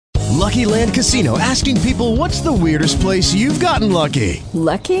Lucky Land Casino, asking people, what's the weirdest place you've gotten lucky?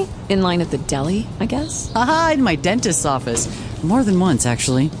 Lucky? In line at the deli, I guess? Aha, in my dentist's office. More than once,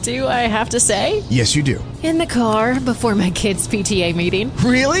 actually. Do I have to say? Yes, you do. In the car before my kids' PTA meeting.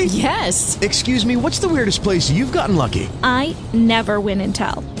 Really? Yes. Excuse me, what's the weirdest place you've gotten lucky? I never win and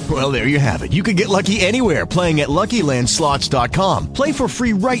tell. Well, there you have it. You can get lucky anywhere, playing at LuckyLandSlots.com. Play for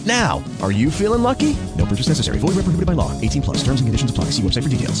free right now. Are you feeling lucky? No purchase necessary. Void where prohibited by law. 18 plus. Terms and conditions apply. See website for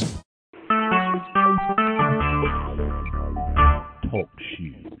details. Talk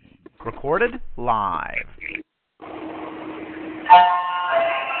shoes. Recorded live.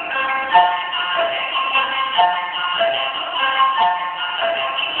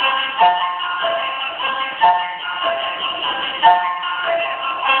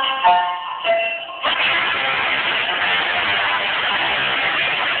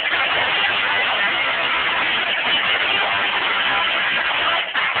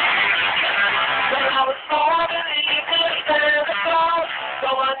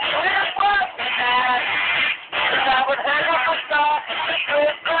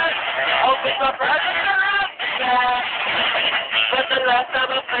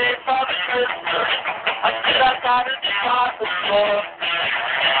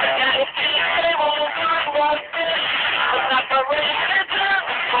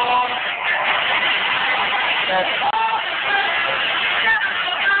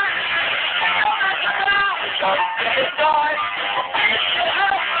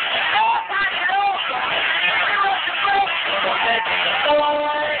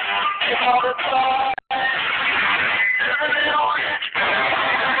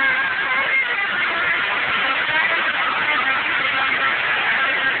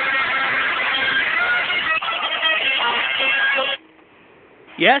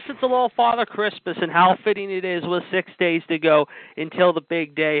 Yes, it's a little Father Christmas, and how fitting it is with 6 days to go until the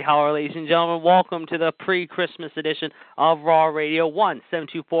big day. However, ladies and gentlemen, welcome to the pre-Christmas edition of Raw Radio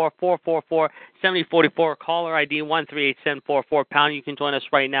 1-724-444-7044, caller ID 138744#. You can join us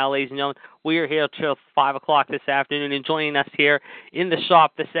right now, ladies and gentlemen. We are here till 5 o'clock this afternoon, and joining us here in the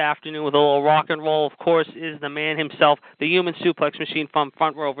shop this afternoon with a little rock and roll, of course, is the man himself, the human suplex machine from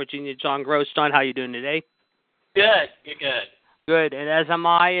Front Row, Virginia, John Gross. John, how you doing today? Good. You're good. Good, and as am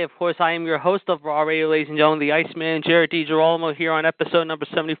I. Of course, I am your host of Raw Radio, ladies and gentlemen, the Iceman, Jared DiGirolamo, here on episode number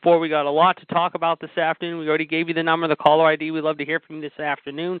 74. We got a lot to talk about this afternoon. We already gave you the number, the caller ID. We'd love to hear from you this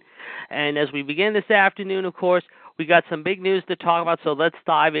afternoon. And as we begin this afternoon, of course, we got some big news to talk about, so let's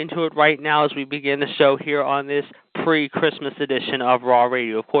dive into it right now as we begin the show here on this pre-Christmas edition of Raw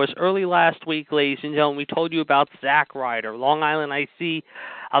Radio. Of course, early last week, ladies and gentlemen, we told you about Zack Ryder, Long Island IC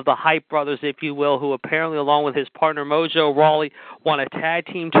of the Hype Brothers, if you will, who apparently, along with his partner Mojo Rawley, won a tag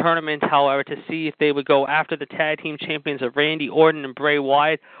team tournament, however, to see if they would go after the tag team champions of Randy Orton and Bray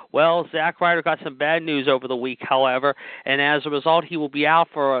Wyatt. Well, Zack Ryder got some bad news over the week, however, and as a result, he will be out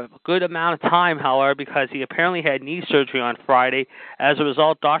for a good amount of time, however, because he apparently had knee surgery on Friday. As a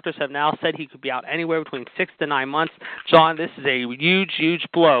result, doctors have now said he could be out anywhere between 6 to 9 months. John, this is a huge, huge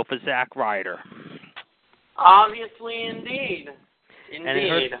blow for Zack Ryder. Obviously, indeed.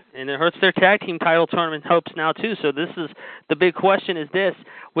 Indeed. And it hurts their tag team title tournament hopes now, too. So this is the big question is this.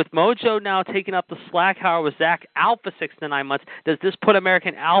 With Mojo now taking up the slack, however, with Zack out for 6 to 9 months, does this put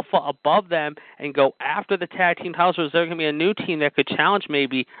American Alpha above them and go after the tag team titles, or is there going to be a new team that could challenge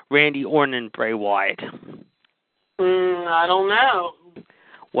maybe Randy Orton and Bray Wyatt? I don't know.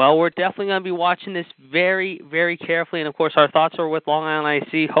 Well, we're definitely going to be watching this very, very carefully. And, of course, our thoughts are with Long Island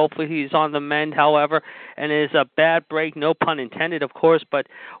IC. Hopefully he's on the mend, however. And it is a bad break, no pun intended, of course. But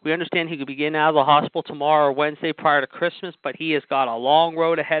we understand he could be getting out of the hospital tomorrow or Wednesday prior to Christmas. But he has got a long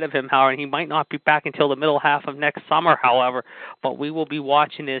road ahead of him, however. And he might not be back until the middle half of next summer, however. But we will be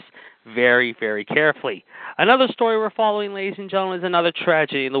watching this very, very carefully. Another story we're following, ladies and gentlemen, is another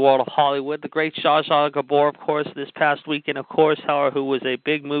tragedy in the world of Hollywood. The great Zsa Zsa Gabor, of course, this past weekend, of course, however, who was a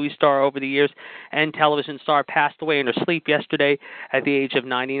big movie star over the years and television star, passed away in her sleep yesterday at the age of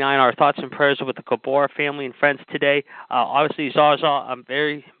 99. Our thoughts and prayers are with the Gabor family and friends today. Obviously, Zsa Zsa,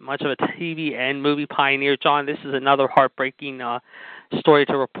 very much of a TV and movie pioneer. John, this is another heartbreaking story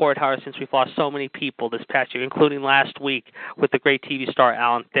to report, however, since we've lost so many people this past year, including last week with the great TV star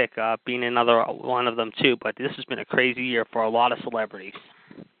Alan Thicke being another one of them, too. But this has been a crazy year for a lot of celebrities.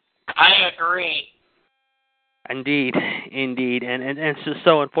 I agree. Indeed. And it's just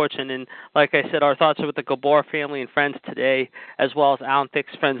so unfortunate. And like I said, our thoughts are with the Gabor family and friends today, as well as Alan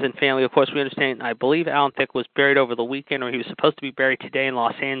Thicke's friends and family. Of course, we understand, I believe Alan Thicke was buried over the weekend, or he was supposed to be buried today in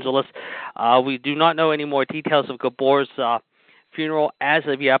Los Angeles. We do not know any more details of Gabor's funeral as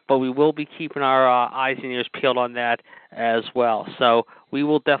of yet, but we will be keeping our eyes and ears peeled on that as well. So we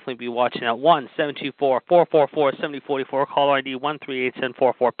will definitely be watching that. 1-724-444-7044, caller ID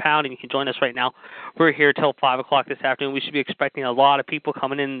 138-744-pound, and you can join us right now. We're here till 5 o'clock this afternoon. We should be expecting a lot of people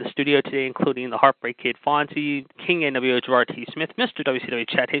coming in the studio today, including the Heartbreak Kid Fonzie, King NWO Gerard T. Smith, Mr. WCW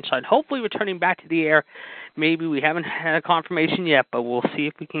Chad Hinshaw, hopefully returning back to the air. Maybe we haven't had a confirmation yet, but we'll see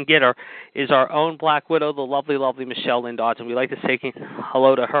if we can get her, is our own Black Widow, the lovely, lovely Michelle Lynn Dodds, and we'd like to say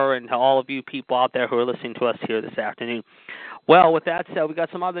hello to her and to all of you people out there who are listening to us here this afternoon. Well, with that said, we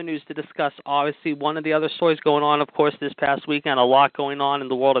got some other news to discuss. Obviously, one of the other stories going on, of course, this past weekend, a lot going on in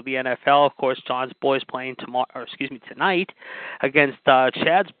the world of the NFL. Of course, John's boys playing tonight against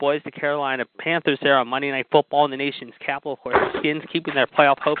Chad's boys, the Carolina Panthers, there on Monday Night Football in the nation's capital. Of course, the Skins keeping their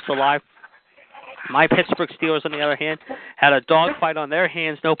playoff hopes alive. My Pittsburgh Steelers, on the other hand, had a dogfight on their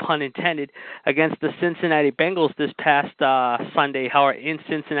hands, no pun intended, against the Cincinnati Bengals this past Sunday. However, in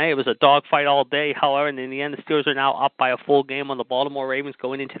Cincinnati, it was a dogfight all day. However, and in the end, the Steelers are now up by a full game on the Baltimore Ravens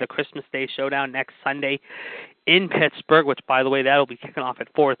going into the Christmas Day showdown next Sunday in Pittsburgh, which, by the way, that'll be kicking off at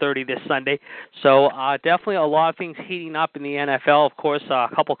 4:30 this Sunday. So definitely a lot of things heating up in the NFL. Of course, a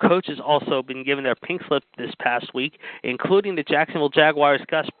couple coaches also been given their pink slip this past week, including the Jacksonville Jaguars'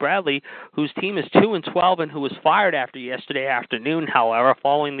 Gus Bradley, whose team is 2-12 and who was fired after yesterday afternoon, however,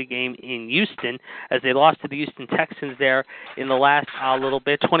 following the game in Houston, as they lost to the Houston Texans there in the last little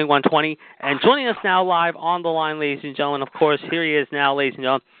bit, 21-20. And joining us now live on the line, ladies and gentlemen, of course, here he is now, ladies and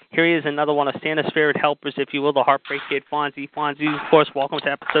gentlemen. Here he is, another one of Santa's favorite helpers, if you will, the Heartbreak Kid, Fonzie. Fonzie, of course, welcome to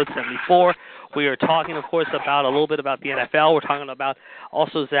episode 74. We are talking, of course, about a little bit about the NFL. We're talking about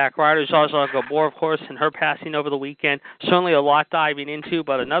also Zack Ryder, Zsa Zsa Gabor, of course, and her passing over the weekend. Certainly a lot diving into,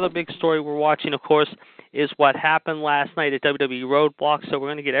 but another big story we're watching, of course, is what happened last night at WWE Roadblock. So we're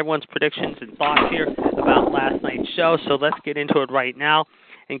going to get everyone's predictions and thoughts here about last night's show. So let's get into it right now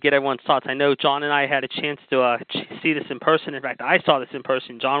and get everyone's thoughts. I know John and I had a chance to see this in person. In fact, I saw this in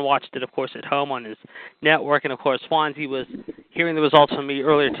person. John watched it, of course, at home on his network. And, of course, Fonzie was hearing the results from me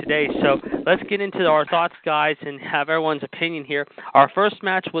earlier today. So let's get into our thoughts, guys, and have everyone's opinion here. Our first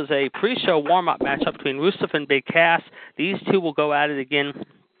match was a pre-show warm-up matchup between Rusev and Big Cass. These two will go at it again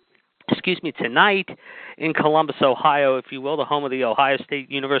tonight in Columbus, Ohio, if you will, the home of the Ohio State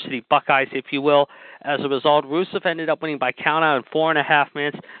University Buckeyes, if you will. As a result, Rusev ended up winning by countout in 4.5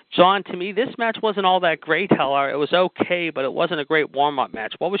 minutes. John, to me, this match wasn't all that great, however. It was okay, but it wasn't a great warm-up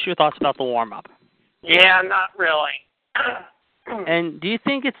match. What was your thoughts about the warm-up? Yeah, not really. And do you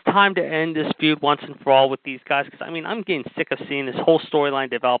think it's time to end this feud once and for all with these guys? Because, I mean, I'm getting sick of seeing this whole storyline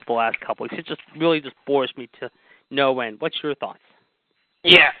develop the last couple weeks. It just really just bores me to no end. What's your thoughts?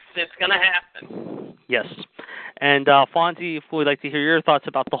 Yes, it's going to happen. Yes. And Fonzie, if we'd like to hear your thoughts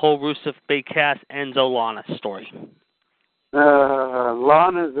about the whole Rusev, Big Cass, Enzo, Lana story.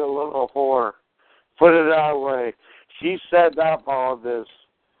 Lana's a little whore. Put it that way. She set up all this.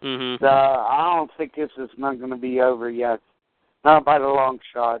 Mm-hmm. I don't think this is not going to be over yet. Not by the long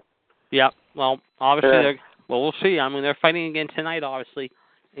shot. Yeah. Well, obviously, we'll see. I mean, they're fighting again tonight, obviously,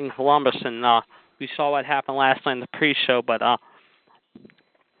 in Columbus, and we saw what happened last night in the pre-show, but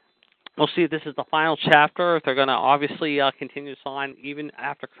we'll see if this is the final chapter, if they're going to obviously continue this on even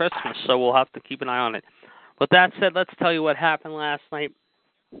after Christmas, so we'll have to keep an eye on it. With that said, let's tell you what happened last night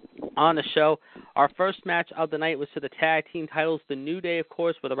on the show. Our first match of the night was to the tag team titles. The New Day, of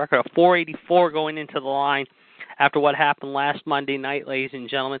course, with a record of 484 going into the line after what happened last Monday night, ladies and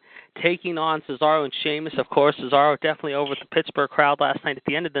gentlemen, taking on Cesaro and Sheamus. Of course, Cesaro definitely over the Pittsburgh crowd last night. At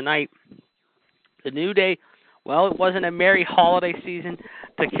the end of the night, the New Day, well, it wasn't a merry holiday season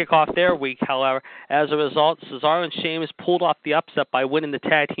to kick off their week, however. As a result, Cesaro and Sheamus pulled off the upset by winning the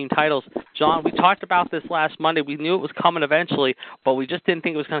tag team titles. John, we talked about this last Monday. We knew it was coming eventually, but we just didn't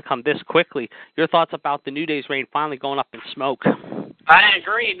think it was going to come this quickly. Your thoughts about the New Day's reign finally going up in smoke? I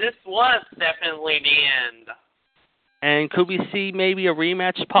agree. This was definitely the end. And could we see maybe a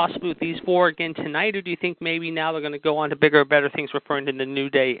rematch possibly with these four again tonight, or do you think maybe now they're going to go on to bigger, better things referring to the New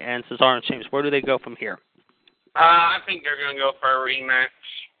Day and Cesaro and Sheamus? Where do they go from here? I think they're going to go for a rematch.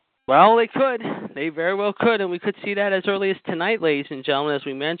 Well, they could. They very well could, and we could see that as early as tonight, ladies and gentlemen. As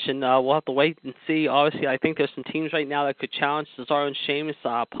we mentioned, we'll have to wait and see. Obviously, I think there's some teams right now that could challenge Cesaro and Sheamus,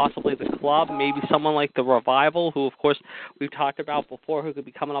 possibly the Club, maybe someone like the Revival, who, of course, we've talked about before, who could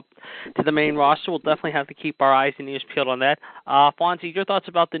be coming up to the main roster. We'll definitely have to keep our eyes and ears peeled on that. Fonzie, your thoughts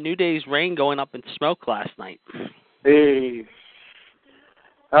about the New Day's reign going up in smoke last night? Hey,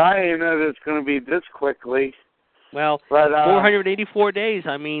 I didn't know it was going to be this quickly. Well, but, 484 days.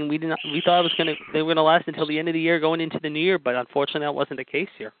 I mean, we thought they were going to last until the end of the year, going into the new year, but unfortunately, that wasn't the case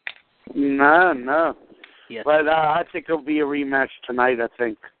here. No. Yes. But I think it'll be a rematch tonight. I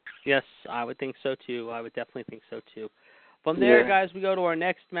think. Yes, I would think so too. I would definitely think so too. From there, guys, we go to our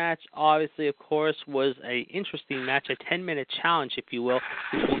next match. Obviously, of course, was a interesting match, a 10-minute challenge, if you will,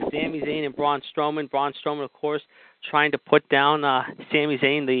 between Sami Zayn and Braun Strowman. Braun Strowman, of course, trying to put down Sami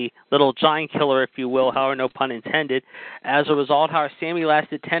Zayn, the little giant killer, if you will, however, no pun intended. As a result, however, Sami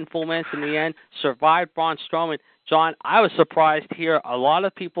lasted 10 full minutes in the end, survived Braun Strowman. John, I was surprised here. A lot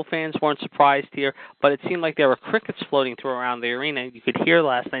of fans weren't surprised here, but it seemed like there were crickets floating through around the arena. You could hear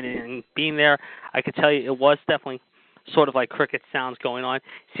last night, and being there, I could tell you it was definitely sort of like cricket sounds going on.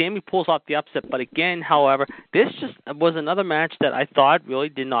 Sami pulls off the upset, but again, however, this just was another match that I thought really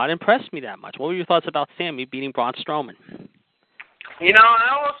did not impress me that much. What were your thoughts about Sami beating Braun Strowman? You know,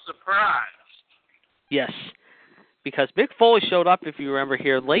 I was surprised. Yes, because Mick Foley showed up, if you remember,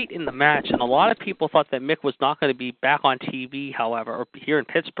 here late in the match, and a lot of people thought that Mick was not going to be back on TV, however, or here in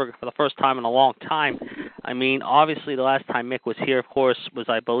Pittsburgh for the first time in a long time. I mean, obviously the last time Mick was here, of course, was,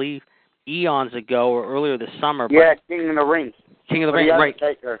 I believe, eons ago or earlier this summer. Yeah, King of the Ring. King of the Ring, right.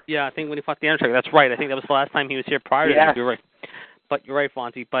 Yeah, I think when he fought The Undertaker. That's right. I think that was the last time he was here prior to that. You're right. But you're right,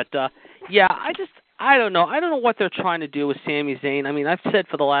 Fonzie. But, yeah, I don't know. I don't know what they're trying to do with Sami Zayn. I mean, I've said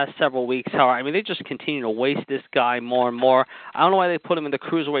for the last several weeks how, I mean, they just continue to waste this guy more and more. I don't know why they put him in the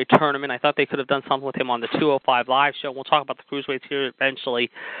Cruiserweight tournament. I thought they could have done something with him on the 205 Live show. We'll talk about the Cruiserweights here eventually.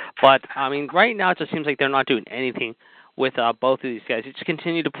 But, I mean, right now it just seems like they're not doing anything with both of these guys. You just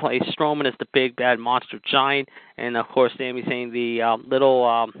continue to play Strowman as the big, bad monster giant, and, of course, Sami Zayn, the little,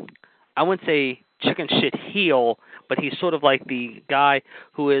 I wouldn't say chicken shit heel, but he's sort of like the guy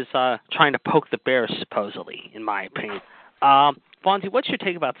who is trying to poke the bear, supposedly, in my opinion. Fonzie, what's your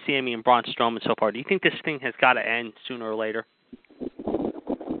take about Sami and Braun Strowman so far? Do you think this thing has got to end sooner or later?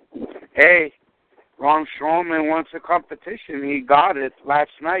 Hey, Braun Strowman wants a competition. He got it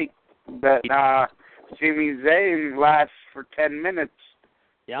last night. But Sami Zayn lasts for 10 minutes.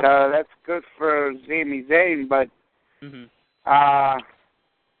 Yeah. That's good for Sami Zayn, but I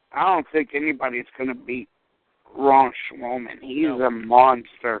don't think anybody's going to beat Braun Strowman. He's a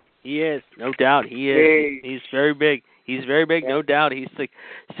monster. He is, no doubt. He is. He's very big. He's very big, no doubt. He's like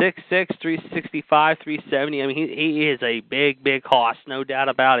 6'6", 365, 370. I mean, he is a big, big hoss, no doubt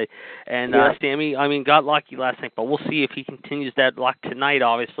about it. And Sami, I mean, got lucky last night, but we'll see if he continues that luck tonight,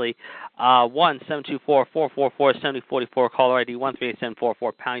 obviously. 1-724-444-7044, caller ID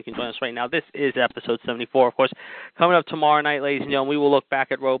 138-744-pound. You can join us right now. This is episode 74, of course. Coming up tomorrow night, ladies and gentlemen, we will look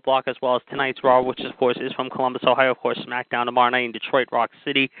back at Roadblock as well as tonight's Raw, which, of course, is from Columbus, Ohio. Of course, SmackDown tomorrow night in Detroit, Rock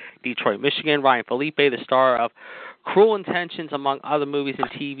City, Detroit, Michigan. Ryan Felipe, the star of Cruel Intentions, among other movies and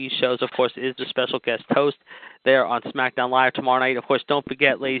TV shows, of course, is the special guest host there on SmackDown Live tomorrow night. Of course, don't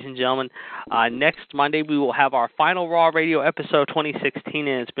forget, ladies and gentlemen, next Monday we will have our final Raw Radio episode 2016,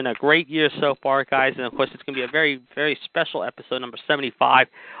 and it's been a great year so far, guys. And, of course, it's going to be a very, very special episode, number 75,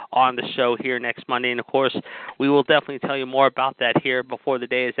 on the show here next Monday. And, of course, we will definitely tell you more about that here before the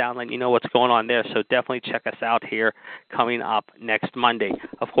day is out, letting you know what's going on there. So definitely check us out here coming up next Monday.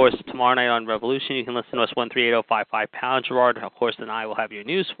 Of course, tomorrow night on Revolution, you can listen to us 138-055-pound. Gerard, of course, and I will have your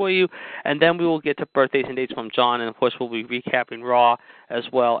news for you. And then we will get to birthdays and dates from John, and, of course, we'll be recapping Raw as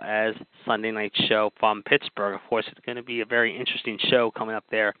well as Sunday night's show from Pittsburgh. Of course, it's going to be a very interesting show coming up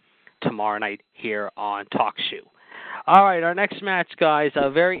there tomorrow night here on Talk Shoe. All right, our next match, guys, a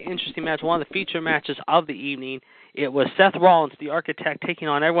very interesting match, one of the feature matches of the evening. It was Seth Rollins, the Architect, taking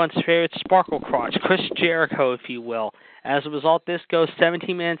on everyone's favorite Sparkle Crotch, Chris Jericho, if you will. As a result, this goes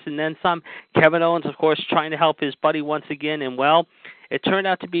 17 minutes and then some. Kevin Owens, of course, trying to help his buddy once again, and, well, it turned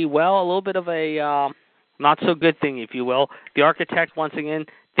out to be, well, a little bit of a not-so-good thing, if you will. The Architect, once again,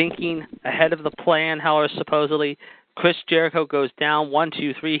 thinking ahead of the plan, however, supposedly. Chris Jericho goes down 1,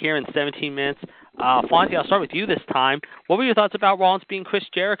 2, 3 here in 17 minutes. Fonzie, I'll start with you this time. What were your thoughts about Rollins being Chris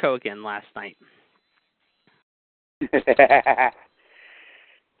Jericho again last night?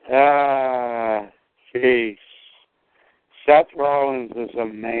 Jeez. Seth Rollins is a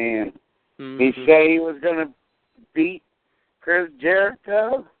man. He said he was going to beat Chris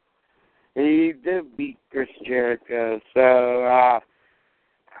Jericho. He did beat Chris Jericho. So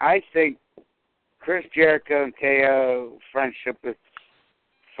I think Chris Jericho and KO friendship is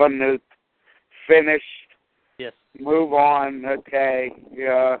finished. Yes. Move on. Okay.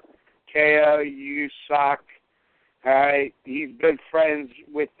 Yeah. KO, you suck. All right. He's been friends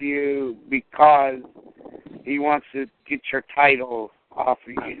with you because he wants to get your title off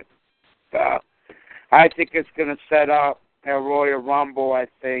of you. So I think it's going to set up a Royal Rumble, I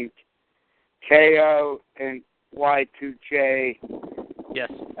think. KO and Y2J.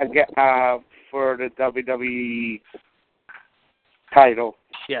 Yes. For the WWE title.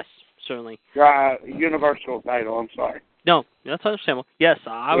 Yes, certainly. Universal title, I'm sorry. No, that's understandable. Yes,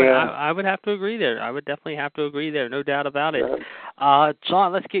 I would have to agree there. I would definitely have to agree there, no doubt about it.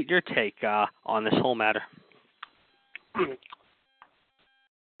 John, let's get your take on this whole matter.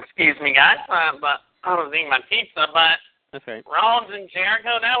 Excuse me, guys, but I was eating my pizza, but That's right. Rollins and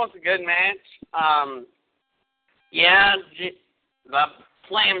Jericho, that was a good match. The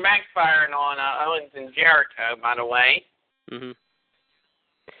plan backfired on Owens and Jericho, by the way. Mm-hmm.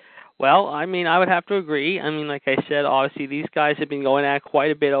 Well, I mean, I would have to agree. I mean, like I said, obviously these guys have been going at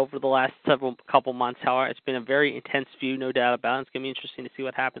quite a bit over the last couple months. However, it's been a very intense feud, no doubt about it. It's going to be interesting to see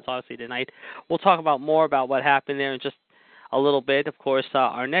what happens, obviously, tonight. We'll talk more about what happened there in just a little bit. Of course,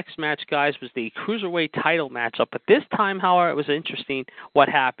 our next match, guys, was the Cruiserweight title matchup. But this time, however, it was interesting what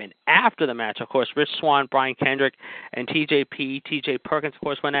happened after the match. Of course, Rich Swann, Brian Kendrick, and TJ Perkins, of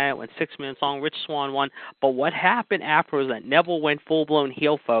course, went at it. Went 6 minutes long. Rich Swann won. But what happened after was that Neville went full-blown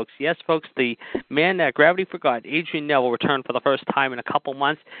heel, folks. Yes, folks, the man that gravity forgot, Adrian Neville, returned for the first time in a couple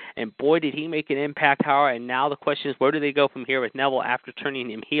months. And boy, did he make an impact, however. And now the question is, where do they go from here with Neville after turning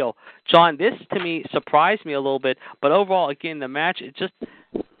him heel? John, this, to me, surprised me a little bit. But overall, again, the match,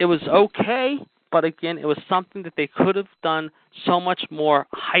 it was okay, but again, it was something that they could have done so much more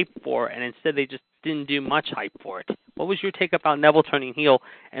hype for, and instead they just didn't do much hype for it. What was your take about Neville turning heel,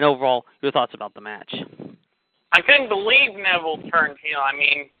 and overall, your thoughts about the match? I couldn't believe Neville turned heel. I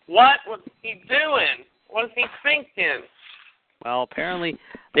mean, what was he doing? What was he thinking? Well, apparently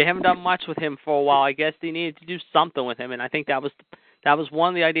they haven't done much with him for a while. I guess they needed to do something with him, and I think that was one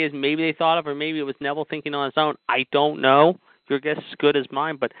of the ideas maybe they thought of, or maybe it was Neville thinking on his own. I don't know. Your guess is good as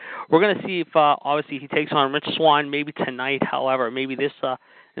mine, but we're going to see if, obviously, he takes on Rich Swann maybe tonight, however, maybe this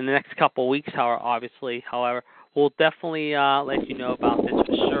in the next couple of weeks, however, we'll definitely let you know about this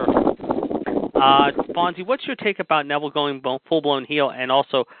for sure. Fonzie, what's your take about Neville going full-blown heel, and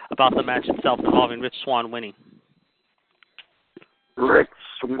also about the match itself involving Rich Swann winning? Rich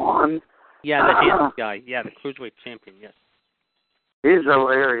Swann? Yeah, the handsome guy. Yeah, the Cruiserweight champion, yes. He's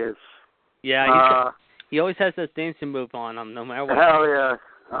hilarious. Yeah, he always has those dancing moves on him, no matter what. Hell yeah.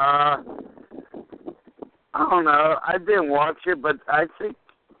 I don't know. I didn't watch it, but I think,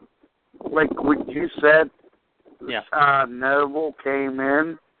 like what you said, Neville came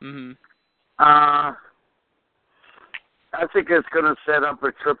in. Mm-hmm. I think it's going to set up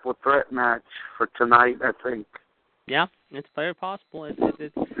a triple threat match for tonight, I think. Yeah, it's very possible. It's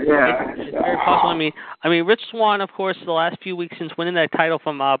very possible. I mean, Rich Swann, of course, the last few weeks since winning that title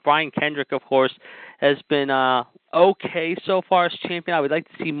from Brian Kendrick, of course, has been okay so far as champion. I would like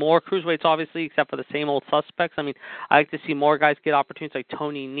to see more cruiserweights, obviously, except for the same old suspects. I mean, I like to see more guys get opportunities like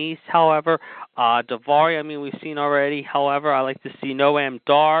Tony Nese, however. Daivari, I mean, we've seen already. However, I like to see Noam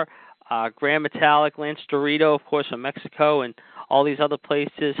Dar, Grand Metalik, Lance Dorito, of course, from Mexico, and all these other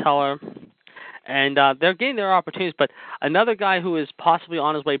places, however. And they're getting their opportunities. But another guy who is possibly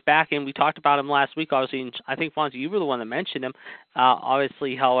on his way back, and we talked about him last week, obviously, and I think, Fonzie, you were the one that mentioned him,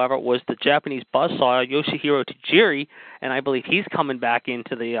 obviously, however, was the Japanese buzzsaw, Yoshihiro Tajiri, and I believe he's coming back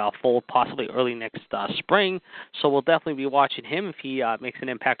into the fold possibly early next spring. So we'll definitely be watching him if he makes an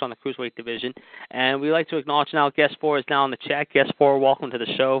impact on the Cruiserweight division. And we'd like to acknowledge now Guest 4 is now in the chat. Guest 4, welcome to the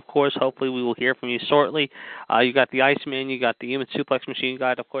show, of course. Hopefully we will hear from you shortly. You got the Iceman, you got the Human Suplex Machine, you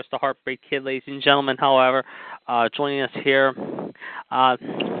got, of course, the Heartbreak Kid, ladies and gentlemen, however, joining us here.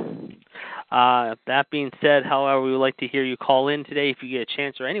 That being said, however, we would like to hear you call in today if you get a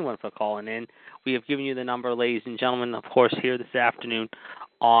chance, or anyone for calling in. We have given you the number, ladies and gentlemen, of course, here this afternoon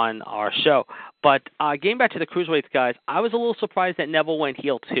on our show. But getting back to the Cruiserweights, guys, I was a little surprised that Neville went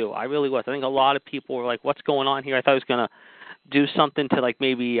heel, too. I really was. I think a lot of people were like, what's going on here? I thought he was going to do something to, like,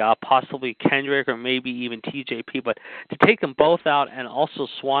 maybe possibly Kendrick or maybe even TJP, but to take them both out, and also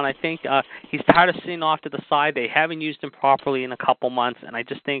Swann, I think he's tired of sitting off to the side. They haven't used him properly in a couple months, and I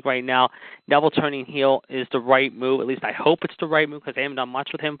just think right now Neville turning heel is the right move. At least I hope it's the right move, because they haven't done much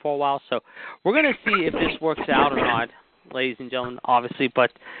with him for a while. So we're going to see if this works out or not, ladies and gentlemen, obviously,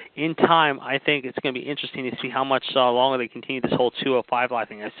 but in time, I think it's going to be interesting to see how much longer they continue this whole 205 Live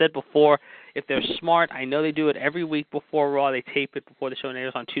thing. I said before, if they're smart, I know they do it every week before Raw. They tape it before the show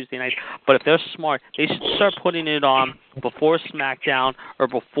airs on Tuesday night. But if they're smart, they should start putting it on before SmackDown or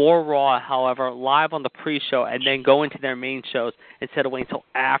before Raw, however, live on the pre-show, and then go into their main shows instead of waiting until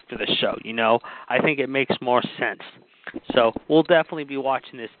after the show, you know? I think it makes more sense. So we'll definitely be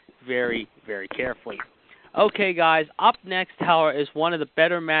watching this very, very carefully. Okay, guys, up next, however, is one of the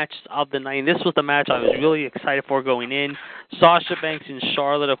better matches of the night. And this was the match I was really excited for going in. Sasha Banks and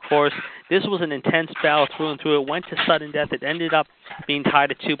Charlotte, of course. This was an intense battle through and through. It went to sudden death. It ended up being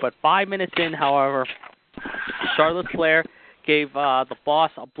tied at 2. But 5 minutes in, however, Charlotte Flair gave the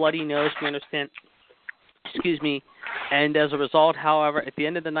boss a bloody nose. We understand, And as a result, however, at the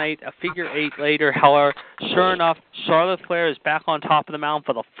end of the night, a figure 8 later, however, sure enough, Charlotte Flair is back on top of the mountain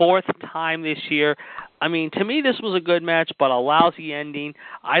for the 4th time this year. I mean, to me, this was a good match, but a lousy ending.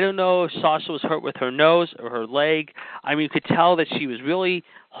 I don't know if Sasha was hurt with her nose or her leg. I mean, you could tell that she was really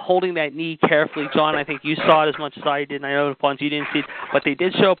holding that knee carefully. John, I think you saw it as much as I did, and I know, Fonz, you didn't see it, but they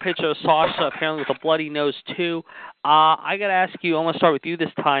did show a picture of Sasha apparently with a bloody nose, too. I got to ask you, I'm going to start with you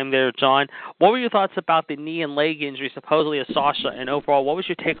this time there, John. What were your thoughts about the knee and leg injury supposedly of Sasha, and overall, what was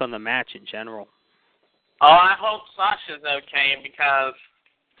your take on the match in general? Oh, I hope Sasha's okay, because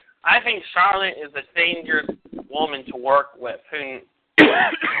I think Charlotte is a dangerous woman to work with. Who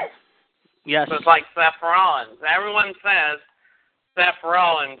Yes. It's like Seth Rollins. Everyone says Seth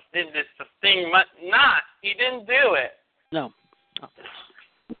Rollins did this to Sting, but not. He didn't do it. No.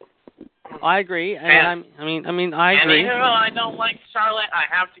 I agree, and I mean, I agree. And even though I don't like Charlotte, I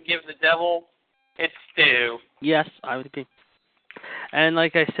have to give the devil its due. Yes, I would agree. And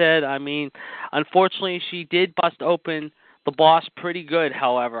like I said, I mean, unfortunately, she did bust open the Boss pretty good,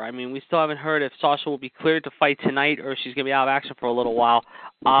 however. I mean, we still haven't heard if Sasha will be cleared to fight tonight or if she's going to be out of action for a little while.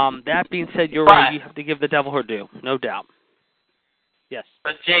 That being said, you're right. You have to give the devil her due, no doubt. Yes.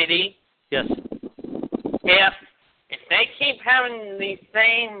 But, JD? Yes. If they keep having these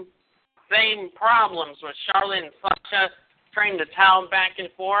same problems with Charlotte and Sasha trying to towel back and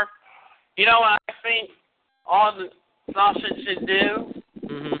forth, you know what I think all the Sasha should do?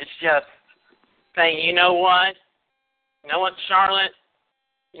 Mm-hmm. It's just say, you know what, Charlotte?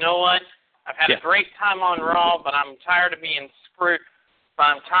 You know what? I've had a great time on Raw, but I'm tired of being screwed. But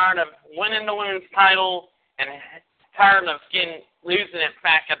I'm tired of winning the women's title and tired of losing it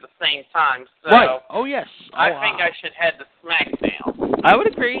back at the same time. So right. Oh, yes. I think I should head to SmackDown. I would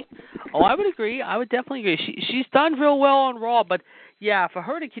agree. I would agree. I would definitely agree. She's done real well on Raw, but yeah, for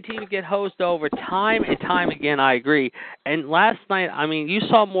her to continue to get hosed over time and time again, I agree. And last night, I mean, you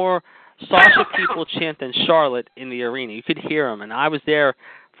saw more Sasha people chant than Charlotte in the arena. You could hear them, and I was there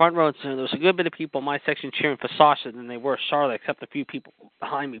front row, and there was a good bit of people in my section cheering for Sasha than they were Charlotte, except a few people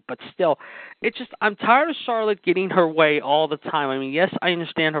behind me. But still, I'm tired of Charlotte getting her way all the time. I mean, yes, I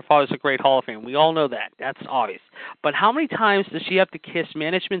understand her father's a great Hall of Fame. We all know that. That's obvious. But how many times does she have to kiss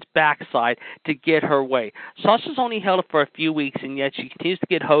management's backside to get her way? Sasha's only held it for a few weeks, and yet she continues to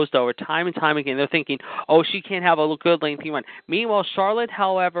get hosed over time and time again. They're thinking, oh, she can't have a good lengthy run. Meanwhile, Charlotte,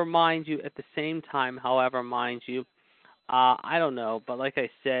 however, mind you, at the same time, however, mind you, I don't know, but like I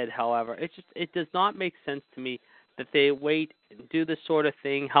said, however, it does not make sense to me that they wait and do this sort of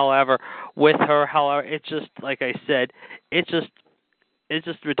thing, however, with her, however, it's just, like I said, it's just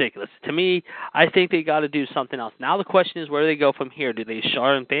ridiculous. To me, I think they got to do something else. Now the question is, where do they go from here? Do they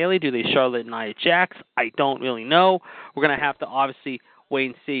Charlotte and Bayley? Do they Charlotte and Nia Jax? I don't really know. We're going to have to obviously wait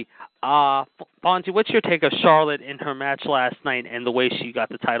and see. Fonzie, what's your take of Charlotte in her match last night and the way she got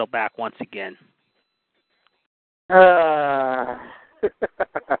the title back once again?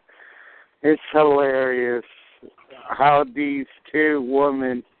 It's hilarious how these two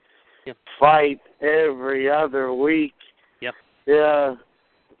women fight every other week. Yep. Yeah.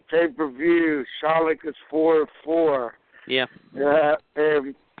 Pay-per-view, Charlotte is 4-4. Yeah.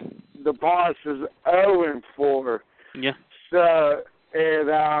 And the Boss is 0-4. Yeah. So,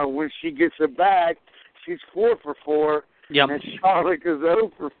 and when she gets it back, she's 4-4. Yep. And Charlotte is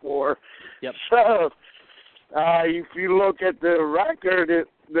 0-4. Yep. So, if you look at the record,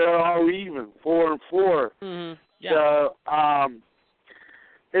 they're all even, 4-4. Mm-hmm. Yeah. So,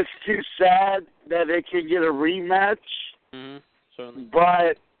 it's too sad that they can get a rematch. Mm-hmm. Certainly.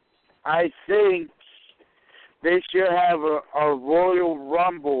 But I think they should have a Royal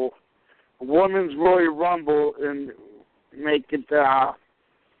Rumble, a Women's Royal Rumble, and make it the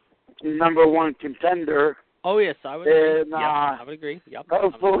number one contender. Oh, yes, I would agree. And, I would agree. Yep.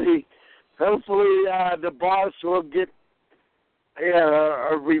 Hopefully, the Boss will get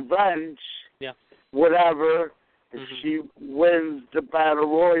a revenge, whatever, if she wins the Battle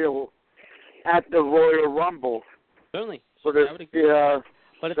Royal at the Royal Rumble. Certainly. I would agree.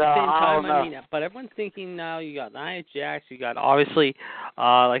 But at the same time, I mean, but everyone's thinking now you got Nia Jax, you got obviously,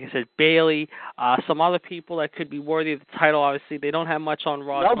 like I said, Bayley, some other people that could be worthy of the title. Obviously, they don't have much on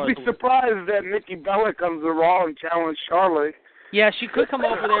Raw. I'll be surprised that Nikki Bella comes to Raw and challenge Charlotte. Yeah, she could come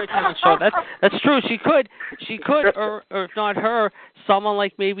over there and challenge Charlotte. That's true. She could, or if not her, someone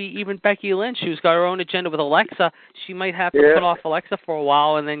like maybe even Becky Lynch, who's got her own agenda with Alexa. She might have to put off Alexa for a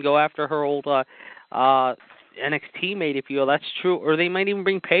while and then go after her old NXT mate, if you will. That's true. Or they might even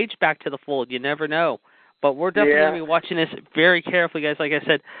bring Paige back to the fold. You never know. But we're definitely going to be watching this very carefully, guys. Like I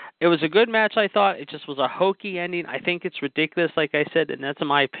said, it was a good match, I thought. It just was a hokey ending. I think it's ridiculous, like I said, and that's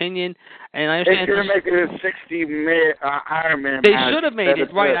my opinion. And I understand they should have made it a 60-minute Iron Man They match. should have made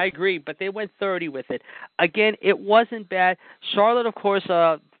it, right, I agree, but they went 30 with it. Again, it wasn't bad. Charlotte, of course,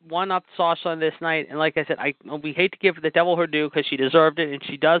 one-up Sasha on this night, and like I said, we hate to give the devil her due because she deserved it, and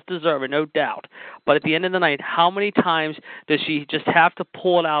she does deserve it, no doubt. But at the end of the night, how many times does she just have to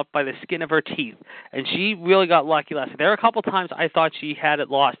pull it out by the skin of her teeth? And she really got lucky last night. There were a couple times I thought she had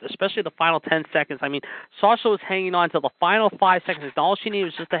it lost, especially the final 10 seconds. I mean, Sasha was hanging on till the final 5 seconds. And all she needed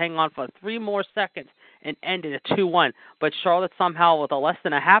was just to hang on for 3 more seconds and ended at 2-1. But Charlotte somehow, with less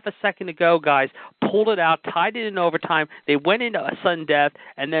than a half a second to go, guys, pulled it out, tied it in overtime. They went into a sudden death,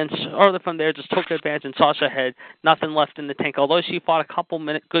 and then Charlotte from there just took advantage, and Sasha had nothing left in the tank. Although she fought a couple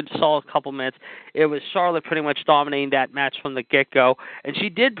minutes, good solid couple minutes, it was Charlotte pretty much dominating that match from the get-go, and she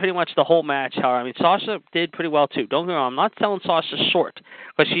did pretty much the whole match, however. I mean, Sasha did pretty well, too. Don't get me wrong, I'm not selling Sasha short,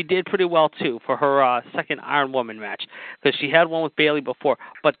 but she did pretty well, too, for her second Iron Woman match, because she had one with Bayley before.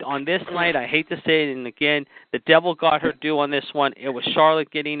 But on this night, I hate to say it, and again, the devil got her due on this one. It was Charlotte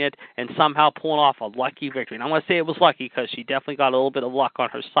getting it and somehow pulling off a lucky victory. And I'm going to say it was lucky because she definitely got a little bit of luck on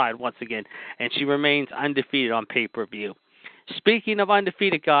her side once again, and she remains undefeated on pay-per-view. Speaking of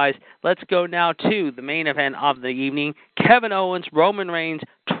undefeated, guys, let's go now to the main event of the evening. Kevin Owens, Roman Reigns,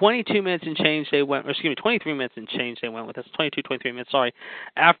 23 minutes and change they went with us. 23 minutes, sorry.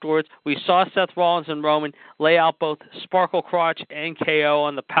 Afterwards, we saw Seth Rollins and Roman lay out both Sparkle Crotch and KO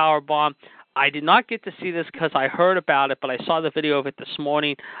on the power bomb. I did not get to see this because I heard about it, but I saw the video of it this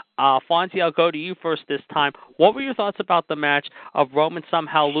morning. Fonzie, I'll go to you first this time. What were your thoughts about the match of Roman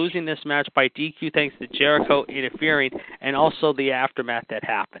somehow losing this match by DQ thanks to Jericho interfering, and also the aftermath that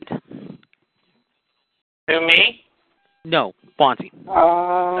happened? Who, me? No, Fonzie.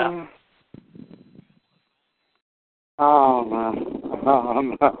 No.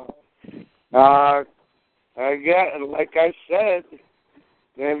 Again, like I said,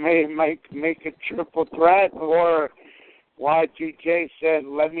 they may make a triple threat, or Y2J said,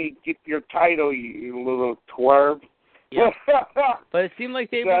 "Let me get your title, you little twerp." Yeah. But it seemed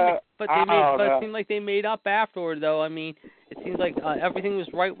like they seemed like they made up afterward, though. I mean, it seems like everything was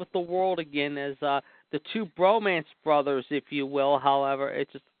right with the world again as the two bromance brothers, if you will. However,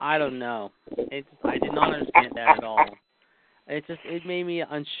 it just, I don't know. I did not understand that at all. It made me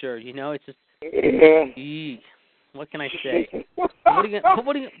unsure. You know, it's just. Yeah. What can I say? What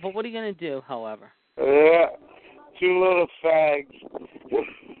are you gonna do? However. Yeah. Two little fags.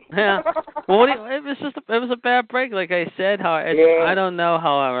 Yeah. Well, it was a bad break, like I said. I don't know.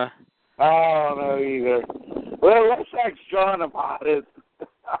 However. I don't know either. Well, let's ask John about it.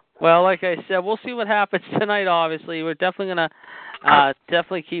 Well, like I said, we'll see what happens tonight. Obviously, we're definitely gonna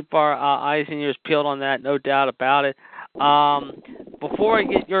definitely keep our eyes and ears peeled on that. No doubt about it. Before I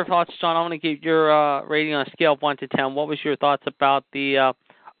get your thoughts, John, I want to give your rating on a scale of 1 to 10. What was your thoughts about the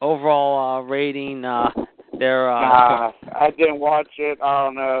overall rating? I didn't watch it. I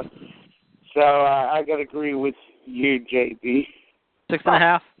don't know. So I got to agree with you, JB.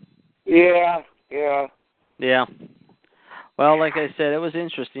 6.5? Yeah. Well, like I said, it was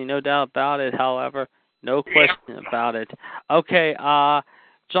interesting, no doubt about it. However, no question about it. Okay,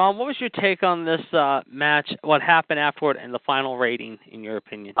 John, what was your take on this match, what happened afterward, and the final rating, in your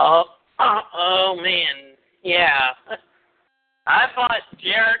opinion? Oh man. Yeah. I thought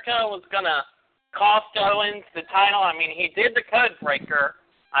Jericho was going to cost Owens the title. I mean, he did the code breaker,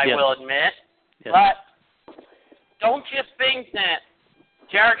 I will admit. Yes. But don't you think that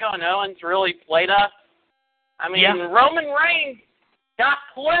Jericho and Owens really played us? I mean, Roman Reigns got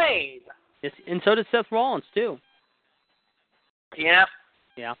played. Yes, and so did Seth Rollins, too. Yeah.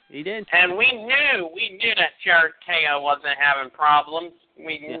 Yeah, he did. And we knew that Jericho wasn't having problems.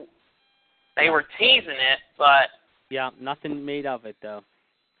 They were teasing it, but... Yeah, nothing made of it, though.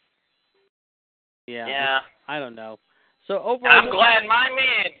 Yeah. I don't know. So overall, I'm glad my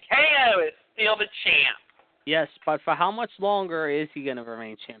man, KO, is still the champ. Yes, but for how much longer is he going to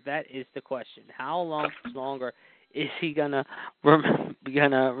remain champ? That is the question. How much longer is he going to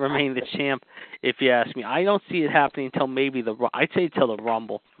remain the champ, if you ask me? I don't see it happening until maybe I'd say till the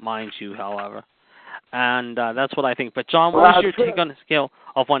Rumble, mind you, however. And that's what I think. But, John, what was your take on the scale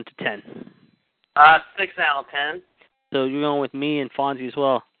of 1 to 10? 6 out of 10. So you're going with me and Fonzie as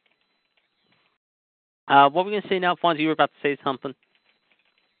well. What are we going to say now, Fonzie? You were about to say something.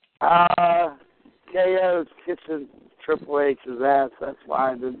 KO's kissing Triple H's ass. That's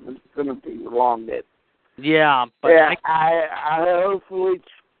why this is going to be elongated. Yeah, but I hopefully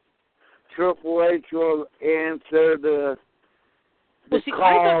Triple H will answer the Well, the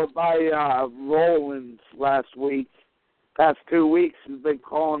call by Rollins last week, past 2 weeks, has been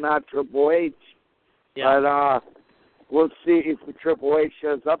calling out Triple H. Yeah. But we'll see if the Triple H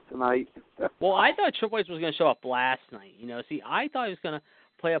shows up tonight. Well, I thought Triple H was going to show up last night. I thought he was going to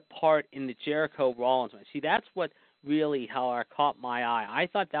play a part in the Jericho-Rollins match. See, that's what really how caught my eye. I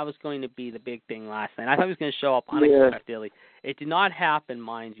thought that was going to be the big thing last night. I thought he was going to show up unexpectedly. It did not happen,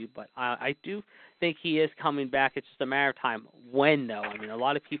 mind you, but I do think he is coming back. It's just a matter of time. When, though? I mean, a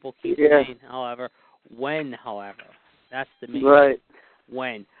lot of people keep saying, however. That's the main thing.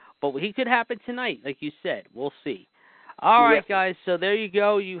 When. But he could happen tonight, like you said. We'll see. All right, guys, so there you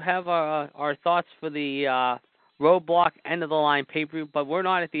go. You have our thoughts for the Roadblock end-of-the-line pay-per-view, but we're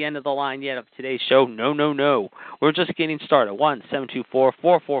not at the end of the line yet of today's show. No. We're just getting started.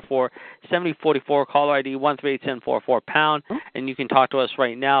 1-724-444-7044, caller ID 138-744-pound, and you can talk to us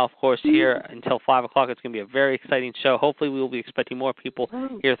right now, of course, here until 5 o'clock. It's going to be a very exciting show. Hopefully, we will be expecting more people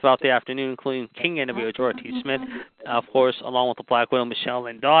here throughout the afternoon, including King NWO, Jorah T. Smith, of course, along with the Black Widow, Michelle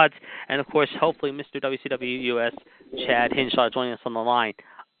Lynn Dodds, and, of course, hopefully, Mr. WCWUS, Chad Hinshaw, joining us on the line.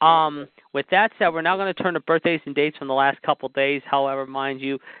 With that said, we're now going to turn to birthdays and dates from the last couple of days. However, mind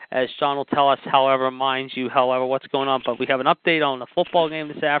you, as John will tell us, what's going on. But we have an update on the football game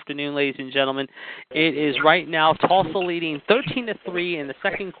this afternoon, ladies and gentlemen. It is right now Tulsa leading 13-3 in the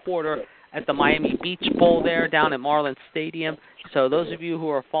second quarter at the Miami Beach Bowl there down at Marlins Stadium. So those of you who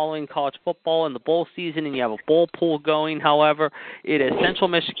are following college football in the bowl season and you have a bowl pool going, however, it is Central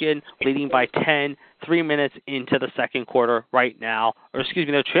Michigan leading by 10, 3 minutes into the second quarter right now.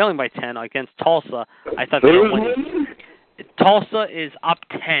 They're trailing by 10 against Tulsa. I thought they were winning. Tulsa is up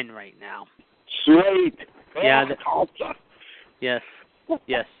 10 right now. Sweet. Yeah. Tulsa. Yes.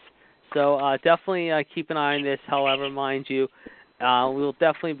 So definitely keep an eye on this, however, mind you. We will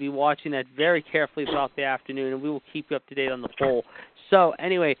definitely be watching that very carefully throughout the afternoon, and we will keep you up to date on the poll. So,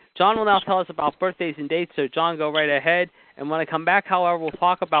 anyway, John will now tell us about birthdays and dates, so John, go right ahead. And when I come back, however, we'll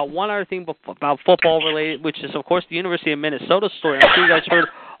talk about one other thing about football-related, which is, of course, the University of Minnesota story. I'm sure you guys heard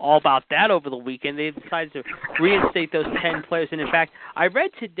all about that over the weekend. They decided to reinstate those 10 players. And, in fact, I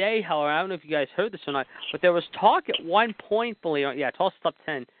read today, however, I don't know if you guys heard this or not, but there was talk at one point, Tulsa up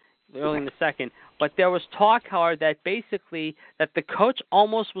 10 early in the second, but there was talk, however, that basically that the coach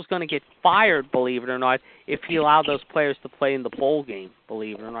almost was going to get fired, believe it or not, if he allowed those players to play in the bowl game,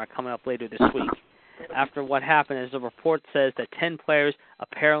 believe it or not, coming up later this week. After what happened, as the report says, that 10 players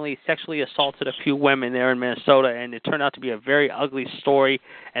apparently sexually assaulted a few women there in Minnesota, and it turned out to be a very ugly story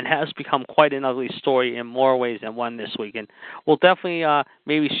and has become quite an ugly story in more ways than one this week. And we'll definitely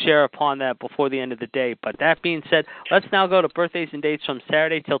maybe share upon that before the end of the day. But that being said, let's now go to birthdays and dates from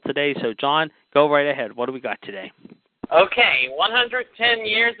Saturday till today. So, John, go right ahead. What do we got today? Okay, 110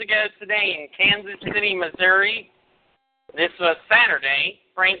 years ago today in Kansas City, Missouri, this was Saturday,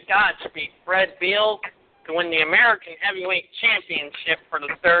 Frank Gotch beat Fred Beal to win the American Heavyweight Championship for the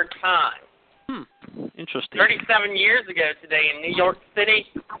third time. Interesting. 37 years ago today in New York City,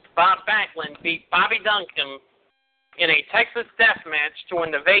 Bob Backlund beat Bobby Duncan in a Texas death match to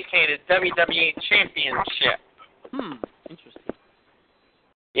win the vacated WWE Championship. Interesting.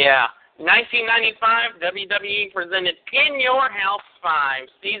 Yeah. 1995, WWE presented In Your House 5,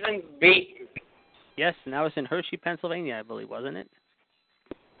 Seasons Beaten. Yes, and that was in Hershey, Pennsylvania, I believe, wasn't it?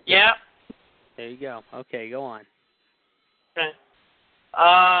 Yeah. There you go. Okay, go on. Okay.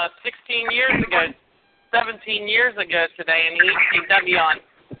 17 years ago today in ECW on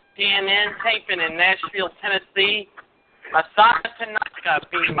CNN taping in Nashville, Tennessee, Masato Tanaka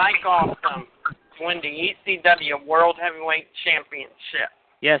beat Mike Awesome to win the ECW World Heavyweight Championship.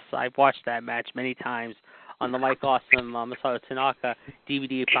 Yes, I've watched that match many times on the Mike Awesome Masato Tanaka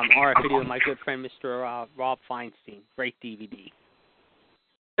DVD from our video with my good friend Mr. Rob Feinstein. Great DVD.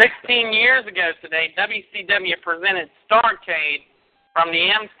 16 years ago today, WCW presented Starrcade from the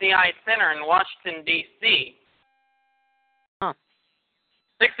MCI Center in Washington, D.C.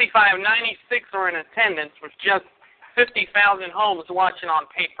 6596 were in attendance with just 50,000 homes watching on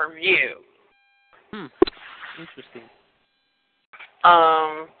pay-per-view. Interesting.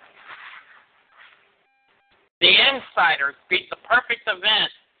 The Insiders beat the Perfect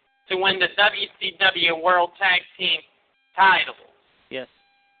Event to win the WCW World Tag Team titles. Yes.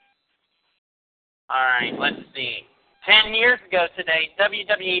 All right, let's see. 10 years ago today,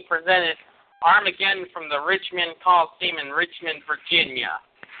 WWE presented Armageddon from the Richmond Coliseum in Richmond, Virginia.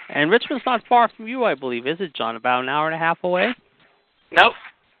 And Richmond's not far from you, I believe, is it, John? About an hour and a half away? Nope.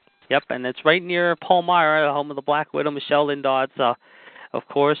 Yep, and it's right near Palmyra, the home of the Black Widow, Michelle Lynn Dodds, of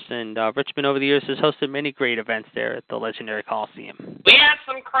course. And Richmond over the years has hosted many great events there at the legendary Coliseum. We had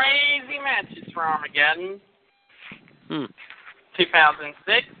some crazy matches for Armageddon.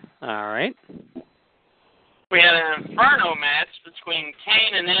 2006. All right. We had an Inferno match between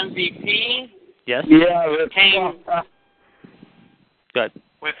Kane and MVP. Yes. Yeah, Kane. Good.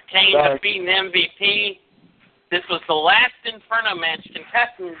 With Kane defeating MVP. This was the last Inferno match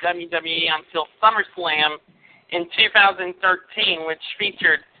contested in WWE until SummerSlam in 2013, which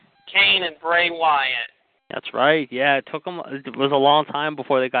featured Kane and Bray Wyatt. That's right. Yeah, it was a long time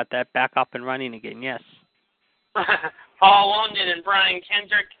before they got that back up and running again. Yes. Paul London and Brian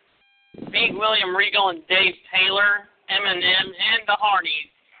Kendrick beat William Regal and Dave Taylor, Eminem, and the Hardys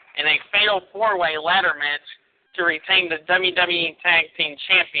in a fatal four-way ladder match to retain the WWE Tag Team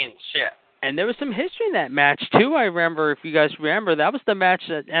Championship. And there was some history in that match, too, I remember. If you guys remember, that was the match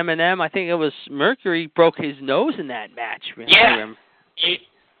that Eminem, I think it was Mercury, broke his nose in that match. Yeah. He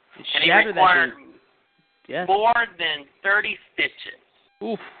required yes. more than 30 stitches.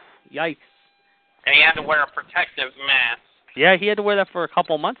 Oof, yikes. And he had to wear a protective mask. Yeah, he had to wear that for a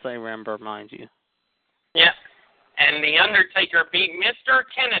couple months, I remember, mind you. Yeah. And The Undertaker beat Mr.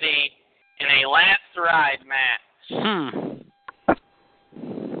 Kennedy in a last ride match.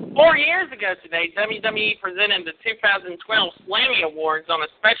 4 years ago today, WWE presented the 2012 Slammy Awards on a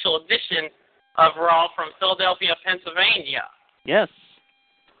special edition of Raw from Philadelphia, Pennsylvania. Yes.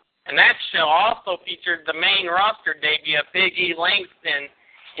 And that show also featured the main roster debut of Big E Langston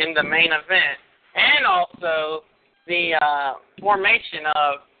in the main event. And also the formation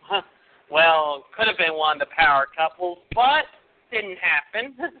of, could have been one of the power couples, but didn't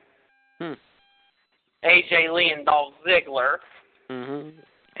happen. AJ Lee and Dolph Ziggler. Mm-hmm.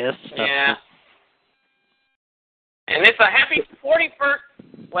 Yes. Yeah. And it's a happy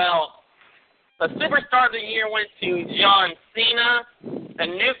 41st. Well, the Superstar of the Year went to John Cena. The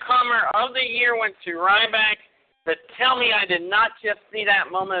Newcomer of the Year went to Ryback. The Tell Me I Did Not Just See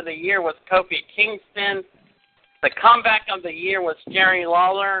That Moment of the Year was Kofi Kingston. The Comeback of the Year was Jerry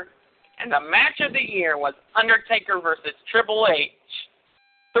Lawler. And the Match of the Year was Undertaker versus Triple H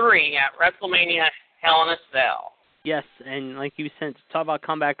 3 at WrestleMania Hell in a Cell. Yes, and like you said, talk about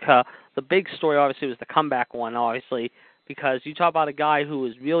comeback, the big story obviously was the comeback one, obviously, because you talk about a guy who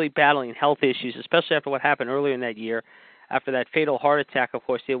was really battling health issues, especially after what happened earlier in that year. After that fatal heart attack, of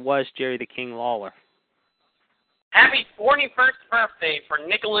course, it was Jerry the King Lawler. Happy 41st birthday for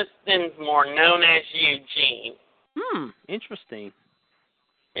Nicholas Dinsmore, known as Eugene. Interesting.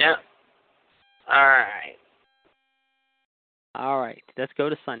 Yeah. All right, let's go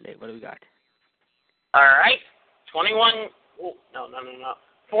to Sunday. What do we got? All right. 41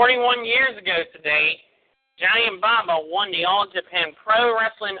 years ago today, Giant Baba won the All Japan Pro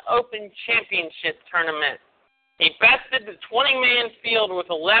Wrestling Open Championship Tournament. He bested the 20-man field with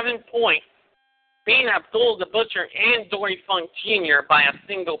 11 points, beating Abdul the Butcher and Dory Funk Jr. by a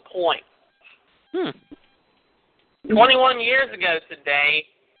single point. 21 years ago today,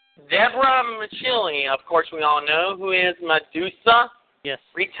 Deborah Michelli, of course we all know, who is Medusa, yes,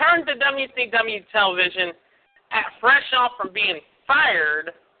 returned to WCW television fresh off from being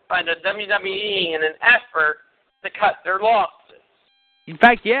fired by the WWE in an effort to cut their losses. In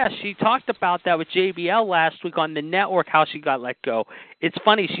fact, yeah, she talked about that with JBL last week on the network, how she got let go. It's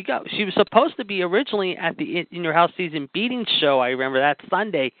funny, she was supposed to be originally at the In Your House Season Beating show, I remember, that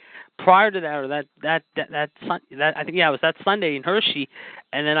Sunday. Prior to that, or that I think, yeah, it was that Sunday in Hershey,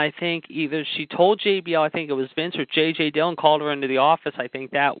 and then I think either she told JBL, I think it was Vince, or J.J. Dillon called her into the office, I think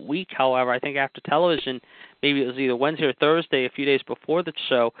that week, however, I think after television, maybe it was either Wednesday or Thursday, a few days before the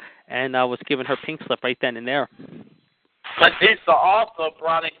show, and was giving her pink slip right then and there. But Medusa also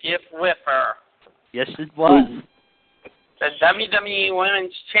brought a gift with her. Yes, it was. The WWE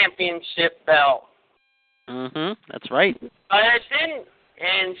Women's Championship belt. That's right. But it didn't.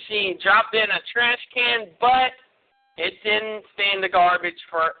 And she dropped in a trash can, but it didn't stay in the garbage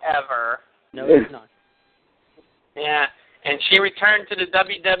forever. No, it's not. Yeah, and she returned to the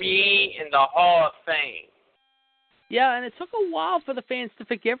WWE in the Hall of Fame. Yeah, and it took a while for the fans to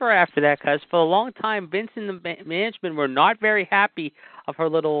forgive her after that, because for a long time, Vince and the management were not very happy of her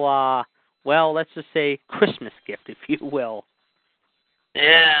little, let's just say, Christmas gift, if you will.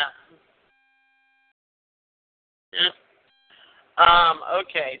 Yeah.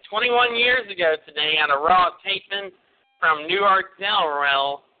 Okay, 21 years ago today on a Raw taping from Newark,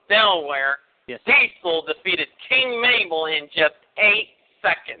 Delaware, yes, Diesel defeated King Mabel in just 8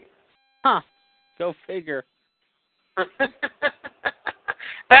 seconds. Go figure.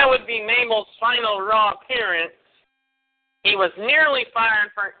 That would be Mabel's final Raw appearance. He was nearly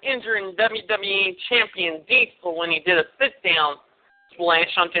fired for injuring WWE Champion Diesel when he did a sit-down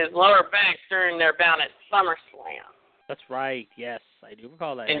splash onto his lower back during their bout at SummerSlam. That's right, yes. I do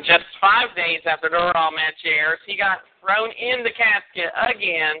recall that. And just 5 days after the Raw match airs, he got thrown in the casket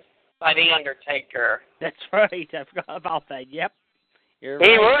again by The Undertaker. That's right. I forgot about that. Yep. You're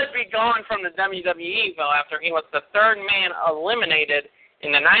He right. would be gone from the WWE, though, after he was the third man eliminated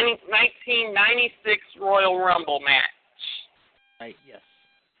in the 1996 Royal Rumble match. Right, yes.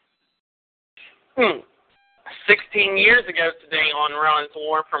 16 years ago today on Ron's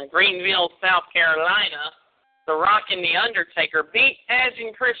War from Greenville, South Carolina, The Rock and The Undertaker beat Edge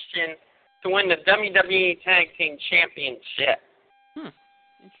and Christian to win the WWE Tag Team Championship.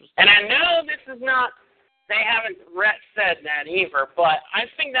 Interesting. And I know this is not, they haven't said that either, but I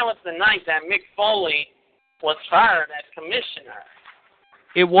think that was the night that Mick Foley was fired as commissioner.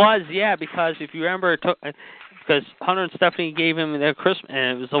 It was, yeah, because if you remember, because Hunter and Stephanie gave him their Christmas,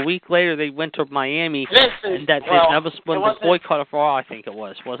 and it was a week later they went to Miami, and that was when the boycott of Raw, I think it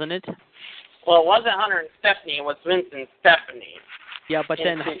was, wasn't it? Well, it wasn't Hunter and Stephanie, it was Vince and Stephanie. Yeah, but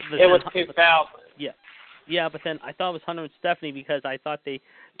then... It was 2000. Yeah, but then I thought it was Hunter and Stephanie because I thought they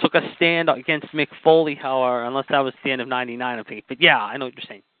took a stand against Mick Foley, however, unless that was the end of 99, I think. But yeah, I know what you're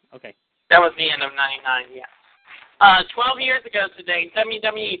saying. Okay. That was the end of 99, yeah. 12 years ago today,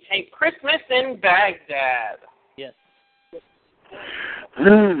 WWE taped Christmas in Baghdad. Yes.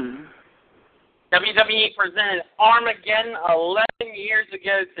 WWE presented Armageddon 11 years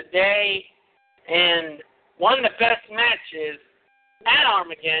ago today, and one of the best matches at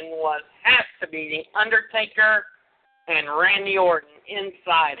Armageddon has to be The Undertaker and Randy Orton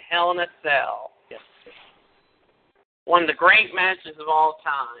inside Hell in a Cell. Yes. One of the great matches of all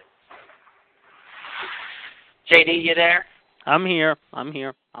time. JD, you there? I'm here. I'm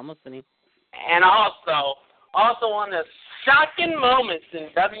listening. And also one of the shocking moments in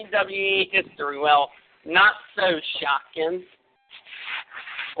WWE history, well, not so shocking,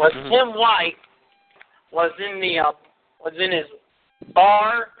 was Tim White was in his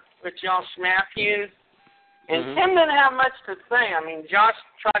bar with Josh Matthews, and Tim didn't have much to say. I mean, Josh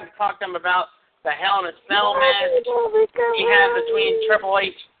tried to talk to him about the Hell in a Cell match he had between Triple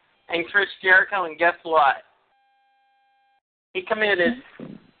H and Chris Jericho, and guess what?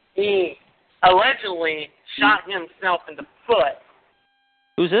 He allegedly shot himself in the foot.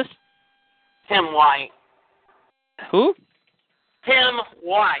 Who's this? Tim White. Who? Tim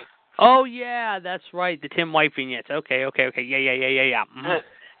White. Oh, yeah, that's right. The Tim White vignettes. Okay. Yeah. Mm-hmm.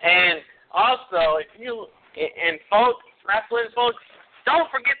 And also, folks, wrestling folks, don't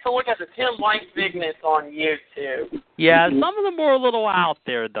forget to look at the Tim White vignettes on YouTube. Yeah, some of them were a little out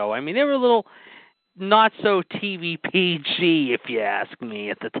there, though. I mean, they were a little not so TV PG, if you ask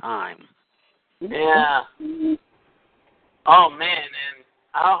me, at the time. Yeah. Oh, man. And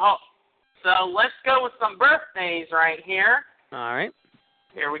so let's go with some birthdays right here. All right.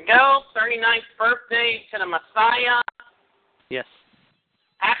 Here we go. 39th birthday to the Messiah. Yes.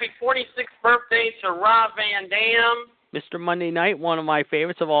 Happy 46th birthday to Rob Van Dam. Mr. Monday Night, one of my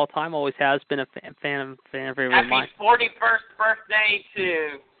favorites of all time, always has been a fan favorite of mine. Happy 41st birthday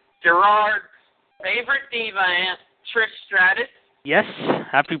to Gerard's favorite diva, Aunt Trish Stratus. Yes.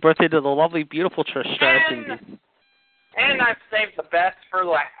 Happy birthday to the lovely, beautiful Trish Stratus. And I've saved the best for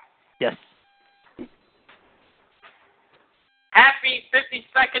last. Yes. Happy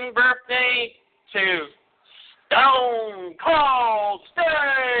 52nd birthday to Stone Cold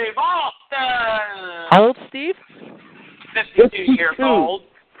Steve Austin. How old, Steve? 52 years old.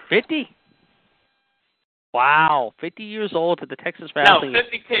 50? Wow, 50 years old to the Texas Wrestling. No,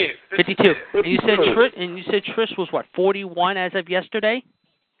 52. 52. And you said Trish was what, 41 as of yesterday?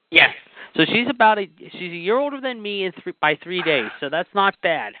 Yes. So she's a year older than me by 3 days. So that's not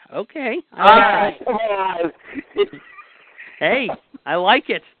bad. Okay. All right. Hey, I like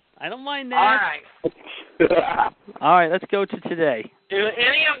it. I don't mind that. All right. All right, let's go to today. Do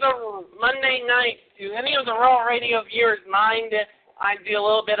any of the Raw radio viewers mind if I do a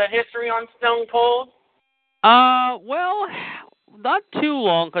little bit of history on Stone Cold? Well, not too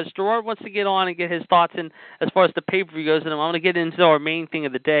long, because Gerard wants to get on and get his thoughts in as far as the pay-per-view goes, and I'm going to get into our main thing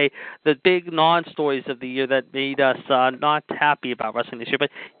of the day, the big non-stories of the year that made us not happy about wrestling this year. But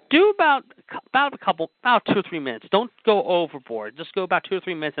do about 2 or 3 minutes. Don't go overboard. Just go about 2 or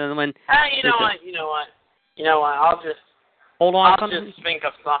 3 minutes, and then when You know what? I'll just hold on. I'll just think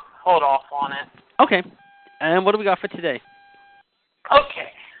of some. Hold off on it. Okay. And what do we got for today?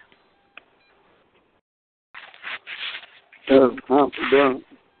 Okay.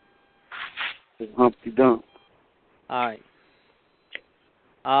 Humpty Dump. All right.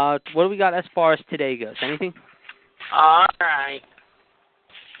 What do we got as far as today goes? Anything? All right.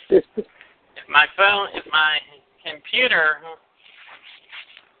 If my computer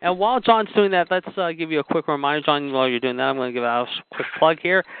And while John's doing that, let's give you a quick reminder, John, while you're doing that, I'm going to give out a quick plug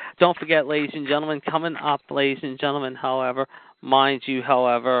here. Don't forget, ladies and gentlemen, coming up, ladies and gentlemen, however, mind you,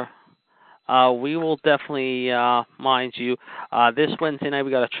 we will definitely, mind you, this Wednesday night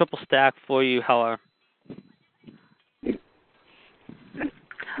we got a triple stack for you, however.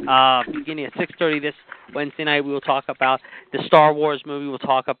 Beginning at 6:30 this Wednesday night, we will talk about the Star Wars movie. We'll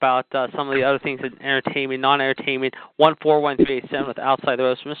talk about some of the other things in entertainment, non-entertainment. 141-387 with Outside the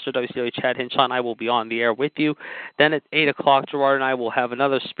Ropes. Mr. WCW Chad Hinshaw and I will be on the air with you. Then at 8 o'clock, Gerard and I will have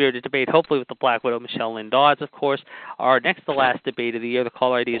another spirited debate, hopefully with the Black Widow, Michelle Lynn Dodds, of course. Our next to last debate of the year, the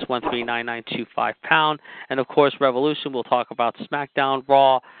caller ID is 1399255#. And, of course, Revolution, we'll talk about SmackDown,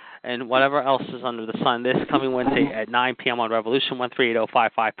 Raw, and whatever else is under the sun this coming Wednesday at 9 p.m. on Revolution,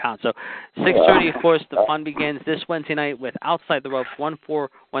 1380555#. So 6:30, of course, the fun begins this Wednesday night with Outside the Ropes,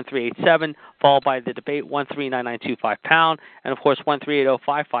 141-387, followed by the debate, 1399255#. And, of course,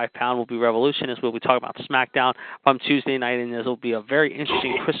 1380555# will be Revolution, as we'll be talking about SmackDown from Tuesday night, and this will be a very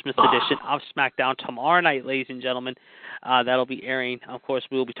interesting Christmas edition of SmackDown tomorrow night, ladies and gentlemen. That'll be airing. Of course,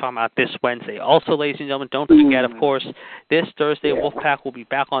 we will be talking about this Wednesday. Also, ladies and gentlemen, don't forget, of course, this Thursday, Wolfpack will be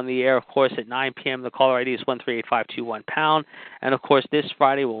back on the air, of course, at 9 p.m. The caller ID is 1385221#. And, of course, this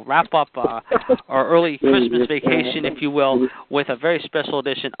Friday we'll wrap up our early Christmas vacation, if you will, with a very special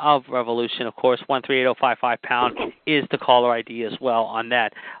edition of Revolution. Of course, 1380555# is the caller ID as well on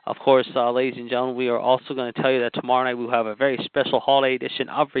that. Of course, ladies and gentlemen, we are also going to tell you that tomorrow night we'll have a very special holiday edition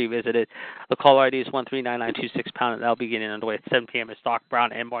of Revisited. The caller ID is 1399226#, and that'll be getting underway at 7 p.m. as Doc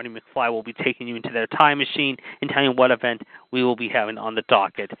Brown and Marty McFly will be taking you into their time machine and telling you what event we will be having on the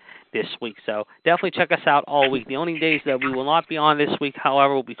docket this week. So definitely check us out all week. The only days that we will not be on this week,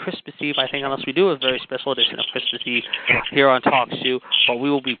 however, will be Christmas Eve, I think, unless we do a very special edition of Christmas Eve here on Talk Shoe. But we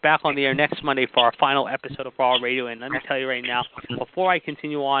will be back on the air next Monday for our final episode of Raw Radio. And let me tell you right now, before I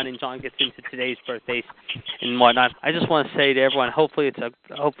continue on and John gets into today's birthdays and whatnot, I just want to say to everyone, hopefully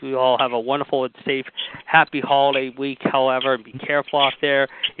you all have a wonderful and safe, happy holiday week. However, be careful out there.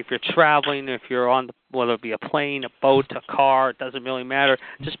 If you're traveling, if you're on whether it be a plane, a boat, a car, it doesn't really matter.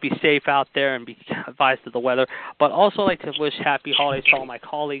 Just be safe out there and be advised of the weather. But also like to wish happy holidays to all my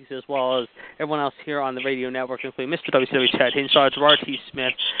colleagues as well as everyone else here on the radio network, including Mr. WCW Chad Hinshaw, Gerard T.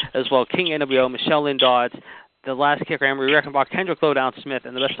 Smith, as well King NWO, Michelle Lynn Dodds, the last kicker, Emery Reckenbach, Kendrick Lowdown Smith,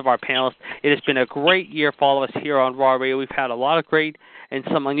 and the rest of our panelists. It has been a great year for all of us here on Raw Radio. We've had a lot of great and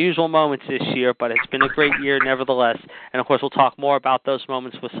some unusual moments this year, but it's been a great year nevertheless. And, of course, we'll talk more about those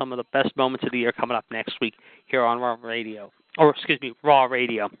moments with some of the best moments of the year coming up next week here on Raw Radio. Raw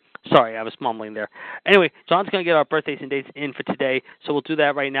Radio. Sorry, I was mumbling there. Anyway, John's going to get our birthdays and dates in for today, so we'll do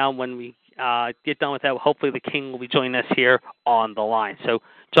that right now. When we get done with that, hopefully the King will be joining us here on the line. So,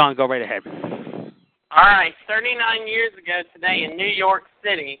 John, go right ahead. All right, 39 years ago today in New York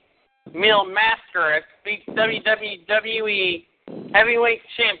City, Mil Mascaras beats WWE heavyweight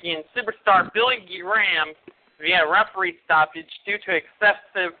champion superstar Billy Graham via referee stoppage due to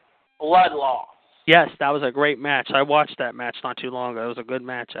excessive blood loss. Yes, that was a great match. I watched that match not too long ago. It was a good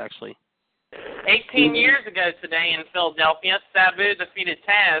match, actually. 18 years ago today in Philadelphia, Sabu defeated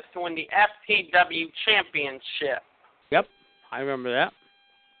Taz to win the FTW Championship. Yep, I remember that.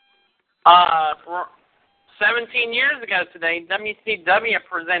 17 years ago today, WCW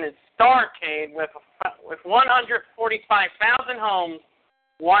presented Starrcade with 145,000 homes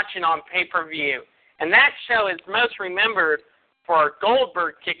watching on pay-per-view. And that show is most remembered for a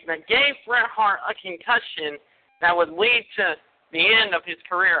Goldberg kick that gave Bret Hart a concussion that would lead to the end of his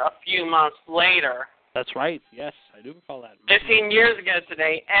career a few months later. That's right. Yes, I do recall that. 15 years ago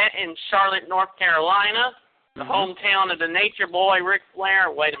today, in Charlotte, North Carolina, the hometown of the Nature Boy, Ric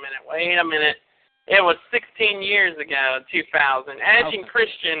Flair. Wait a minute. It was 16 years ago, 2000. Edge and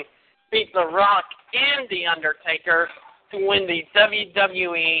Christian beat The Rock and The Undertaker to win the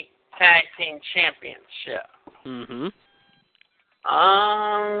WWE Tag Team Championship.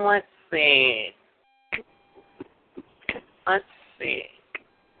 Let's see.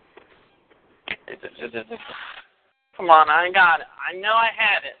 Come on, I got it. I know I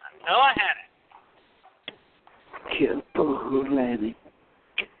had it. Can't believe it.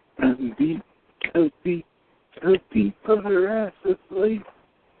 Beat put her ass asleep.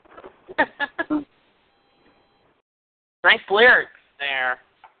 Nice lyrics there,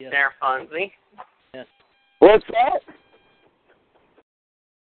 there, Fonzie. Yes. What's that?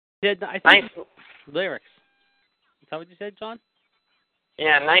 Yeah, I think nice lyrics. Is that what you said, John?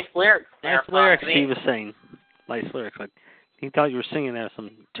 Yeah, nice lyrics there, Nice lyrics, Fonzie. he was saying. Nice lyrics. Like, he thought you were singing there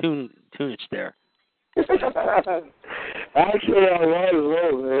some tunage there. Actually, I was a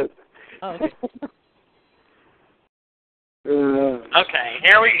little bit. Oh, okay. Okay,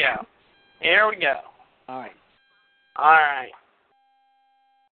 here we go. All right.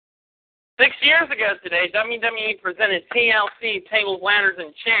 6 years ago today, WWE presented TLC tables, ladders,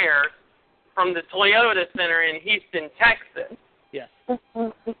 and chairs from the Toyota Center in Houston, Texas. Yes.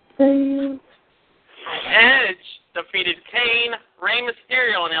 Edge defeated Kane, Rey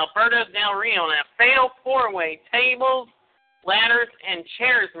Mysterio, and Alberto Del Rio in a fatal four-way tables, ladders, and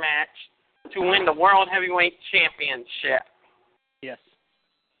chairs match to win the World Heavyweight Championship. Yes.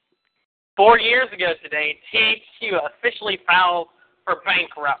 4 years ago today, THQ officially filed for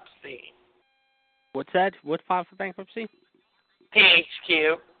bankruptcy. What's that? What filed for bankruptcy?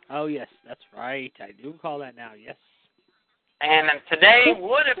 THQ. Oh, yes, that's right. I do recall that now, yes. And today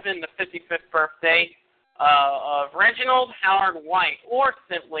would have been the 55th birthday of Reginald Howard White, or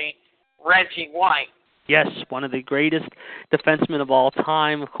simply Reggie White. Yes, one of the greatest defensemen of all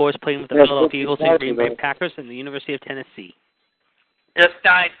time, of course, playing with the Philadelphia Eagles and Green Bay Packers and the University of Tennessee. Just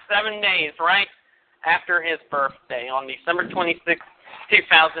died 7 days right after his birthday on December 26,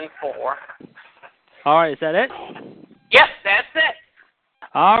 2004. All right, is that it? Yes, that's it.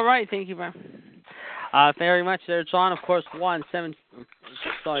 All right, thank you very much there, John. Of course, 1-7.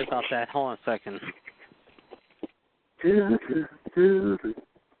 Sorry about that. Hold on a second.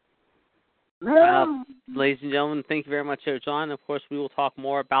 Ladies and gentlemen, thank you very much there, John. Of course, we will talk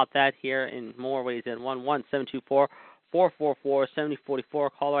more about that here in more ways than 1-724-444-7044.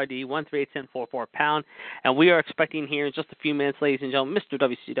 Caller ID 138-1044#. And we are expecting here in just a few minutes, ladies and gentlemen, Mr.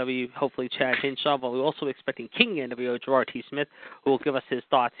 WCW, hopefully Chad Hinshaw, but we're also expecting King NWO, Gerard T. Smith, who will give us his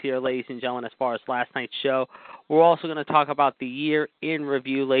thoughts here, ladies and gentlemen, as far as last night's show. We're also going to talk about the year in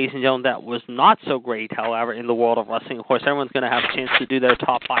review, ladies and gentlemen, that was not so great, however, in the world of wrestling. Of course, everyone's going to have a chance to do their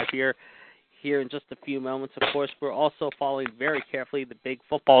top 5 here in just a few moments. Of course, we're also following very carefully the big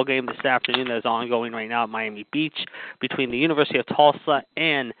football game this afternoon that is ongoing right now at Miami Beach between the University of Tulsa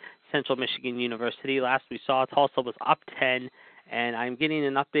and Central Michigan University. Last we saw, Tulsa was up 10, and I'm getting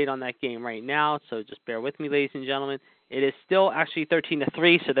an update on that game right now, so just bear with me, ladies and gentlemen. It is still actually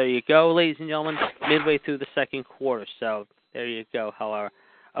 13-3, so there you go, ladies and gentlemen, midway through the second quarter, so there you go, however.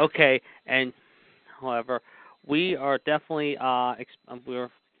 Okay, and, however, we are definitely,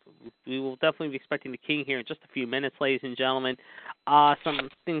 we will definitely be expecting the King here in just a few minutes, ladies and gentlemen. Some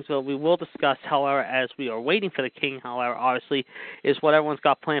things that we will discuss, however, as we are waiting for the King, however, obviously, is what everyone's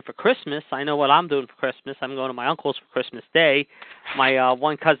got planned for Christmas. I know what I'm doing for Christmas. I'm going to my uncle's for Christmas Day. My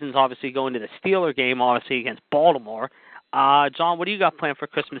one cousin's obviously going to the Steeler game, obviously, against Baltimore. John, what do you got planned for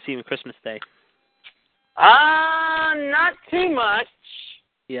Christmas Eve and Christmas Day? Not too much.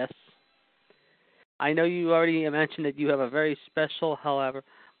 Yes. I know you already mentioned that you have a very special, however,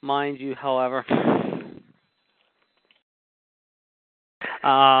 mind you, however,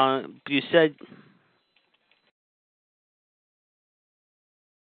 you said,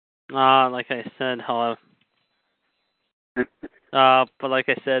 like I said, however,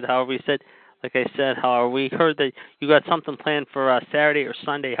 we heard that you got something planned for Saturday or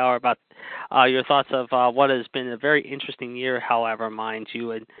Sunday, however, about your thoughts of what has been a very interesting year, however, mind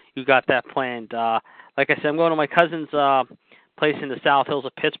you, and you got that planned. Like I said, I'm going to my cousin's place in the South Hills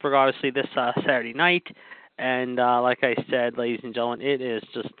of Pittsburgh, obviously, this Saturday night. And like I said, ladies and gentlemen, it is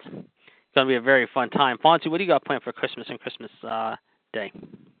just going to be a very fun time. Fonzie, what do you got planned for Christmas and Christmas Day?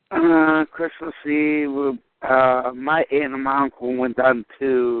 Christmas Eve, my aunt and my uncle went down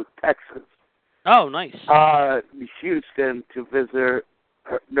to Texas. Oh, nice. Houston to visit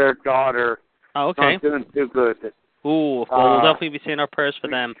their daughter. Oh, okay. Not doing too good. Ooh, well, we'll definitely be saying our prayers for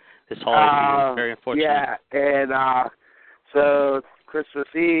them this holiday season. Very unfortunate. Yeah, and so Christmas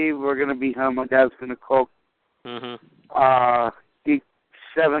Eve, we're going to be home. My dad's going to cook. Eat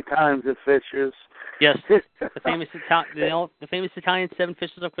 7 kinds of fishes. Yes, the famous Italian 7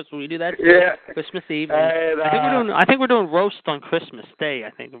 fishes of Christmas. We do that Christmas Eve. And, I think we're doing roast on Christmas Day.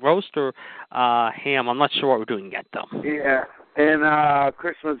 I think roast or ham. I'm not sure what we're doing yet, though. Yeah, and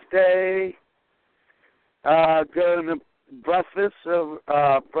Christmas Day, going to breakfast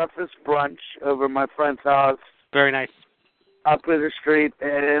brunch over my friend's house. Very nice. Up in the street,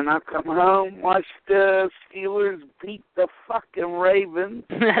 and I'll come home, watch the Steelers beat the fucking Ravens.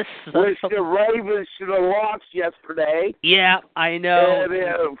 Yes. Which the Ravens should have lost yesterday. Yeah, I know.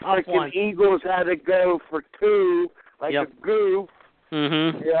 And fucking Eagles had to go for 2, like a goof.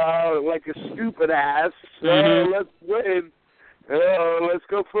 Like a stupid ass. Let's win. Let's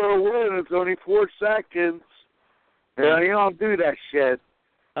go for a win. It's only 4 seconds. You don't do that shit.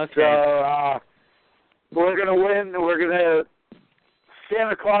 Okay. So, we're going to win.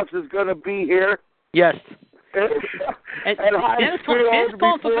 Santa Claus is going to be here. Yes. And Dan's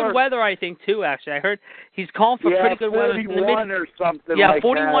calling for good weather, I think, too, actually. I heard he's calling for pretty good weather. 41 or something yeah, like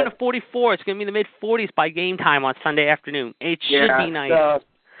 41 that. to 44. It's going to be in the mid-40s by game time on Sunday afternoon. It should be nice.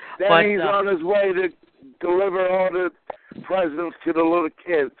 Then he's on his way to deliver all the presents to the little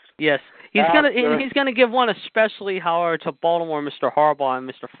kids. Yes. He's gonna give one especially, however, to Baltimore, Mr. Harbaugh and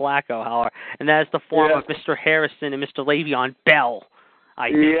Mr. Flacco, however, and that is the form of Mr. Harrison and Mr. Le'Veon Bell. I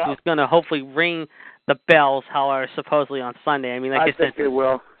think who's gonna hopefully ring the bells, however, supposedly on Sunday. I mean, like I said, think it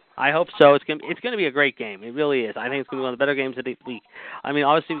will. I hope so. It's gonna be a great game. It really is. I think it's gonna be one of the better games of the week. I mean,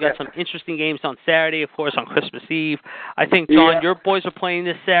 obviously we've got some interesting games on Saturday, of course, on Christmas Eve. I think John, your boys are playing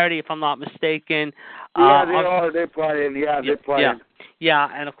this Saturday, if I'm not mistaken. Yeah, they are. They're playing. Yeah, they're playing. Yeah,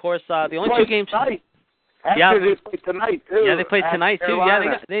 and of course the only two games. Tonight. Actually, they play tonight too. Yeah, they play tonight too.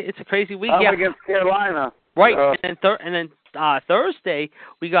 Yeah, it's a crazy week. Against Carolina. Right, and then Thursday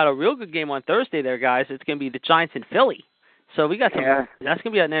we got a real good game on Thursday there, guys. It's going to be the Giants in Philly. So we got some. Yeah. That's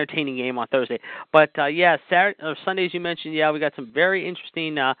going to be an entertaining game on Thursday. But Saturday or Sunday, as you mentioned, we got some very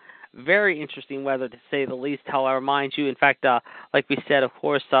interesting weather to say the least. However, mind you, in fact, like we said, of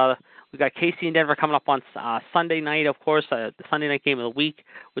course, we got KC and Denver coming up on Sunday night. Of course, the Sunday night game of the week,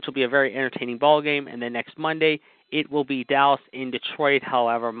 which will be a very entertaining ball game. And then next Monday, it will be Dallas in Detroit.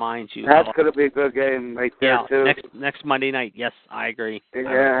 However, mind you, that's going to be a good game right there too. Next Monday night. Yes, I agree.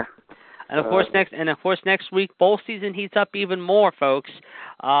 Yeah. And of course, next week, bowl season heats up even more, folks.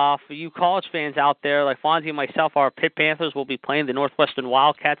 For you college fans out there, like Fonzie and myself, our Pitt Panthers will be playing the Northwestern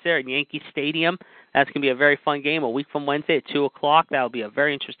Wildcats there at Yankee Stadium. That's going to be a very fun game, a week from Wednesday at 2 o'clock. That will be a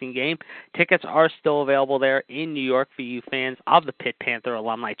very interesting game. Tickets are still available there in New York for you fans of the Pitt Panther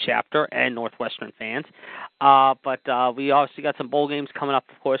alumni chapter and Northwestern fans. But we obviously got some bowl games coming up,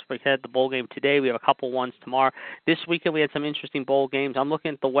 of course. We had the bowl game today. We have a couple ones tomorrow. This weekend we had some interesting bowl games. I'm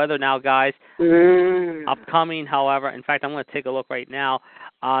looking at the weather now, guys. Upcoming, however. In fact, I'm going to take a look right now.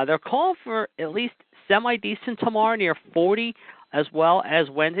 They're calling for at least semi-decent tomorrow, near 40, as well as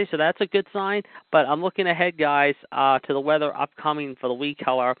Wednesday, so that's a good sign. But I'm looking ahead, guys, to the weather upcoming for the week,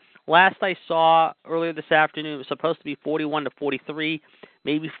 however. Last I saw earlier this afternoon, it was supposed to be 41 to 43,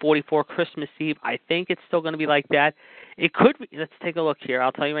 maybe 44 Christmas Eve. I think it's still going to be like that. It could be. Let's take a look here.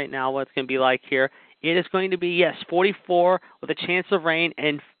 I'll tell you right now what it's going to be like here. It is going to be, 44 with a chance of rain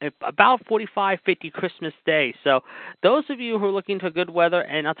and about 45, 50 Christmas Day. So those of you who are looking for good weather,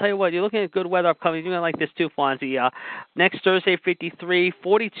 and I'll tell you what, you're looking at good weather upcoming, you're going to like this too, Fonzie. Next Thursday, 53,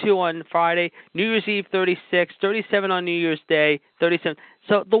 42 on Friday, New Year's Eve, 36, 37 on New Year's Day, 37.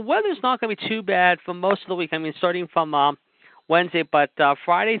 So the weather's not going to be too bad for most of the week. I mean, starting from Wednesday, but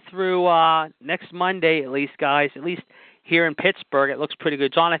Friday through next Monday, at least, guys, at least here in Pittsburgh, it looks pretty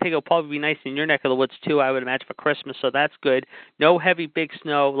good. John, I think it'll probably be nice in your neck of the woods, too, I would imagine, for Christmas, so that's good. No heavy, big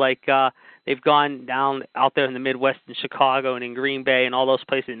snow like they've gone down out there in the Midwest in Chicago and in Green Bay and all those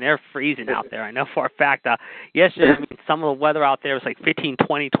places, and they're freezing out there. I know for a fact. Yesterday, some of the weather out there was like 15,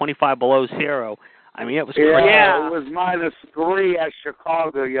 20, 25 below zero. I mean, it was crazy. Yeah, it was -3 at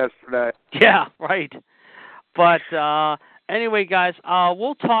Chicago yesterday. Yeah, right. But anyway, guys,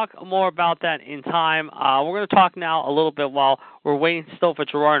 we'll talk more about that in time. We're going to talk now a little bit while we're waiting still for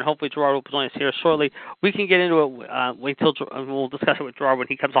Gerard, and hopefully Gerard will join us here shortly. We can get into it. Wait till we'll discuss it with Gerard when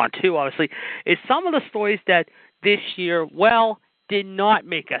he comes on too. Obviously, it's some of the stories that this year, did not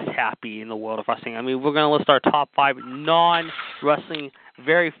make us happy in the world of wrestling. I mean, we're going to list our top 5 non-wrestling,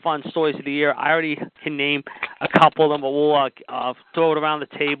 very fun stories of the year. I already can name a couple of them, but we'll throw it around the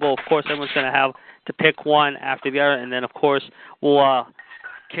table. Of course, everyone's going to have to pick one after the other, and then, of course, we'll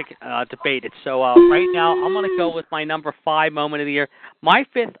debate it. So right now, I'm going to go with my number 5 moment of the year. My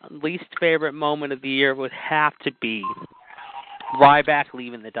 5th least favorite moment of the year would have to be Ryback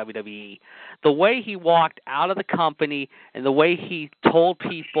leaving the WWE. The way he walked out of the company and the way he told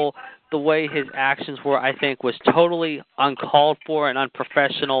people, the way his actions were, I think, was totally uncalled for and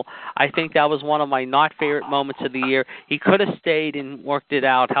unprofessional. I think that was one of my not favorite moments of the year. He could have stayed and worked it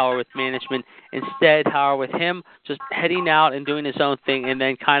out, however, with management. Instead, however, with him just heading out and doing his own thing and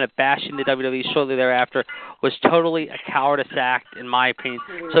then kind of bashing the WWE shortly thereafter was totally a cowardice act, in my opinion.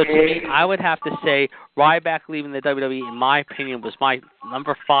 So to me, I would have to say Ryback leaving the WWE, in my opinion, was my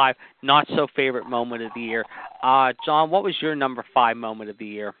number 5 not-so-favorite moment of the year. John, what was your number 5 moment of the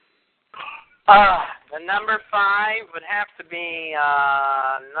year? The number 5 would have to be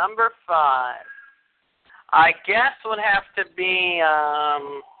number 5. I guess would have to be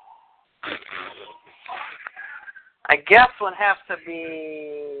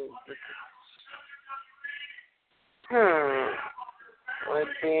would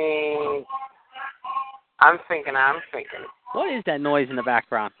be I'm thinking. What is that noise in the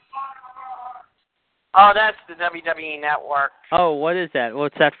background? Oh, that's the WWE Network. Oh, what is that?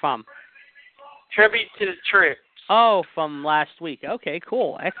 What's that from? Tribute to the Troops. Oh, from last week. Okay,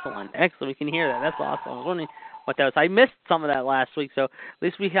 cool. Excellent. We can hear that. That's awesome. I was wondering what that was. I missed some of that last week, so at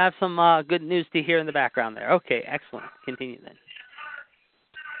least we have some good news to hear in the background there. Okay, excellent. Continue then.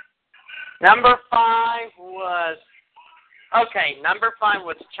 Number 5 was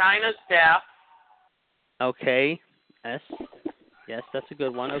China's death. Okay. Yes, that's a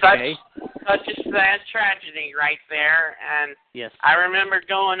good one. Okay. Such a sad tragedy right there, and yes. I remember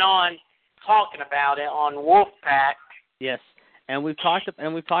going on talking about it on Wolfpack. Yes, and we've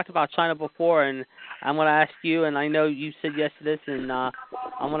talked about China before, and I'm going to ask you, and I know you said yes to this, and I'm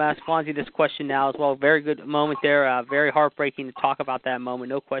going to ask Fonzie this question now as well. Very good moment there. Very heartbreaking to talk about that moment.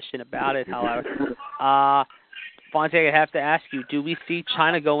 No question about it. However, Fonzie, I have to ask you: do we see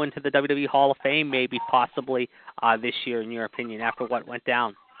China go into the WWE Hall of Fame, maybe, possibly this year, in your opinion, after what went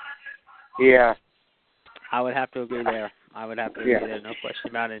down? Yeah. I would have to agree there. No question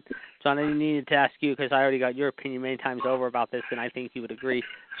about it. John, I needed to ask you because I already got your opinion many times over about this, and I think you would agree.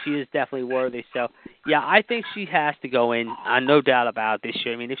 She is definitely worthy. So, yeah, I think she has to go in, no doubt about it this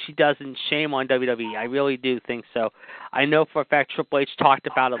year. I mean, if she doesn't, shame on WWE. I really do think so. I know for a fact Triple H talked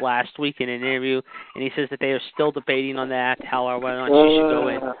about it last week in an interview, and he says that they are still debating on that, however, whether or not she should go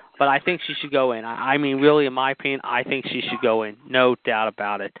in. But I think she should go in. I mean, really, in my opinion, I think she should go in. No doubt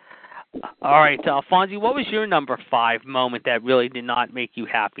about it. All right, Fonzie, what was your number 5 moment that really did not make you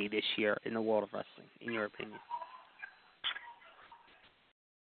happy this year in the world of wrestling, in your opinion?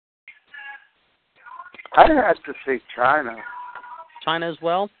 I'd have to say China. China as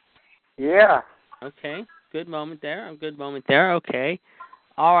well? Yeah. Okay, good moment there. Okay.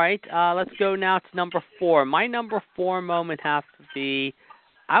 All right, let's go now to number 4. My number 4 moment has to be,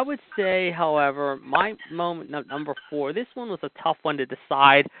 I would say, however, my moment number 4, this one was a tough one to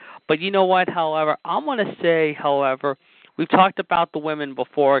decide, but you know what, however, I'm going to say, however, we've talked about the women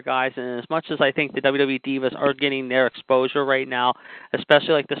before, guys, and as much as I think the WWE Divas are getting their exposure right now,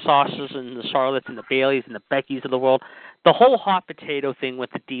 especially like the Sashas and the Charlottes and the Baileys and the Beckys of the world, the whole hot potato thing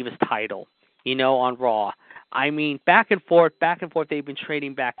with the Divas title, on Raw. I mean, back and forth, they've been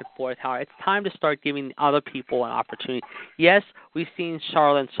trading back and forth. It's time to start giving other people an opportunity. Yes, we've seen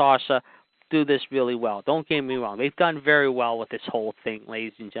Charlotte and Sasha do this really well. Don't get me wrong. They've done very well with this whole thing,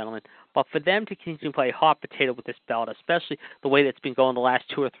 ladies and gentlemen. But for them to continue to play hot potato with this belt, especially the way that's been going the last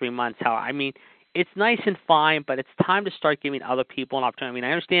 2 or 3 months, it's nice and fine, but it's time to start giving other people an opportunity. I mean,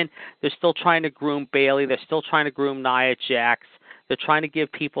 I understand they're still trying to groom Bayley. They're still trying to groom Nia Jax. They're trying to give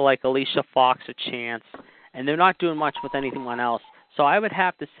people like Alicia Fox a chance. And they're not doing much with anyone else. So I would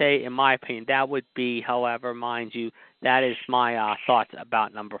have to say, in my opinion, that would be, however, mind you, that is my thoughts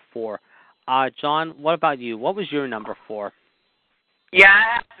about number 4. John, what about you? What was your number 4? Yeah,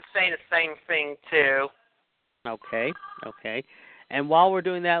 I have to say the same thing, too. Okay. And while we're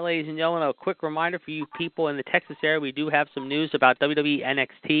doing that, ladies and gentlemen, a quick reminder for you people in the Texas area, we do have some news about WWE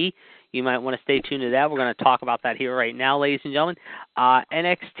NXT. You might want to stay tuned to that. We're going to talk about that here right now, ladies and gentlemen.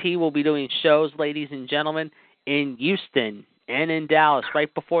 NXT will be doing shows, ladies and gentlemen, in Houston and in Dallas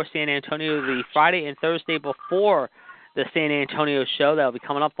right before San Antonio, the Friday and Thursday before the San Antonio show. That will be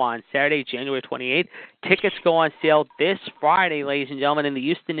coming up on Saturday, January 28th. Tickets go on sale this Friday, ladies and gentlemen, in the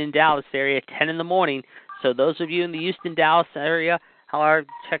Houston and Dallas area at 10 in the morning. So those of you in the Houston, Dallas area,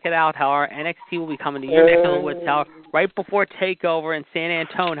 check it out. How our NXT will be coming to your neck of the woods. Right before TakeOver in San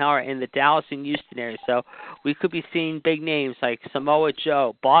Antonio, in the Dallas and Houston area. So we could be seeing big names like Samoa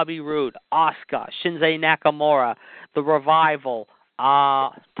Joe, Bobby Roode, Asuka, Shinsuke Nakamura, The Revival,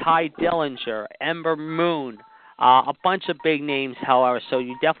 Ty Dillinger, Ember Moon, a bunch of big names, however. So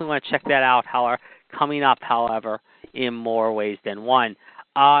you definitely want to check that out, however, coming up, however, in more ways than one.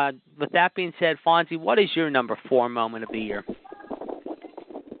 With that being said, Fonzie, what is your number 4 moment of the year?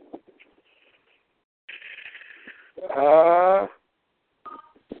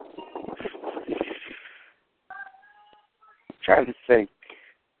 Trying to think.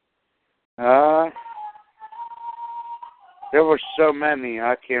 There were so many,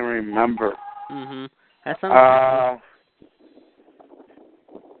 I can't remember. Mm-hmm. That's not.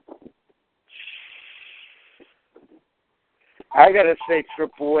 I gotta say,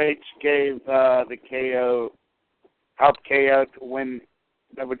 Triple H gave helped KO to win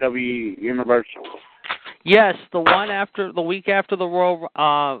WWE Universal. Yes, the week after the Royal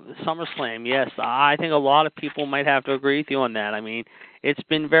SummerSlam. Yes, I think a lot of people might have to agree with you on that. I mean, it's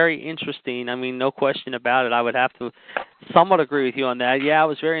been very interesting. I mean, no question about it. I would have to somewhat agree with you on that. Yeah, it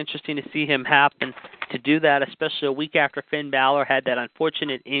was very interesting to see him happen to do that, especially a week after Finn Balor had that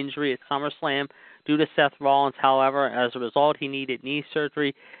unfortunate injury at SummerSlam due to Seth Rollins. However, as a result, he needed knee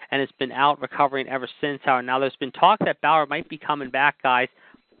surgery and has been out recovering ever since. However, now there's been talk that Balor might be coming back, guys,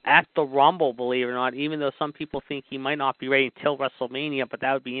 at the Rumble, believe it or not, even though some people think he might not be ready until WrestleMania, but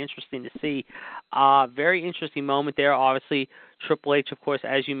that would be interesting to see. Very interesting moment there. Obviously, Triple H, of course,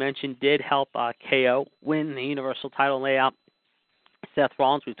 as you mentioned, did help KO win the Universal title layout. Seth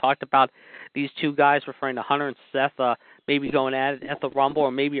Rollins, we talked about these two guys, referring to Hunter and Seth, maybe going at it at the Rumble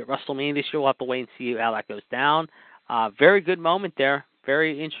or maybe at WrestleMania this year. We'll have to wait and see how that goes down. Very good moment there.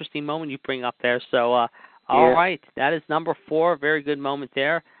 Very interesting moment you bring up there. So, all right, that is number 4. Very good moment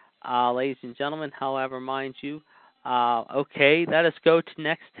there, ladies and gentlemen. However, mind you, okay, let us go to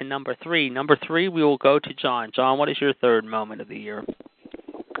next to number 3. Number 3, we will go to John. John, what is your third moment of the year?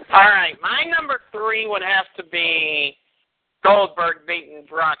 All right, my number 3 would have to be Goldberg beating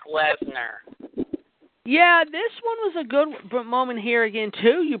Brock Lesnar. Yeah, this one was a good moment here again,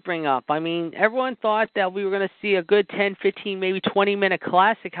 too, you bring up. I mean, everyone thought that we were going to see a good 10, 15, maybe 20-minute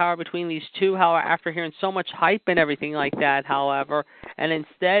classic, however, between these two, however, after hearing so much hype and everything like that, however. And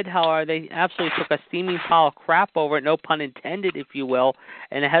instead, however, they absolutely took a steaming pile of crap over it, no pun intended, if you will.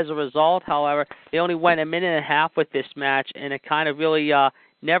 And as a result, however, they only went a minute and a half with this match, and it kind of really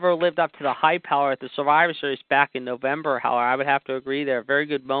never lived up to the hype, however, at the Survivor Series back in November. However, I would have to agree there. A very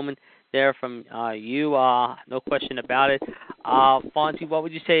good moment there from you, no question about it. Fonzie, what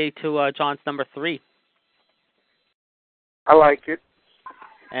would you say to John's number 3? I like it.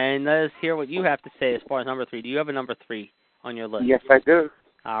 And let us hear what you have to say as far as number 3. Do you have a number 3 on your list? Yes, I do.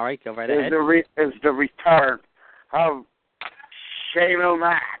 All right, go right ahead. It's the return of Shane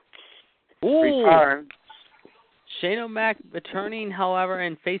O'Mac. Return. Shane O'Mac returning, however,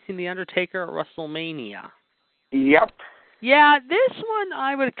 and facing The Undertaker at WrestleMania. Yep. Yeah, this one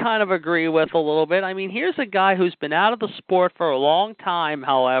I would kind of agree with a little bit. I mean, here's a guy who's been out of the sport for a long time,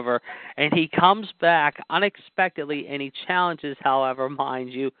 however, and he comes back unexpectedly, and he challenges, however,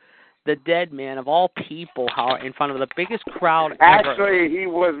 mind you, the dead man of all people, however, in front of the biggest crowd ever. Actually, he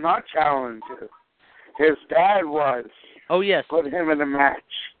was not challenged. His dad was. Oh, yes. Put him in the match.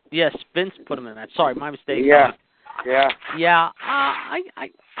 Yes, Vince put him in that. Sorry, my mistake. Yeah. Yeah, I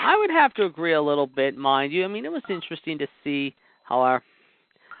would have to agree a little bit, mind you. I mean, it was interesting to see, however,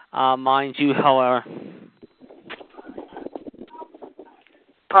 mind you, however.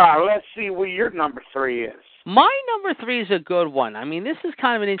 Let's see what your number 3 is. My number 3 is a good one. I mean, this is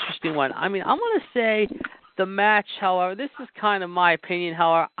kind of an interesting one. I mean, I'm going to say the match, however, this is kind of my opinion,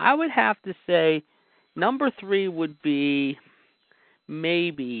 however, I would have to say number 3 would be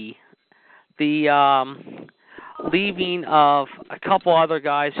maybe the leaving of a couple other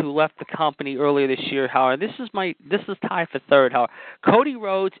guys who left the company earlier this year. However, this is tied for third. However, Cody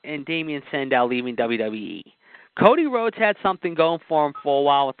Rhodes and Damien Sandow leaving WWE. Cody Rhodes had something going for him for a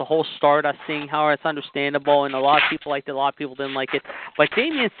while with the whole Stardust thing. However, it's understandable, and a lot of people liked it, a lot of people didn't like it. But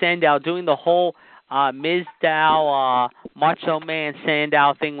Damien Sandow doing the whole Mizdow, Macho Man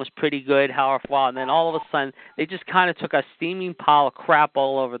Sandow thing was pretty good, however, for a while. And then all of a sudden, they just kind of took a steaming pile of crap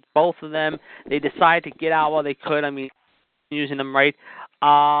all over both of them. They decided to get out while they could. I mean, using them right.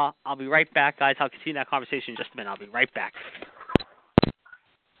 I'll be right back, guys. I'll continue that conversation in just a minute. I'll be right back.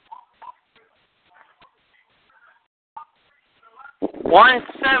 One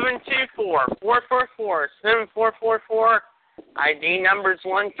 724-444-7444. ID numbers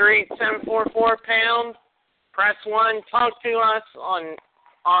 13744 pound. Press 1. Talk to us on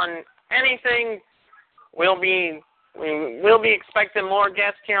anything. We'll be expecting more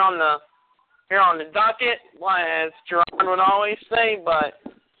guests here on the docket, as Gerard would always say. But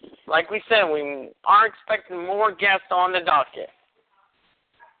like we said, we are expecting more guests on the docket.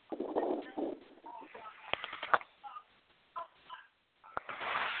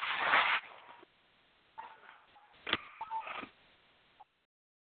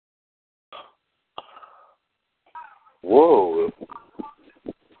 Whoa.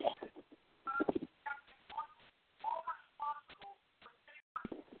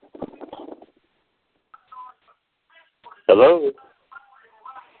 Hello?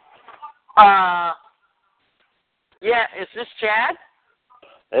 Yeah, is this Chad?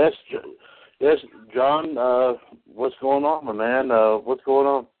 Yes, John, what's going on, my man? What's going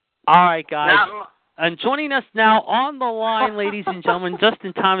on? All right, guys. And joining us now on the line, ladies and gentlemen, just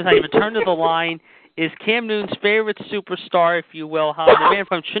in time as I return to the line, is Cam Newton's favorite superstar, if you will, the man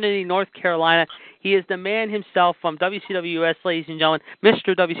from Trinity, North Carolina. He is the man himself from WCWUS, ladies and gentlemen,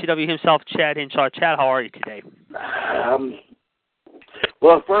 Mr. WCW himself, Chad Hinshaw. Chad, how are you today?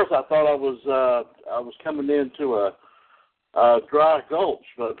 Well, at first I thought I was coming into dry gulch,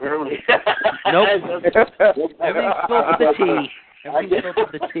 but apparently nope. Everything's spilled to the tea. Everything's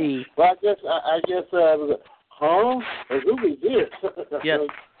spilled to the tea. Well, I guess I was like, huh? Who is this? Yes.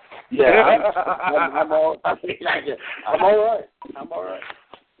 Yeah, I'm all right. I'm all right.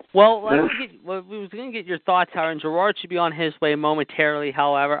 Well, we was going to get your thoughts, Howard, and Gerard should be on his way momentarily,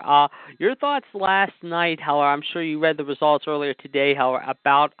 however. Your thoughts last night, however, I'm sure you read the results earlier today, however,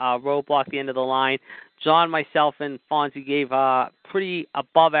 about Roadblock, the end of the line. John, myself, and Fonzie gave pretty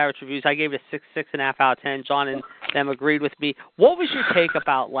above-average reviews. I gave it a 6.5 out of 10. John and them agreed with me. What was your take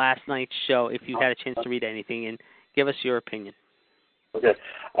about last night's show, if you had a chance to read anything, and give us your opinion? Okay.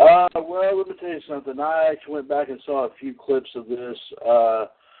 Well, let me tell you something. I actually went back and saw a few clips of this.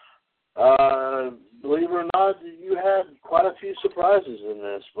 Believe it or not, you had quite a few surprises in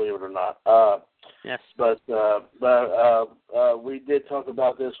this, believe it or not. Yes. But we did talk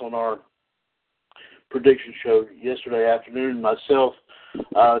about this on our prediction show yesterday afternoon. Myself,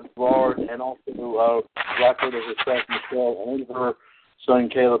 Gerard, and also Rockford as a staff, Michelle, and her son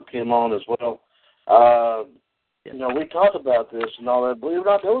Caleb came on as well. You know, we talked about this and all that. Believe it or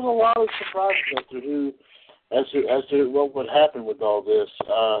not, there was a lot of surprises as to what would happen with all this.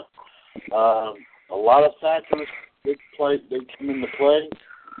 A lot of factors did come into play.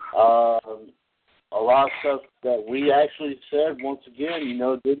 A lot of stuff that we actually said, once again, you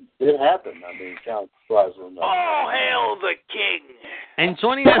know, did happen. I mean, kind of surprising enough. Oh, hail the king! And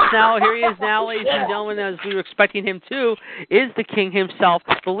joining us now, here he is now, ladies and gentlemen, as we were expecting him to, is the king himself,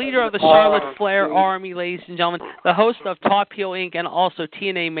 the leader of the Charlotte Flair Army, ladies and gentlemen, the host of Top Heel Inc. and also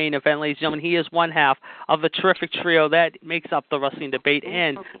TNA Main Event, ladies and gentlemen. He is one half of the terrific trio that makes up the Wrestling Debate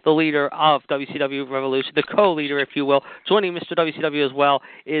and the leader of WCW Revolution, the co-leader, if you will. Joining Mr. WCW as well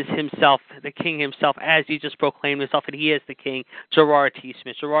is himself, the king himself, as he just proclaimed himself, and he is the king, Gerard T.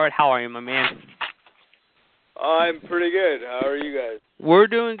 Smith. Gerard, how are you, my man? I'm pretty good. How are you guys? We're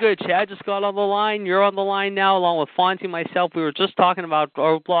doing good. Chad just got on the line. You're on the line now, along with Fonzie and myself. We were just talking about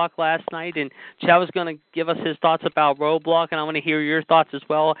Roadblock last night, and Chad was going to give us his thoughts about Roadblock, and I want to hear your thoughts as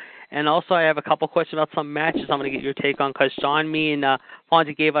well. And also, I have a couple questions about some matches I'm going to get your take on, because John, me, and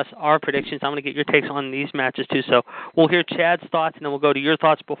Fonzie gave us our predictions. I'm going to get your takes on these matches, too. So we'll hear Chad's thoughts, and then we'll go to your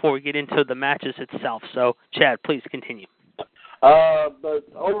thoughts before we get into the matches itself. So, Chad, please continue. But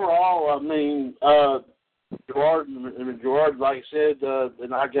overall, I mean, Gerard, like I said,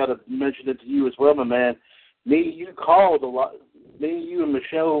 and I got to mention it to you as well, my man. You called a lot. You and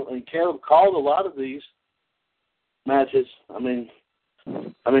Michelle and Caleb called a lot of these matches. I mean,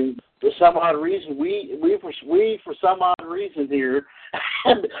 for some odd reason, we for some odd reason here,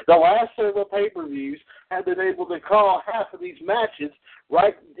 the last several pay-per-views have been able to call half of these matches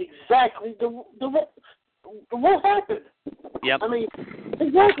right exactly what happened. Yep. I mean,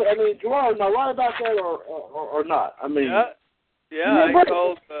 exactly. I mean, Gerard, am I right about that or not? I mean, yeah.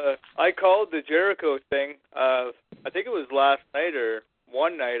 I called the Jericho thing. I think it was last night or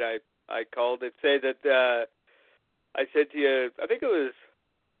one night. I called it. Say that I said to you. I think it was.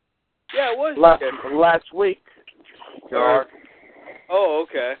 Yeah, it was last week. Gerard. Oh,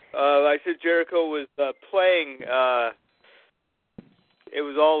 okay. I said Jericho was playing. It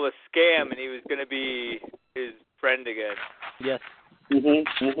was all a scam, and he was going to be his friend again. Yes.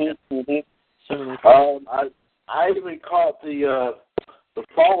 Certainly. I even caught the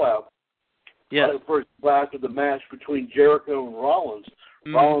fallout. Yes. After the match between Jericho and Rollins.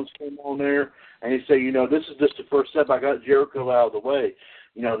 Rollins came on there and he said, you know, this is just the first step. I got Jericho out of the way.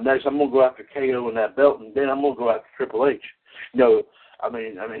 You know, next I'm gonna go after KO and that belt, and then I'm gonna go after Triple H. You know, I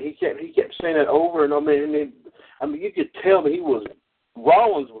mean, he kept saying that over and over. I mean, you could tell that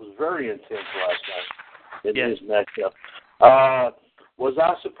Rollins was very intense last night in his matchup. Was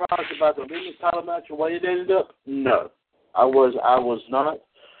I surprised about the women's title match the way it ended up? No, I was not.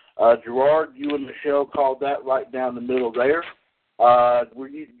 Gerard, you and Michelle called that right down the middle there. Were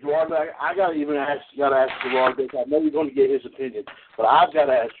you, Gerard? I got to ask Gerard this. I know you're going to get his opinion, but I've got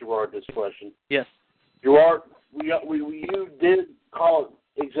to ask Gerard this question. Yes. Gerard, you did call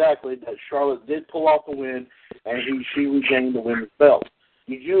it exactly that Charlotte did pull off the win, and she regained the women's belt.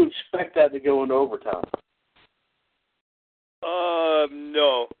 Did you expect that to go into overtime?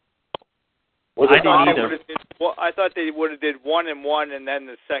 No. I didn't either. I thought they would have did 1-1, and then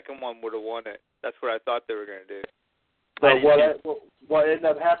the second one would have won it. That's what I thought they were going to do. So what ended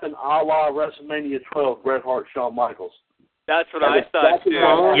up happening, a la WrestleMania 12, Bret Hart, Shawn Michaels. That's what I thought, too.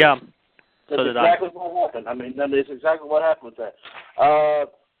 Yeah. That's exactly what happened. I mean, it's exactly what happened with that.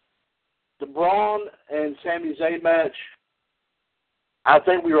 The Braun and Sami Zayn match, I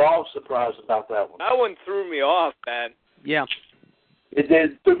think we were all surprised about that one. That one threw me off, man. Yeah. It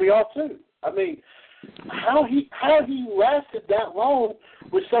did. Threw me off, too. I mean, how he lasted that long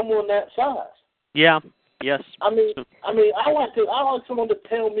with someone that size. Yeah. Yes. I mean, I like someone to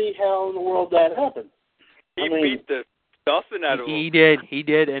tell me how in the world that happened. He beat the stuff in that. He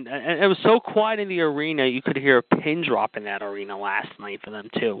did, and it was so quiet in the arena you could hear a pin drop in that arena last night for them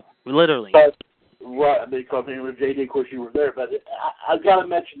too, literally. But right, because with JD, of course, you were there. But I've got to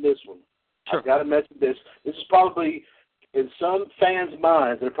mention this one. Sure. I've got to mention this. This is probably in some fans'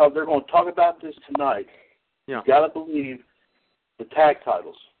 minds. They're going to talk about this tonight. Yeah. You've got to believe the tag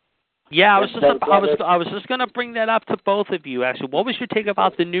titles. Yeah, I was just going to bring that up to both of you, actually. What was your take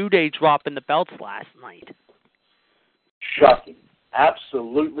about the New Day dropping the belts last night? Shocking.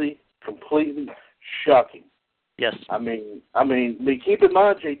 Absolutely, completely shocking. Yes. I mean, keep in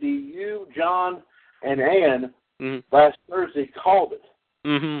mind, JD, you, John, and Ann last Thursday called it.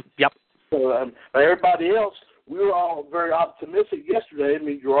 Mm-hmm. Yep. So everybody else, we were all very optimistic yesterday. I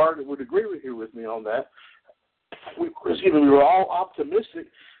mean, Gerard would agree with me on that. We were all optimistic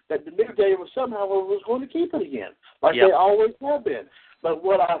that the New Day somehow was going to keep it again, like they always have been. But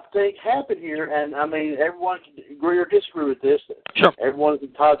what I think happened here, and I mean, everyone can agree or disagree with this. Sure. Everyone is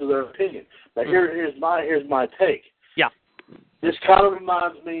entitled to their opinion. But here's my take. Yeah. This kind of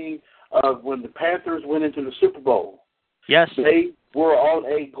reminds me of when the Panthers went into the Super Bowl. Yes. They were on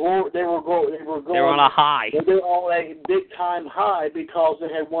they were on a high. They were on a big time high because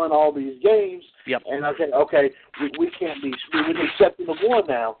they had won all these games. Yep. And okay, we can't be we accept them one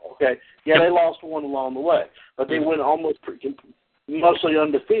now. Okay. Yeah, They lost one along the way, but they went almost mostly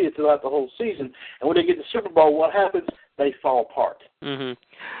undefeated throughout the whole season. And when they get to the Super Bowl, what happens? They fall apart. Mm-hmm.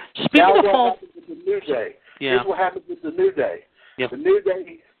 Now what happens with the New Day? Yeah. Here's what happens with the New Day. Yep. The New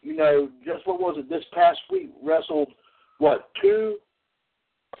Day, just what was it? This past week wrestled 2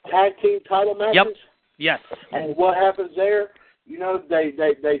 tag team title matches? Yep. Yes. And what happens there?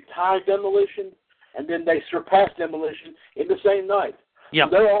 They tie Demolition, and then they surpass Demolition in the same night. Yep.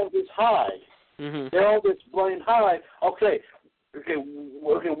 So they're on this high. Mm-hmm. They're on this blame high. Okay. Then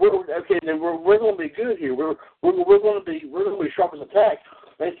we're going to be good here. We're going to be sharp as a tack.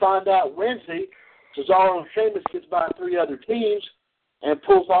 They find out Wednesday, Cesaro and Sheamus gets by 3 other teams and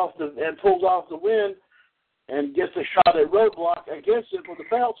pulls off the win and gets a shot at Roadblock against him for the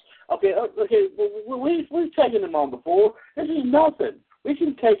belts. We've taken him on before. This is nothing. We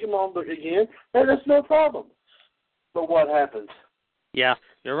can take him on again. That's no problem. But what happens? Yeah,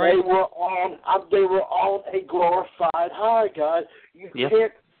 you're right. They were on a glorified high, guys. You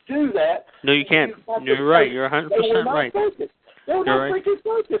can't do that. No, you can't. You're right. You're 100% right. They were not freaking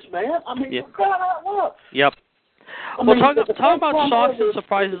focused, man. I mean, for crying out loud. Yep. Well, talk about shocks and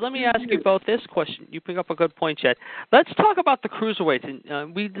surprises. Let me ask you both this question. You bring up a good point, Chet. Let's talk about the cruiserweights.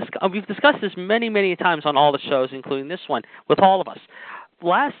 And we've discussed this many, many times on all the shows, including this one, with all of us.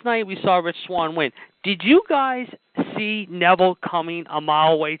 Last night we saw Rich Swann win. Did you guys see Neville coming a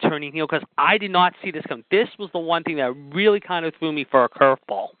mile away, turning heel? Because I did not see this coming. This was the one thing that really kind of threw me for a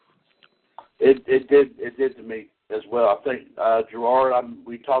curveball. It did to me as well. I think, Gerard,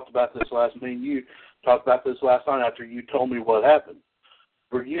 we talked about this last meeting. You talked about this last night after you told me what happened.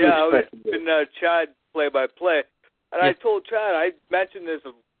 Were you expecting this? I was in Chad play-by-play, and I told Chad, I mentioned this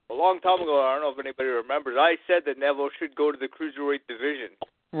a long time ago. I don't know if anybody remembers. I said that Neville should go to the cruiserweight division.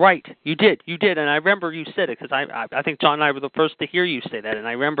 Right, you did, and I remember you said it because I think John and I were the first to hear you say that, and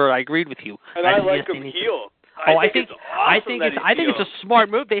I remember I agreed with you. And I like him heel. I think it's a smart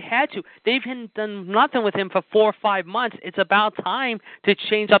move. They had to. They've done nothing with him for 4 or 5 months. It's about time to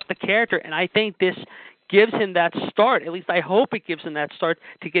change up the character, and I think this gives him that start. At least I hope it gives him that start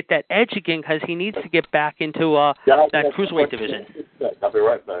to get that edge again because he needs to get back into that cruiserweight division. I'll be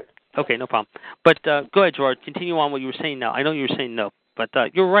right back. Okay, no problem. But go ahead, George. Continue on what you were saying now. I know you were saying no, but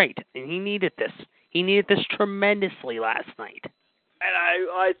you're right, and he needed this. He needed this tremendously last night. And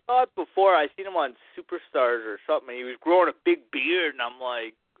I thought before I seen him on Superstars or something. He was growing a big beard, and I'm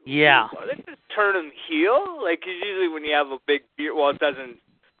like, yeah. Are they just turn him heel? Like, 'cause usually when you have a big beard, well, it doesn't.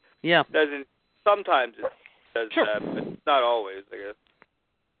 Yeah. Doesn't. Sometimes it does sure. that, but not always, I guess.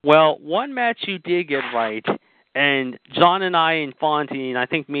 Well, one match you did get right, and John and I and Fonzie, and I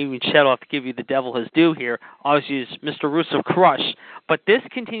think maybe Chet will have to give you the devil his due here, obviously is Mr. Rusev Crush. But this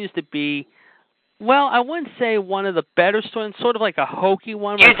continues to be, well, I wouldn't say one of the better stories, sort of like a hokey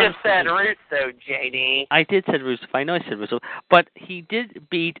one. You just said Rusev, JD. I did say Rusev. I know I said Rusev. But he did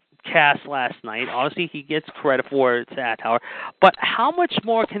beat Cass last night. Obviously, he gets credit for it, Tower. But how much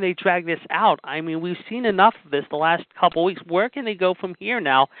more can they drag this out? I mean, we've seen enough of this the last couple of weeks. Where can they go from here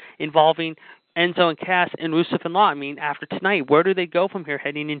now involving Enzo and Cass and Rusev and Law? I mean, after tonight, where do they go from here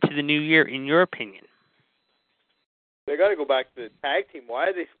heading into the new year, in your opinion? They got to go back to the tag team. Why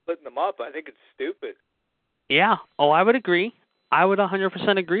are they splitting them up? I think it's stupid. Yeah. Oh, I would agree. I would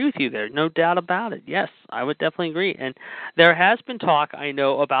 100% agree with you there. No doubt about it. Yes, I would definitely agree. And there has been talk, I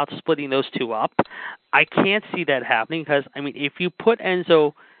know, about splitting those two up. I can't see that happening because, I mean, if you put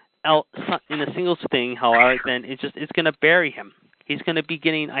Enzo out in a singles thing, however, then it's going to bury him. He's going to be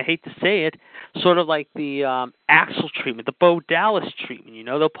getting, I hate to say it, sort of like the Axel treatment, the Bo Dallas treatment. You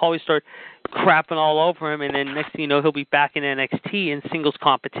know, they'll probably start crapping all over him, and then next thing you know, he'll be back in NXT in singles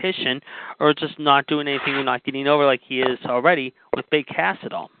competition, or just not doing anything and not getting over like he is already with Big Cass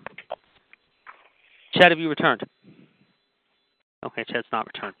at all. Chad, have you returned? Okay, Chad's not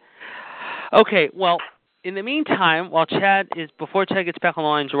returned. Okay, well, in the meantime, before Chad gets back on the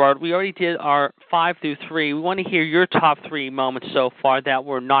line, Gerard, we already did our 5 through 3. We want to hear your top 3 moments so far that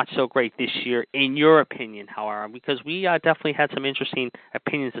were not so great this year, in your opinion, however, because we definitely had some interesting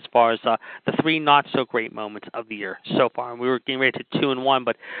opinions as far as the 3 not so great moments of the year so far. And we were getting ready to 2 and 1,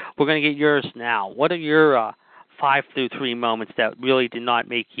 but we're going to get yours now. What are your 5 through 3 moments that really did not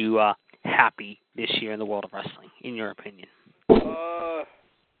make you happy this year in the world of wrestling, in your opinion?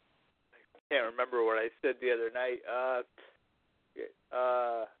 I can't remember what I said the other night.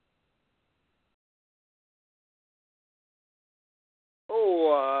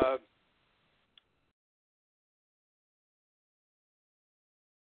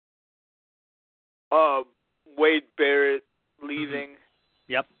 Wade Barrett leaving.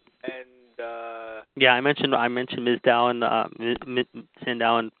 Yep. And yeah, I mentioned Ms. Dow and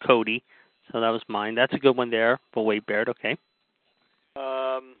Sandow and Cody, so that was mine. That's a good one there for Wade Barrett. Okay.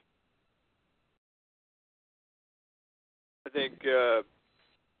 I think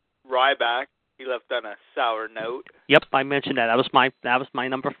Ryback, he left on a sour note. Yep, I mentioned that. That was my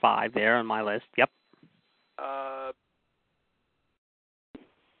number 5 there on my list. Yep.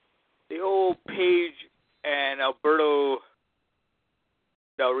 The whole Paige and Alberto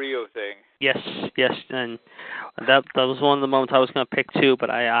Del Rio thing. Yes, and that was one of the moments I was going to pick too, but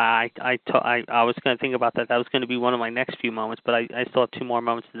I was going to think about that. That was going to be one of my next few moments, but I still have 2 more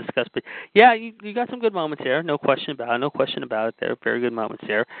moments to discuss. But yeah, you got some good moments there, no question about it. There, very good moments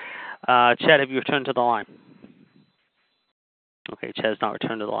there. Chad, have you returned to the line? Okay, Chad's not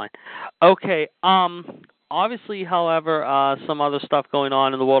returned to the line. Okay, obviously, however, some other stuff going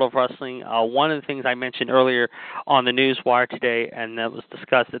on in the world of wrestling. One of the things I mentioned earlier on the news wire today, and that was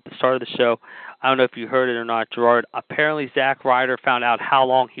discussed at the start of the show, I don't know if you heard it or not, Gerard, apparently Zack Ryder found out how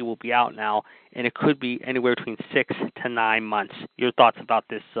long he will be out now, and it could be anywhere between 6 to 9 months. Your thoughts about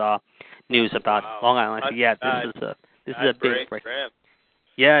this news about Long Island? Yeah, this is a big break.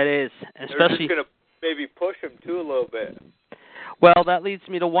 Yeah, it is. Especially, they're just going to maybe push him too a little bit. Well, that leads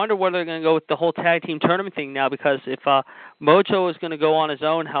me to wonder whether they're going to go with the whole tag team tournament thing now, because if Mojo is going to go on his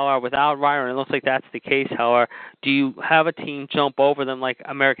own, however, without Ryder, and it looks like that's the case, however, do you have a team jump over them like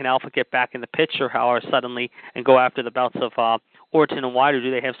American Alpha, get back in the picture, however, suddenly, and go after the belts of Orton and White, or do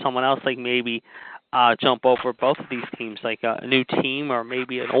they have someone else like maybe jump over both of these teams, like a new team or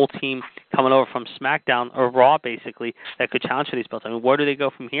maybe an old team coming over from SmackDown or Raw, basically, that could challenge for these belts? I mean, where do they go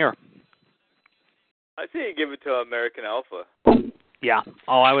from here? I say you give it to American Alpha. Yeah.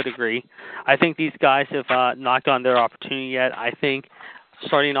 Oh, I would agree. I think these guys have not gotten their opportunity yet. I think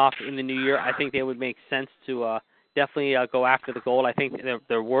starting off in the new year, I think they would make sense to definitely go after the gold. I think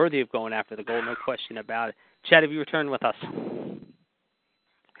they're worthy of going after the gold, no question about it. Chad, have you returned with us?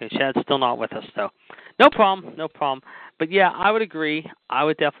 Okay, Chad's still not with us, though. No problem. But yeah, I would agree. I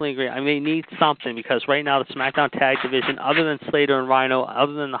would definitely agree. I mean, they need something, because right now the SmackDown Tag Division, other than Slater and Rhino,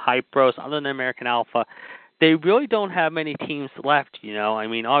 other than the Hype Bros, other than American Alpha, they really don't have many teams left, you know. I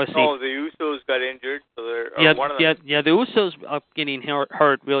mean, obviously... Oh, the Usos got injured, so they're one of them. Yeah, the Usos getting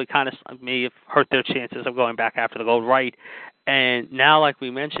hurt really kind of may have hurt their chances of going back after the gold, right? And now, like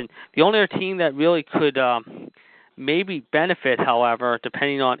we mentioned, the only other team that really could maybe benefit, however,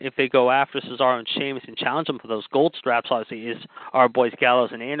 depending on if they go after Cesaro and Sheamus and challenge them for those gold straps, obviously, is our boys Gallows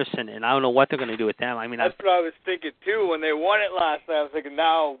and Anderson, and I don't know what they're going to do with them. I mean, that's what I was thinking, too. When they won it last night, I was thinking,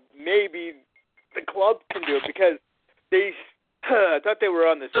 now maybe the club can do it, because they I thought they were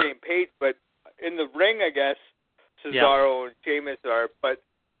on the same page, but in the ring, I guess, Cesaro and Sheamus are, but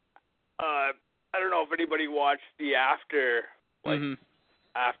I don't know if anybody watched the after,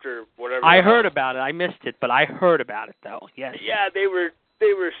 after whatever. I heard about it. I missed it, but I heard about it, though. Yes. Yeah, they were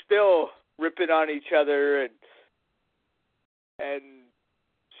still ripping on each other, and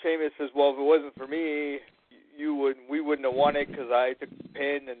Sheamus says, well, if it wasn't for me, we wouldn't have won it because I took the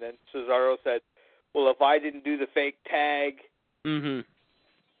pin. And then Cesaro said, well, if I didn't do the fake tag, we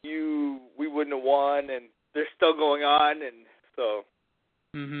wouldn't have won. And they're still going on, and so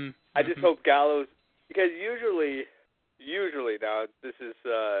I just hope Gallows, because usually usually now this is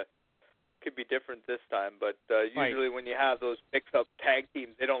could be different this time, but usually when you have those mix-up tag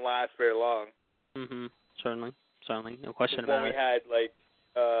teams, they don't last very long. Certainly, no question Just about when it. we had like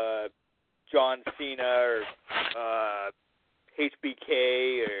John Cena or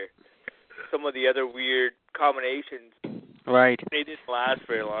HBK or some of the other weird combinations, right? They didn't last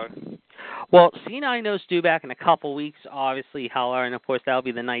very long. Well, Cena I know is due back in a couple weeks, obviously, however, and of course that'll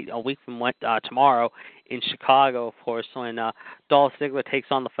be the night a week from tomorrow in Chicago, of course, when Dolph Ziggler takes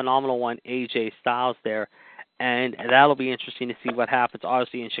on the phenomenal one AJ Styles there, and that'll be interesting to see what happens.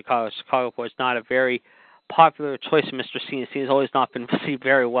 Obviously in Chicago, of course, not a very popular choice of Mr. Cena. Cena's always not been received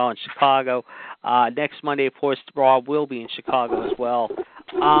very well in Chicago. Next Monday, of course, Raw will be in Chicago as well.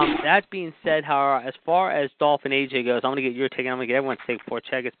 That being said, however, as far as Dolph and AJ goes, I'm going to get your take, and I'm going to get everyone's take before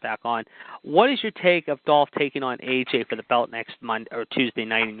Chad gets back on. What is your take of Dolph taking on AJ for the belt next Monday or Tuesday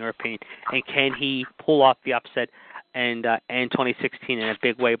night, in your opinion? And can he pull off the upset and end 2016 in a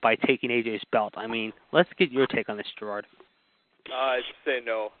big way by taking AJ's belt? I mean, let's get your take on this, Gerard. I'd say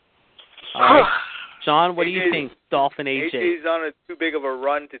no. All right. John, what do you think, Dolph and AJ? AJ's on too big of a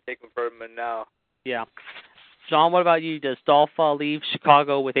run to take him from him now. Yeah. John, what about you? Does Dolph leave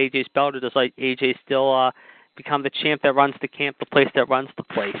Chicago with AJ's belt, or does AJ still become the champ that runs the camp, the place that runs the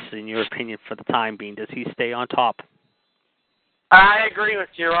place, in your opinion, for the time being? Does he stay on top? I agree with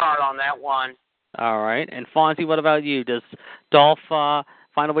Gerard on that one. All right. And Fonzie, what about you? Does Dolph find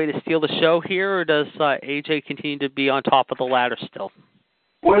a way to steal the show here, or does AJ continue to be on top of the ladder still?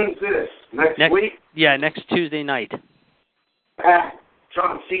 When's this? Next week? Yeah, next Tuesday night.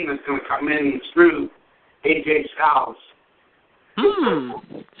 John Cena's going to come in and screw AJ Styles.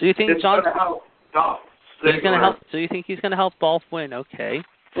 So you think it's John? Going to help Dolph. He's going to help. So you think he's going to help Dolph win? Okay.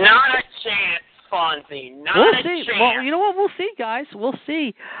 Not a chance, Fonzie. Not we'll a see. chance. Well, you know what? We'll see, guys. We'll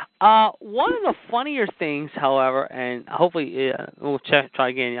see. One of the funnier things, however, and hopefully we'll try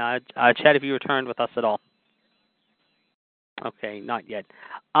again. Chad, have you returned with us at all? Okay, not yet.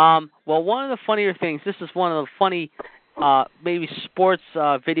 Well, one of the funnier things, this is one of the funny maybe sports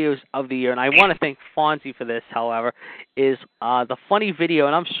videos of the year, and I want to thank Fonzie for this, however, is the funny video,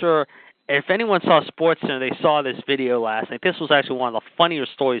 and I'm sure if anyone saw SportsCenter, they saw this video last night. This was actually one of the funnier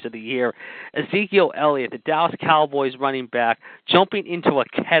stories of the year. Ezekiel Elliott, the Dallas Cowboys running back, jumping into a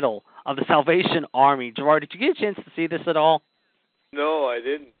kettle of the Salvation Army. Gerard, did you get a chance to see this at all? No, I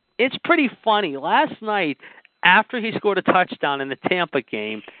didn't. It's pretty funny. Last night, after he scored a touchdown in the Tampa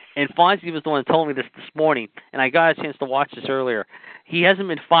game, and Fonzie was the one who told me this morning, and I got a chance to watch this earlier. He hasn't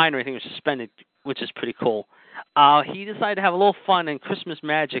been fined or anything, or suspended, which is pretty cool. He decided to have a little fun and Christmas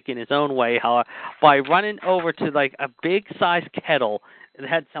magic in his own way by running over to like a big-sized kettle that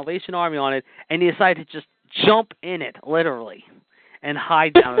had Salvation Army on it, and he decided to just jump in it, literally, and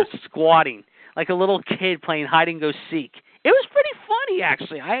hide down, squatting, like a little kid playing hide-and-go-seek. It was pretty funny,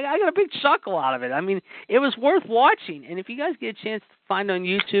 actually. I got a big chuckle out of it. I mean, it was worth watching. And if you guys get a chance to find it on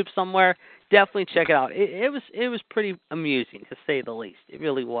YouTube somewhere, definitely check it out. It was pretty amusing, to say the least. It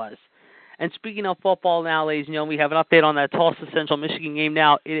really was. And speaking of football now, ladies and gentlemen, we have an update on that Tulsa Central Michigan game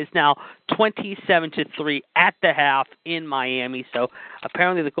now. It is now 27-3 at the half in Miami. So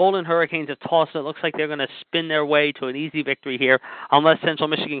apparently the Golden Hurricanes of Tulsa, it looks like they're going to spin their way to an easy victory here unless Central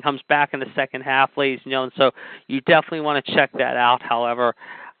Michigan comes back in the second half, ladies and gentlemen. So you definitely want to check that out. However,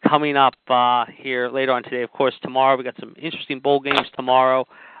 coming up here later on today, of course, tomorrow, we got some interesting bowl games tomorrow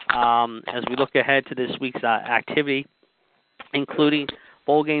as we look ahead to this week's activity, including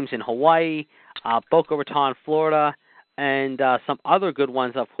bowl games in Hawaii, Boca Raton, Florida, and some other good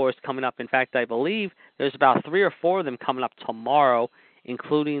ones, of course, coming up. In fact, I believe there's about 3 or 4 of them coming up tomorrow,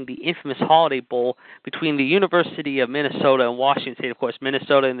 including the infamous Holiday Bowl between the University of Minnesota and Washington State. Of course,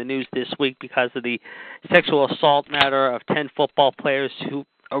 Minnesota in the news this week because of the sexual assault matter of 10 football players who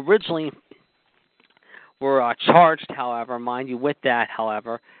originally were charged, however, mind you, with that,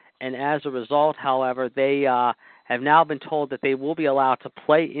 however. And as a result, however, they have now been told that they will be allowed to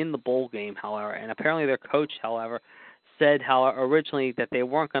play in the bowl game, however. And apparently their coach, however, said originally that they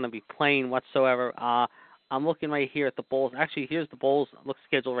weren't going to be playing whatsoever. I'm looking right here at the bowls. Actually, here's the bowls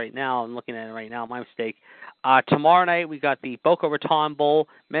schedule right now. I'm looking at it right now. My mistake. Tomorrow night we got the Boca Raton Bowl,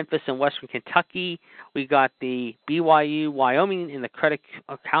 Memphis and Western Kentucky. We got the BYU Wyoming in the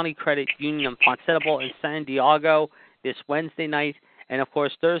County Credit Union Poncetta Bowl in San Diego this Wednesday night. And, of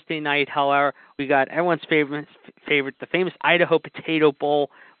course, Thursday night, however, we got everyone's favorite, the famous Idaho Potato Bowl,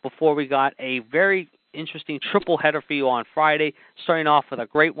 before we got a very interesting triple header for you on Friday, starting off with a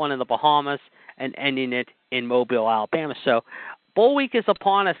great one in the Bahamas and ending it in Mobile, Alabama. So bowl week is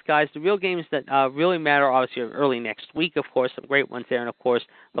upon us, guys. The real games that really matter, obviously, are early next week, of course, some great ones there, and, of course,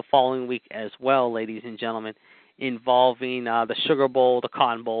 the following week as well, ladies and gentlemen, involving the Sugar Bowl, the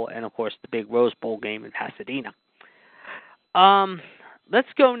Cotton Bowl, and, of course, the big Rose Bowl game in Pasadena. Let's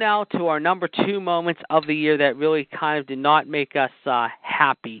go now to our number 2 moments of the year that really kind of did not make us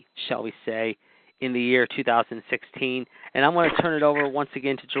happy, shall we say, in the year 2016. And I'm going to turn it over once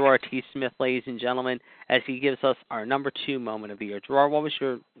again to Gerard T. Smith, ladies and gentlemen, as he gives us our number 2 moment of the year. Gerard, what was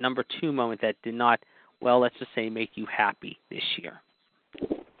your number 2 moment that did not, well, let's just say, make you happy this year?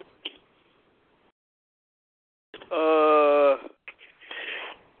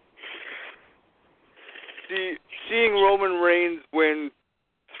 Seeing Roman Reigns win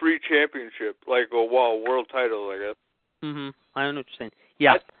 3 championships, like a world title, I guess. I don't know what you're saying.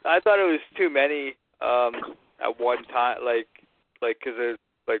 Yeah. I thought it was too many at one time, like because it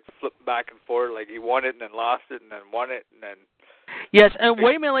like flipped back and forth. Like he won it and then lost it and then won it and then. Yes, and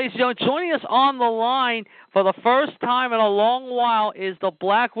wait a minute, ladies and gentlemen. Joining us on the line for the first time in a long while is the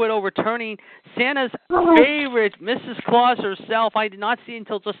Black Widow returning, Santa's favorite, Mrs. Claus herself. I did not see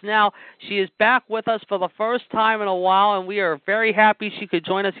until just now. She is back with us for the first time in a while, and we are very happy she could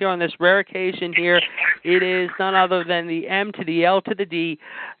join us here on this rare occasion here. It is none other than the M to the L to the D,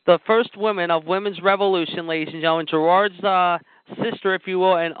 the first woman of Women's Revolution, ladies and gentlemen. Gerard's sister, if you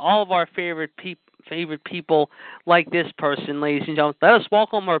will, and all of our favorite people like this person, ladies and gentlemen. Let us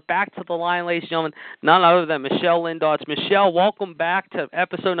welcome her back to the line, ladies and gentlemen, none other than Michelle Lindotz. Michelle, welcome back to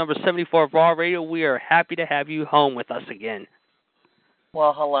episode number 74 of Raw Radio. We are happy to have you home with us again.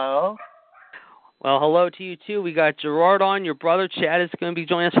 Well, hello. Well, hello to you, too. We got Gerard on. Your brother, Chad, is going to be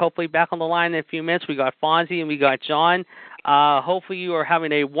joining us, hopefully, back on the line in a few minutes. We got Fonzie and we got John. Hopefully you are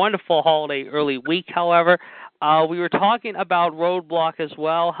having a wonderful holiday early week, however. We were talking about Roadblock as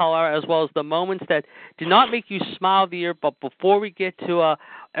well, however, as well as the moments that did not make you smile of the year. But before we get to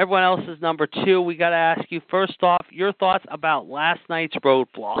everyone else's number 2, we got to ask you, first off, your thoughts about last night's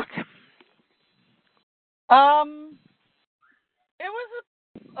Roadblock. It was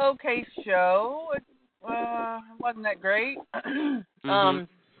an okay show. It wasn't that great.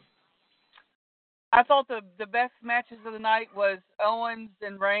 I thought the best matches of the night was Owens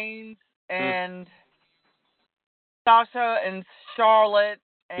and Reigns and Sasha and Charlotte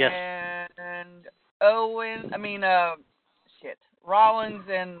and Rollins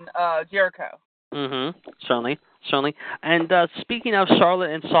and Jericho. Certainly. And speaking of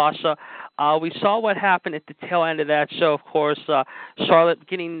Charlotte and Sasha, we saw what happened at the tail end of that show, of course. Charlotte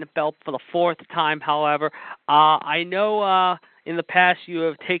getting the belt for the 4th time, however. I know in the past you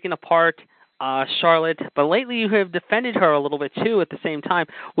have taken apart Charlotte, but lately you have defended her a little bit, too, at the same time.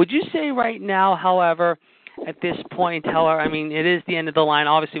 Would you say right now, however, at this point, I mean, it is the end of the line,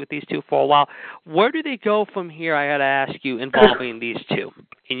 obviously, with these two for a while. Where do they go from here, I got to ask you, involving these two,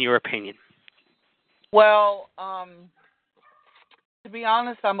 in your opinion? Well, to be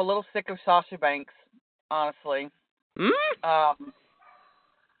honest, I'm a little sick of Sasha Banks, honestly. Because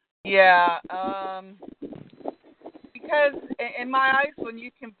in my eyes, when you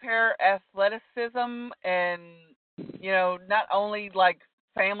compare athleticism and, not only, like,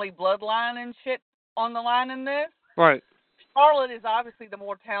 family bloodline and shit on the line in this. Right. Charlotte is obviously the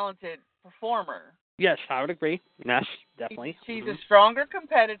more talented performer. Yes, I would agree. Yes, definitely. She's a stronger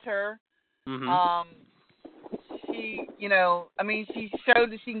competitor. She, she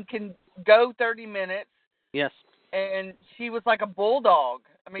showed that she can go 30 minutes. Yes. And she was like a bulldog.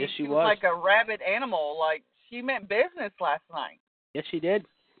 I mean, yes, she was like a rabid animal. Like, she meant business last night. Yes, she did.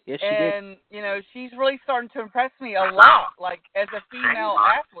 Yes, she did. And, she's really starting to impress me a lot, like, as a female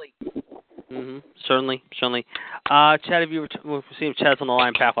athlete. Certainly. Chad, we'll see if Chad's on the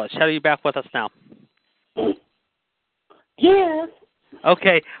line back with us. Chad, are you back with us now? Yes.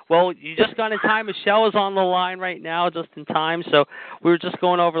 Okay. Well, you just got in time. Michelle is on the line right now, just in time. So we were just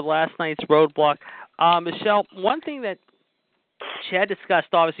going over last night's Roadblock. Michelle, one thing that Chad discussed,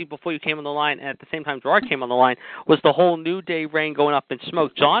 obviously, before you came on the line, and at the same time Gerard came on the line, was the whole New Day reign going up in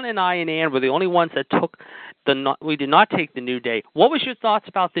smoke. John and I and Ann were the only ones that we did not take the New Day. What was your thoughts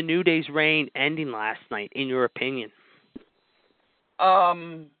about the New Day's reign ending last night, in your opinion?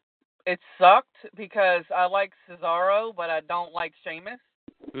 It sucked because I like Cesaro, but I don't like Sheamus.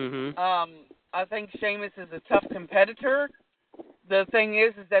 I think Sheamus is a tough competitor. The thing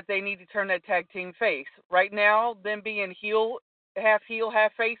is that they need to turn that tag team face. Right now, them being half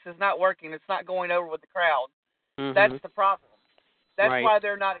face is not working. It's not going over with the crowd. That's the problem. That's why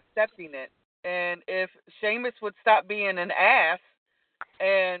they're not accepting it. And if Sheamus would stop being an ass,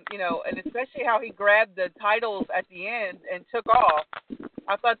 and and especially how he grabbed the titles at the end and took off,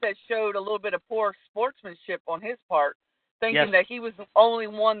 I thought that showed a little bit of poor sportsmanship on his part, thinking that he was the only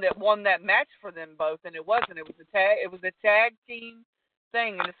one that won that match for them both, and it wasn't. It was a tag team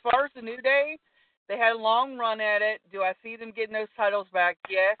thing. And as far as the New Day, They had a long run at it. Do I see them getting those titles back?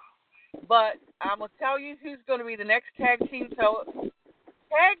 Yes. But I'm going to tell you who's going to be the next tag team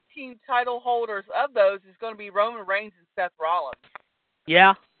title holders of those is going to be Roman Reigns and Seth Rollins.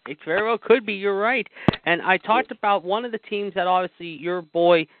 Yeah, it very well could be. You're right. And I talked about one of the teams that obviously your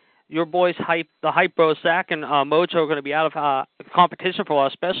boys the Hype Bros, Zach and Mojo are going to be out of competition for a while,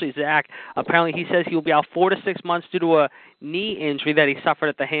 especially Zach. Apparently he says he will be out 4 to 6 months due to a knee injury that he suffered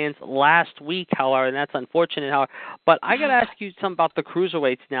at the hands last week, however, and that's unfortunate, however. But I got to ask you something about the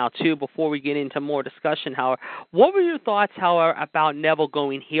cruiserweights now, too, before we get into more discussion, however. What were your thoughts, however, about Neville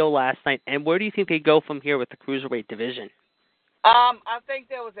going heel last night, and where do you think they go from here with the cruiserweight division? I think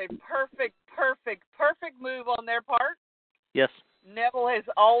that was a perfect move on their part. Yes. Neville has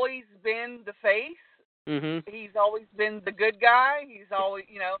always been the face. Mm-hmm. He's always been the good guy. He's always,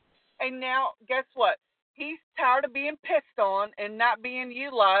 and now, guess what? He's tired of being pissed on and not being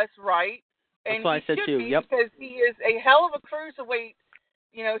utilized right. And that's what I said too. Yep. Because he is a hell of a cruiserweight.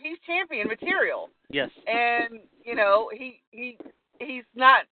 He's champion material. Yes. And he's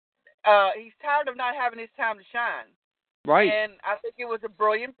not. He's tired of not having his time to shine. Right. And I think it was a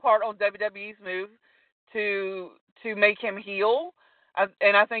brilliant part on WWE's move to make him heel.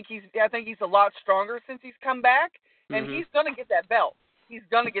 And I think he's a lot stronger since he's come back. And he's going to get that belt. He's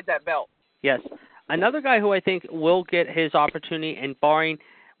going to get that belt. Yes. Another guy who I think will get his opportunity, and barring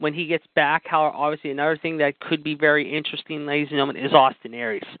when he gets back, how obviously another thing that could be very interesting, ladies and gentlemen, is Austin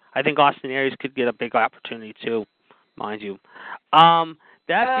Aries. I think Austin Aries could get a big opportunity too, mind you. Austin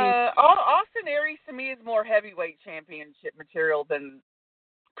Aries to me is more heavyweight championship material than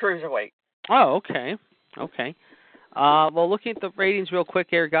cruiserweight. Oh, okay. Well, looking at the ratings real quick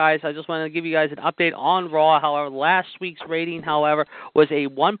here, guys, I just wanted to give you guys an update on Raw. However, last week's rating, however, was a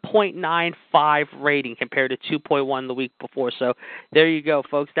 1.95 rating compared to 2.1 the week before. So there you go,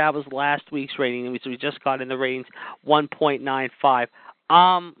 folks. That was last week's rating. We just got in the ratings 1.95.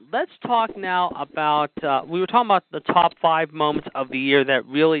 Let's talk now about, we were talking about the top 5 moments of the year that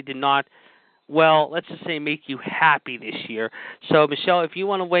really did not, well, let's just say make you happy this year. So, Michelle, if you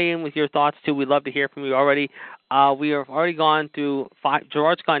want to weigh in with your thoughts, too, we'd love to hear from you already. We have already gone through 5.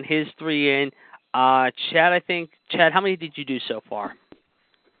 Gerard's gone his 3 in. Chad, how many did you do so far?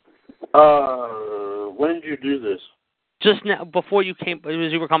 When did you do this? Just now, before you came,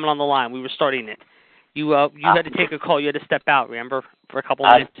 as you were coming on the line. We were starting it. You had to take a call. You had to step out, remember, for a couple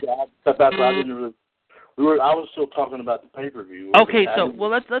minutes? I stepped out, but I didn't really. I was still talking about the pay-per-view. Okay, so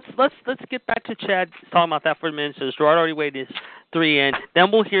let's get back to Chad talking about that for a minute. So Gerard already weighed his 3 in.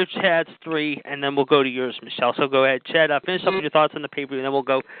 Then we'll hear Chad's 3, and then we'll go to yours, Michelle. So go ahead, Chad. Finish up with your thoughts on the pay-per-view, and then we'll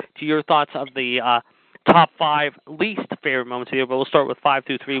go to your thoughts of the top 5 least favorite moments of the year. But we'll start with 5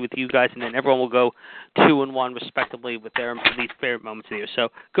 through 3 with you guys, and then everyone will go 2 and 1 respectively with their least favorite moments of the year. So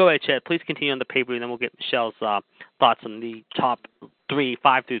go ahead, Chad. Please continue on the pay-per-view, and then we'll get Michelle's thoughts on the top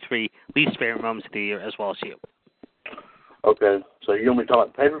 5 through 3 least favorite moments of the year, as well as you. Okay, so you want me to talk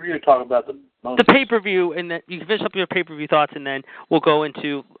about the pay-per-view or talk about the moments? The pay-per-view, and then you can finish up your pay-per-view thoughts, and then we'll go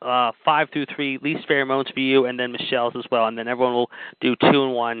into 5 through 3 least favorite moments for you, and then Michelle's as well, and then everyone will do 2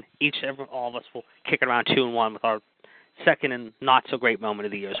 and 1. All of us will kick it around 2 and 1 with our second and not-so-great moment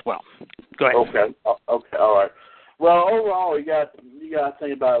of the year as well. Go ahead. Okay, all right. Well, overall, you got to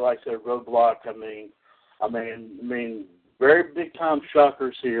think about it, like I said, Roadblock. I mean, very big-time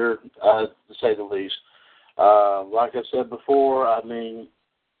shockers here, to say the least. Like I said before, I mean,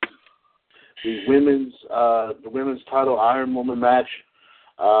 the women's title Iron Woman match,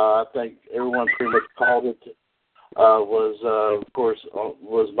 I think everyone pretty much called it. Was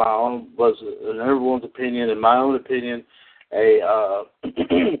in everyone's opinion, in my own opinion, was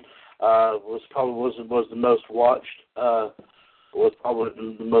the most watched. Was probably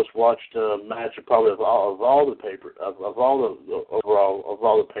the most watched match of all the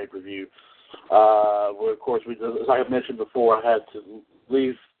pay-per-view. Of course, as I mentioned before, I had to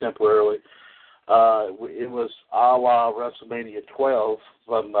leave temporarily. It was a la WrestleMania 12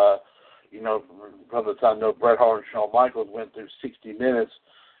 from the time Bret Hart and Shawn Michaels went through 60 minutes,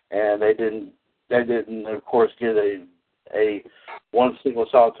 and they didn't of course get a one single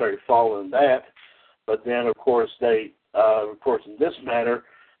solitary fall in that. But then of course in this matter,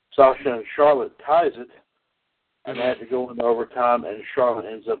 Sasha and Charlotte ties it. And they had to go into overtime, and Charlotte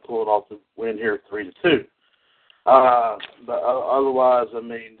ends up pulling off the win here 3-2. But otherwise, I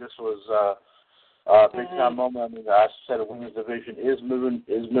mean, this was a big time moment. I mean, I said the women's division is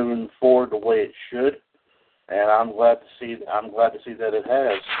moving forward the way it should, and I'm glad to see that it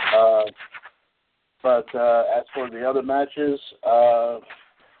has. But as for the other matches, the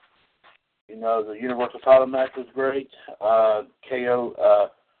Universal title match was great.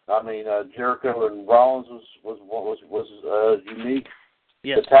 KO. I mean, Jericho and Rollins was unique.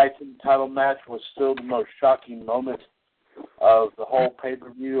 Yes. The tag team title match was still the most shocking moment of the whole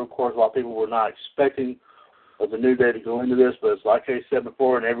pay-per-view. Of course, a lot of people were not expecting the New Day to go into this, but it's like I said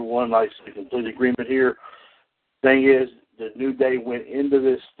before, and everyone likes in complete agreement here. Thing is, the New Day went into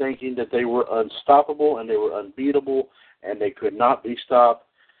this thinking that they were unstoppable and they were unbeatable and they could not be stopped.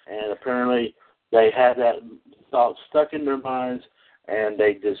 And apparently, they had that thought stuck in their minds, and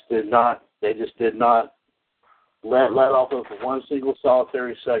they just did not let off of one single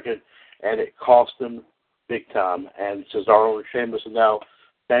solitary second, and it cost them big time. And Cesaro and Sheamus are now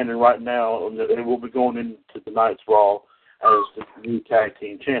standing right now, and they will be going into tonight's Raw as the new tag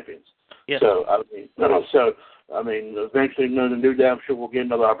team champions. Yes. So I mean, eventually, the New Day, I'm sure, will get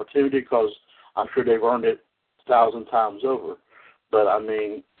another opportunity because I'm sure they've earned it 1,000 times over. But I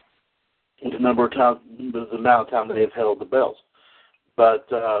mean, the amount of time they have held the belts. But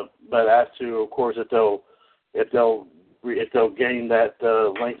as to, of course, if they'll gain that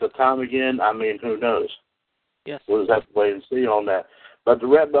length of time again, I mean, who knows? Yes. We'll just have to wait and see on that. But the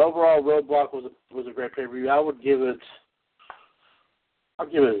overall Roadblock was a great pay-per-view. I'll give it a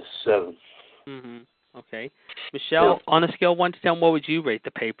 7. Mm-hmm. Okay. Michelle, on a scale of 1 to 10, what would you rate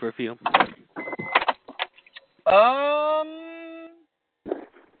the pay-per-view?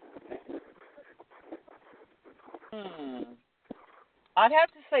 I'd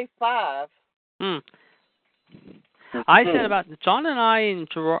have to say 5. I said about John and I and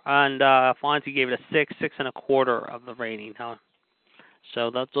Fonzie gave it a 6 6.25 of the rating. Huh?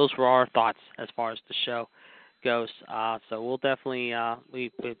 So those were our thoughts as far as the show goes. So we'll definitely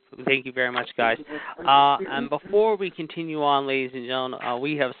we thank you very much, guys. And before we continue on, ladies and gentlemen,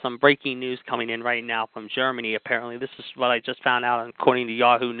 we have some breaking news coming in right now from Germany. Apparently, this is what I just found out according to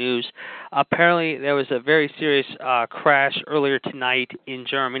Yahoo News. Apparently, there was a very serious crash earlier tonight in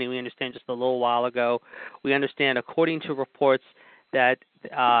Germany. We understand just a little while ago. We understand, according to reports, that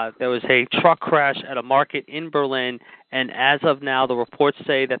there was a truck crash at a market in Berlin, and as of now, the reports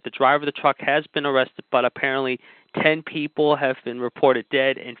say that the driver of the truck has been arrested, but apparently 10 people have been reported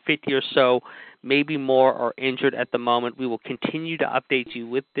dead and 50 or so, maybe more, are injured at the moment. We will continue to update you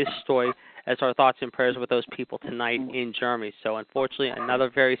with this story as our thoughts and prayers with those people tonight in Germany. So unfortunately, another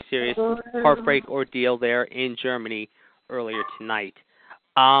very serious heartbreak ordeal there in Germany earlier tonight.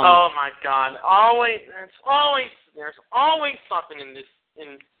 Oh my God! There's always something in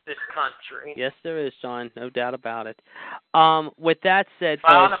this country. Yes, there is, John. No doubt about it. With that said,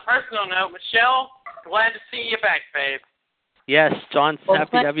 on a personal note, Michelle, glad to see you back, babe. Yes, John's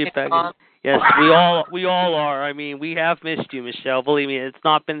happy to have you back. Yes, we all are. I mean, we have missed you, Michelle. Believe me, it's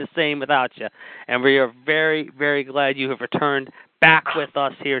not been the same without you. And we are very, very glad you have returned back with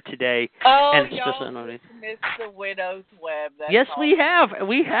us here today. And y'all missed the widow's web. Yes, we have.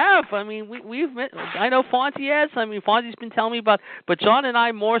 We have. I mean, we've missed, I know Fonzie has. I mean, Fonzie's been telling me about, but John and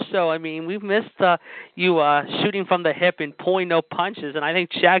I more so. I mean, we've missed you shooting from the hip and pulling no punches, and I think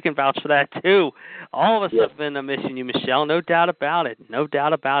Chad can vouch for that too. All of us have been missing you, Michelle. No doubt about it. No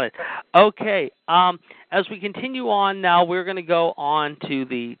doubt about it. Okay. As we continue on now, we're going to go on to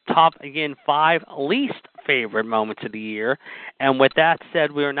the top, again, 5 least favorite moments of the year. And with that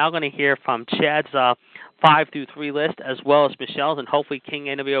said, we are now going to hear from Chad's 5 through 3 list, as well as Michelle's, and hopefully King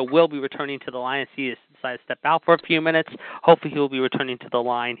NWO will be returning to the line as he has decided to step out for a few minutes. Hopefully he will be returning to the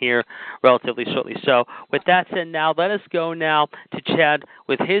line here relatively shortly. So with that said, now let us go now to Chad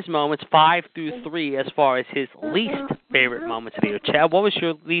with his moments 5 through 3 as far as his least favorite moments of the year. Chad, what was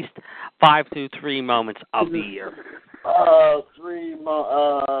your least 5 through 3 moments of the year?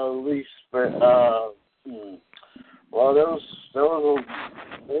 Least well, there's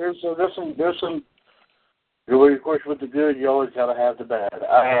some. Of course, with the good, you always gotta have the bad.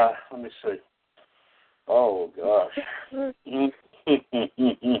 Let me see. Oh gosh.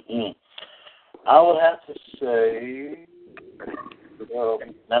 I would have to say. No.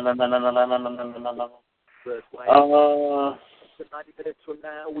 90 minutes from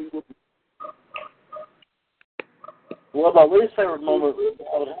now, we will. Well, my least favorite moment,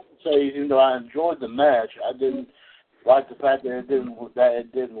 I would have to say, even though I enjoyed the match, I didn't like the fact that it didn't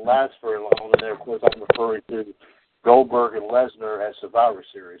last very long. And there, of course, I'm referring to Goldberg and Lesnar at Survivor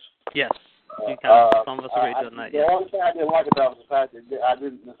Series. Yes, some of us agree on that. The only thing I didn't like about it was the fact that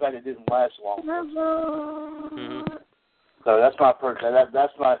it didn't last long. Mm-hmm. So that's my person.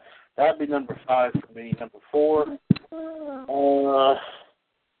 That'd be number 5 for me. Number 4.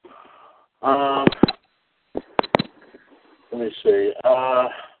 Let me see.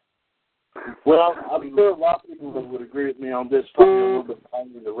 Well, I'm sure a lot of people would agree with me on this. Probably a little bit higher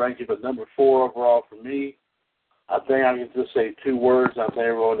in the ranking, but number 4 overall for me, I think I can just say 2 words. I think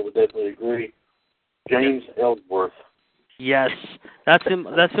everyone would definitely agree. James Ellsworth. Yes, that's in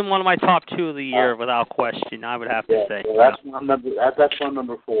one of my top 2 of the year without question. I would have to say. So that's my number. That's my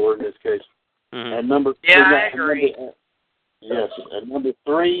number 4 in this case. Mm-hmm. And number. I agree. Yes, and number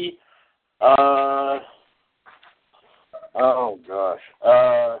 3. Oh gosh.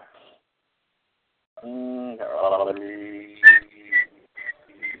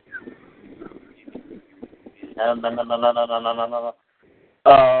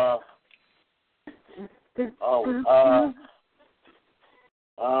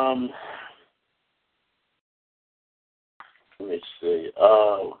 Let me see.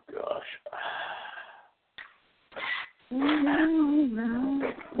 Oh gosh.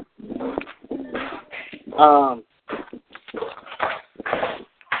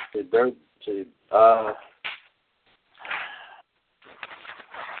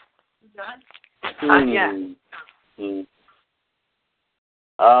 Yeah.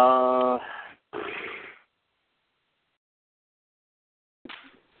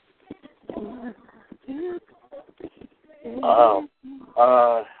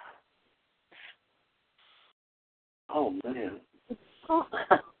 Oh man.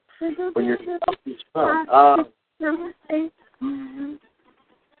 When you're let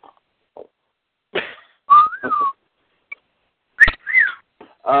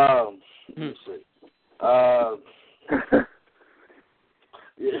me see.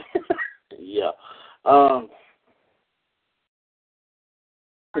 Yeah.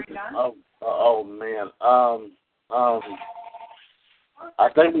 Oh man. I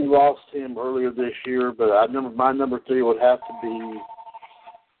think we lost him earlier this year, but my number 3 would have to be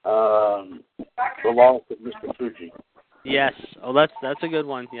the loss of Mr. Fuji. Yes. Oh, that's a good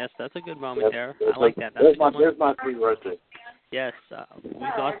one. Yes, that's a good moment there. I like that. There's my 3 right there. Yes, we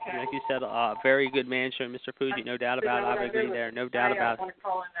lost, like you said, a very good manager, Mr. Fuji. No doubt about it. I would agree there. No doubt about it.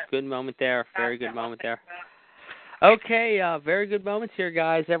 Good moment there. Very good moment there. Okay, very good moments here,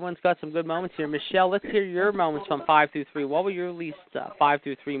 guys. Everyone's got some good moments here. Michelle, let's hear your moments from 5 through 3. What were your least 5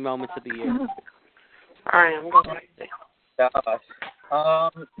 through 3 moments of the year? All right, I'm going Gosh.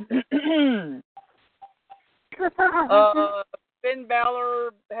 Finn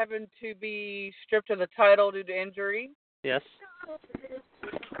Balor having to be stripped of the title due to injury. Yes. I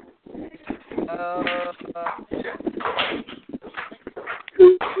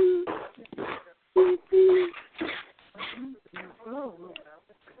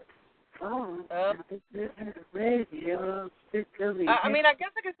mean, I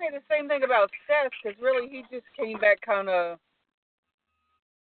guess I could say the same thing about Seth, because really he just came back kind of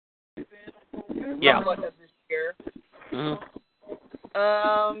this year. Mm-hmm.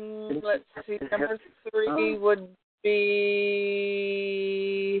 Let's see, number 3 would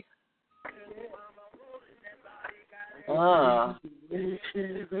be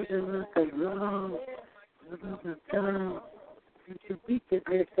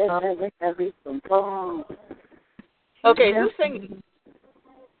okay, who's singing?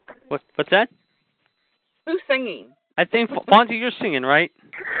 What's that? Who's singing? I think Fonzie, you're singing, right?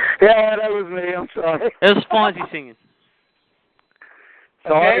 Yeah, that was me. I'm sorry. It was Fonzie singing.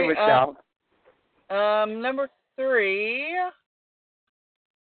 Sorry, Michelle. Number 3.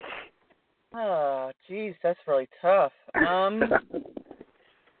 Oh, geez, that's really tough.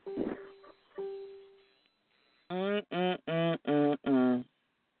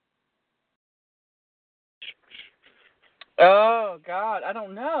 Oh God, I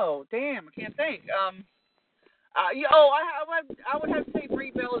don't know. Damn, I can't think. I would have to say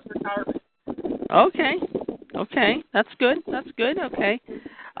Brie Bella's retirement. Okay, that's good. Okay.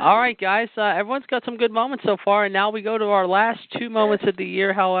 All right, guys. Everyone's got some good moments so far, and now we go to our last 2 moments of the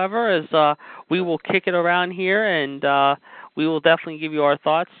year. However, as we will kick it around here, and we will definitely give you our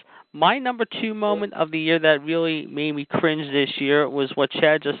thoughts. My number 2 moment of the year that really made me cringe this year was what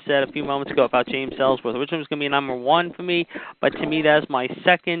Chad just said a few moments ago about James Ellsworth. Originally was going to be number 1 for me, but to me that's my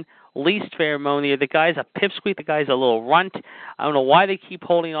second least favorite moment of the year. The guy's a pipsqueak. The guy's a little runt. I don't know why they keep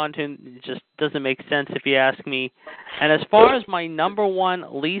holding on to him. It just doesn't make sense if you ask me. And as far as my number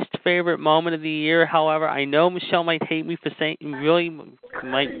 1 least favorite moment of the year, however, I know Michelle might hate me for saying,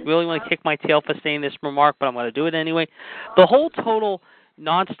 might really want to kick my tail for saying this remark, but I'm going to do it anyway. The whole total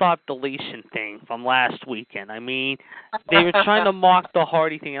nonstop deletion thing from last weekend. I mean, they were trying to mock the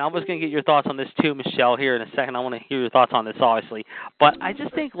Hardy thing, and I was going to get your thoughts on this too, Michelle, here in a second. I want to hear your thoughts on this, obviously. But I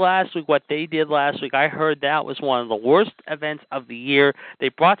just think last week, what they did last week, I heard that was one of the worst events of the year. They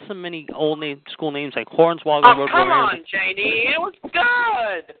brought so many school names like Hornswoggle. Oh, come on, JD. It was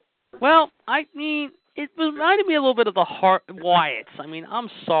good. Well, I mean, it reminded me a little bit of the Wyatts. I mean, I'm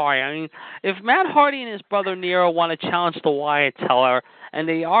sorry. I mean, if Matt Hardy and his brother Nero want to challenge the Wyatts, however, and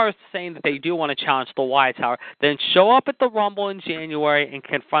they are saying that they do want to challenge the Wyatts, however, then show up at the Rumble in January and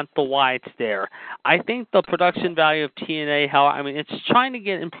confront the Wyatts there. I think the production value of TNA, I mean, it's trying to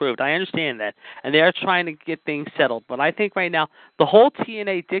get improved. I understand that, and they are trying to get things settled. But I think right now, the whole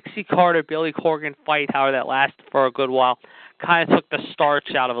TNA Dixie Carter, Billy Corgan fight, however, that lasted for a good while, kind of took the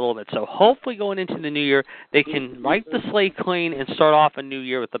starch out of it a little bit. So hopefully going into the new year, they can wipe the slate clean and start off a new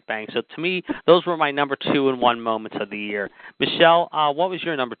year with a bang. So to me, those were my number 2 and 1 moments of the year. Michelle, what was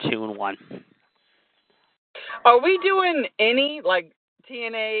your number 2 and 1? Are we doing any, like,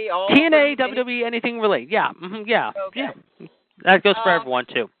 TNA, all TNA, WWE, anything related? Yeah, yeah, okay. Yeah. That goes for everyone,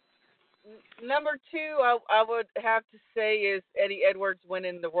 too. Number 2, I would have to say is Eddie Edwards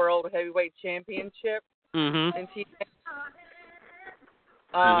winning the World Heavyweight Championship in TNA.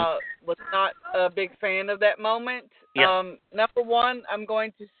 Was not a big fan of that moment. Yeah. Number 1, I'm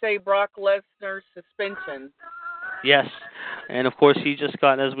going to say Brock Lesnar's suspension. Yes, and of course he just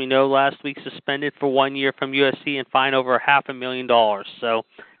got, as we know, last week suspended for 1 year from UFC and fined over $500,000. So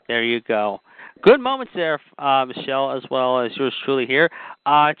there you go. Good moments there, Michelle, as well as yours truly here.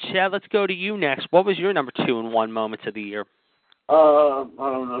 Chad, let's go to you next. What was your number 2 and 1 moments of the year? I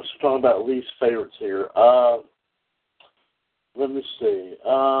don't know. Just talking about least favorites here. Let me see.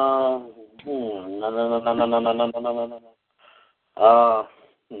 Well,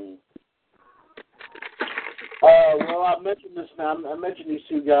 I mentioned this now. I mentioned these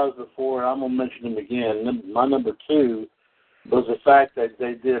two guys before, and I'm gonna mention them again. My number 2 was the fact that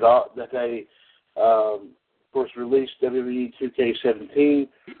they did of course, released WWE 2K17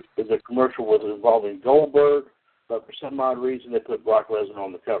 with a commercial was involving Goldberg, but for some odd reason they put Brock Lesnar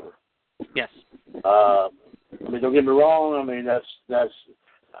on the cover. Yes. I mean, don't get me wrong. I mean,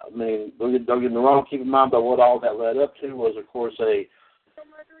 don't get me wrong. Keep in mind, but what all that led up to was, of course, a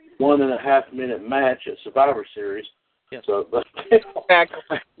 1.5 minute match at Survivor Series. Yes. So, but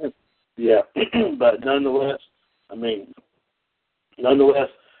yeah, but nonetheless,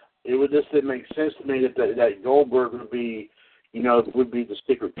 it would just didn't make sense to me that Goldberg would be the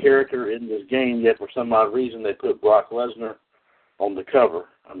secret character in this game. Yet for some odd reason, they put Brock Lesnar on the cover.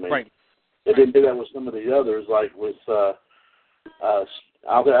 I mean, right. They didn't do that with some of the others, like with I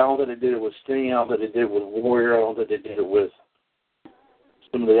don't think they did it with Sting. I don't think they did it with Warrior. I don't think they did it with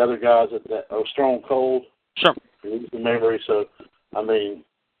some of the other guys Stone Cold. Sure. Lose the memory. So, I mean,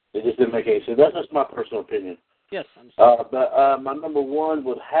 it just didn't make any sense. That's just my personal opinion. Yes. But my number 1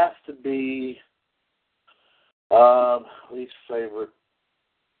 would have to be least favorite.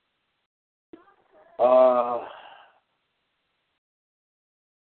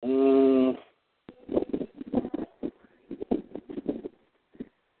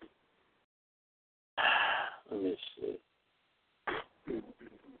 Let me see.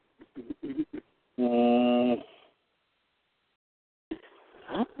 Oh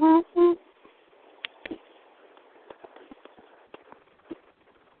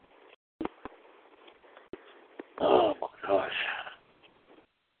my gosh.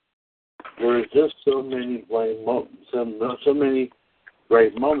 There's just so many so many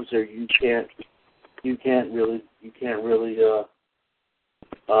great moments there. You can't really.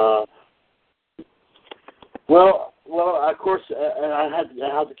 Well, of course, and I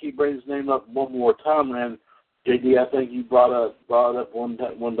have to keep bringing his name up one more time. And JD, I think you brought up one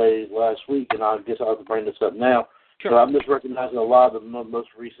day last week, and I guess I'll have to bring this up now. Sure. So I'm just recognizing a lot of the most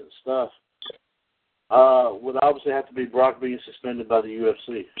recent stuff. Would obviously have to be Brock being suspended by the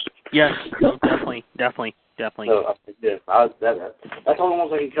UFC. Yes, no, definitely. So, yeah, that's all the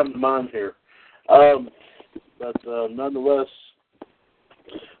ones that can come to mind here. But nonetheless,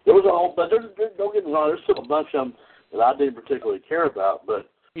 there was a whole. But don't get me wrong. There's still a bunch of them that I didn't particularly care about. But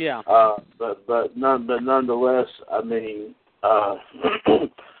yeah. But nonetheless, I mean,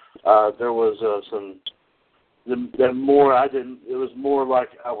 there was some. The more I didn't. It was more like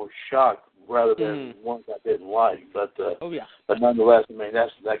I was shocked rather than ones I didn't like. But But nonetheless, I mean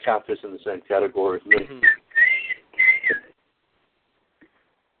that kind of fits in the same category as me. Mm-hmm.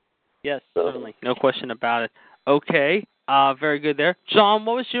 Yes, certainly, no question about it. Okay, very good there, John.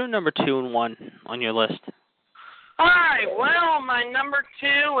 What was your number 2 and 1 on your list? All right. Well, my number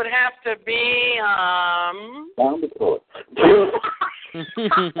 2 would have to be Down the court.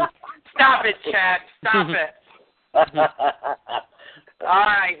 Stop it, Chad. Stop it. All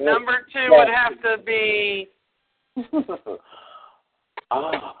right. Number 2 would have to be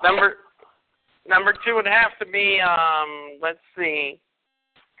Number 2 would have to be let's see.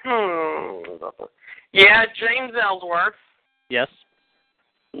 Yeah, James Ellsworth. Yes.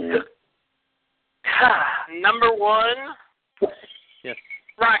 Number 1, yes,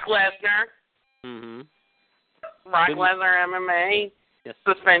 Brock Lesnar. Mm-hmm. Brock Lesnar MMA yes.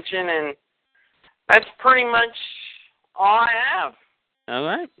 suspension, and that's pretty much all I have. All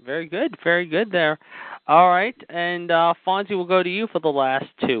right, very good there. All right, and Fonzie, will go to you for the last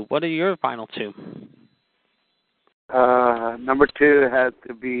 2. What are your final 2? Number 2 has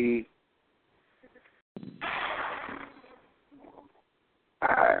to be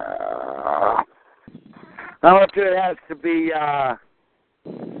number 2 has to be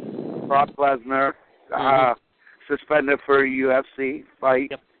Brock Lesnar, suspended for a UFC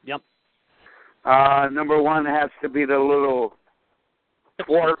fight. Yep. Number 1 has to be the little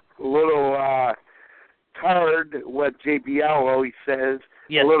turd, what JBL always says.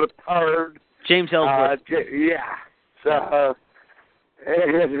 Yes. A little turd. James Ellsworth. Yeah. So,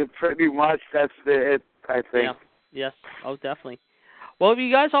 pretty much that's it, I think. Yeah. Yes. Oh, definitely. Well,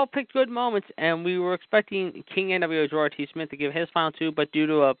 you guys all picked good moments, and we were expecting King NWO George T. Smith to give his final 2, but due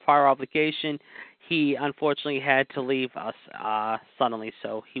to a prior obligation, he unfortunately had to leave us suddenly,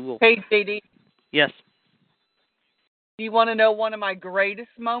 so he will... Hey, JD. Yes. Do you want to know one of my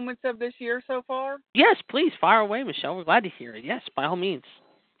greatest moments of this year so far? Yes, please, fire away, Michelle. We're glad to hear it. Yes, by all means.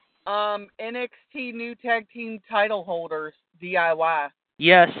 NXT new tag team title holders, DIY.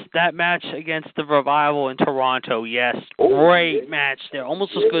 Yes, that match against the Revival in Toronto, yes. Great match there.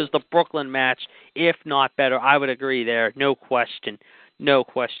 Almost as good as the Brooklyn match, if not better. I would agree there. No question. No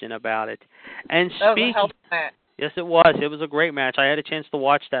question about it. And That was a hell of a match. Yes, it was. It was a great match. I had a chance to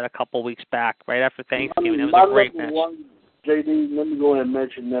watch that a couple weeks back, right after Thanksgiving. It was a great match. One, JD, let me go ahead and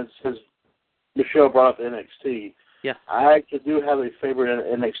mention that since Michelle brought up NXT. Yeah. I actually do have a favorite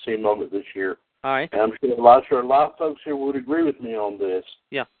NXT moment this year. All right. And I'm sure a lot of folks here would agree with me on this.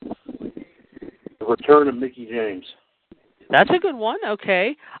 Yeah. The return of Mickie James. That's a good one.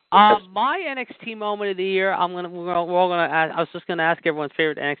 Okay. My NXT moment of the year. I was just gonna ask everyone's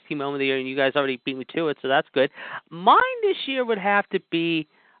favorite NXT moment of the year, and you guys already beat me to it, so that's good. Mine this year would have to be,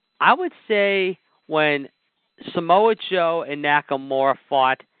 I would say, when Samoa Joe and Nakamura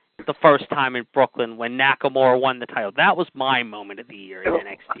fought the first time in Brooklyn when Nakamura won the title. That was my moment of the year in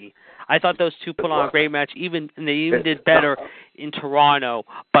NXT. I thought those two put on a great match, and they even did better in Toronto.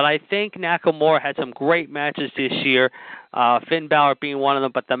 But I think Nakamura had some great matches this year, Finn Balor being one of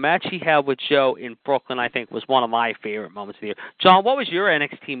them. But the match he had with Joe in Brooklyn, I think, was one of my favorite moments of the year. John, what was your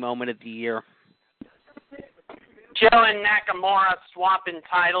NXT moment of the year? Joe and Nakamura swapping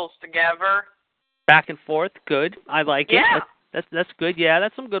titles together. Back and forth, good. I like it. Yeah. That's good. Yeah,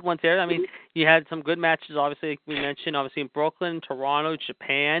 that's some good ones there. I mean, you had some good matches, obviously, like we mentioned, obviously in Brooklyn, Toronto,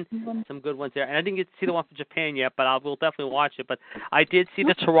 Japan, some good ones there. And I didn't get to see the one from Japan yet, but I will definitely watch it. But I did see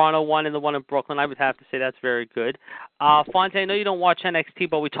the Toronto one and the one in Brooklyn. I would have to say that's very good. Fonte, I know you don't watch NXT,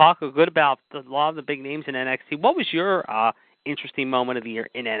 but we talk good about a lot of the big names in NXT. What was your interesting moment of the year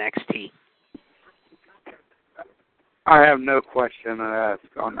in NXT? I have no question to ask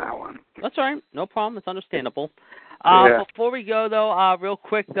on that one. That's all right. No problem. It's understandable. Yeah. Before we go, though, real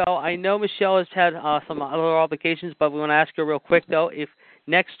quick, though, I know Michelle has had some other obligations, but we want to ask her real quick, though, if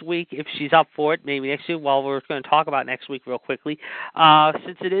next week, if she's up for it, maybe next week, while we're going to talk about next week real quickly,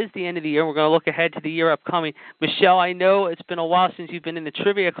 since it is the end of the year, we're going to look ahead to the year upcoming. Michelle, I know it's been a while since you've been in the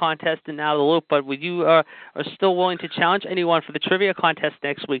trivia contest and out of the loop, but would you are still willing to challenge anyone for the trivia contest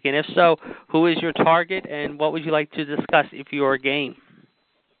next week? And if so, who is your target, and what would you like to discuss if you're game?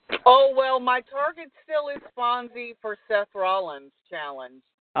 Oh, well, my target still is Fonzie for Seth Rollins' challenge.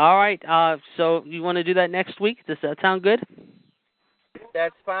 All right. So you want to do that next week? Does that sound good?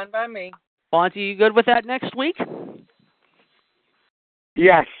 That's fine by me. Fonzie, you good with that next week?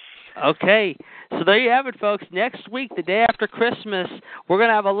 Yes. Okay. So there you have it, folks. Next week, the day after Christmas, we're going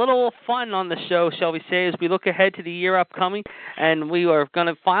to have a little fun on the show, shall we say, as we look ahead to the year upcoming, and we are going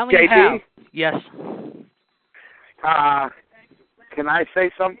to finally JD? have... Yes. Can I say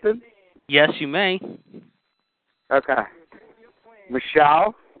something? Yes, you may. Okay.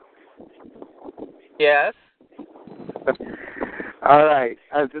 Michelle? Yes? All right.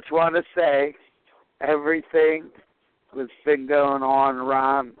 I just want to say everything that's been going on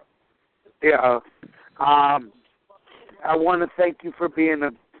around, I want to thank you for being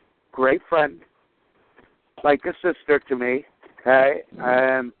a great friend, like a sister to me, okay?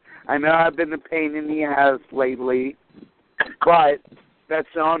 I know I've been a pain in the ass lately, but that's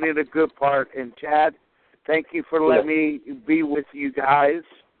only the good part. And, Chad, thank you for letting me be with you guys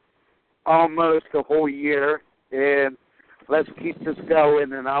almost the whole year. And let's keep this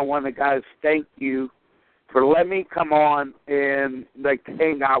going. And I want to, guys, thank you for letting me come on and,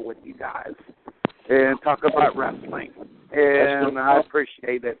 hang out with you guys and talk about wrestling. And I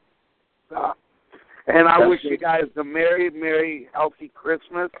appreciate it. And I wish you guys a merry, merry, healthy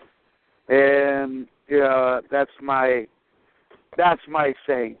Christmas. And that's my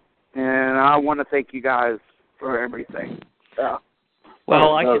saying. And I want to thank you guys for everything. Yeah.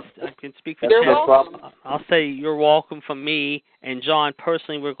 Well, I can speak for Chad. I'll say you're welcome from me and John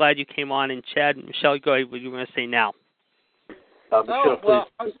personally. We're glad you came on. And Chad and Michelle, go ahead. What you want to say now? Michelle, well,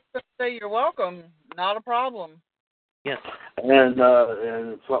 I was going to say you're welcome. Not a problem. Yes. And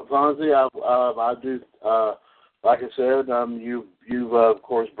Fonzie, I do. Like I said, you've of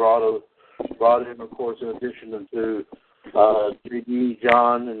course brought in, of course, in addition to JD,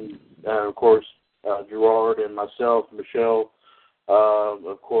 John, and of course Gerard and myself, Michelle.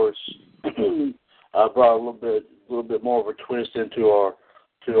 Of course, I brought a little bit more of a twist into our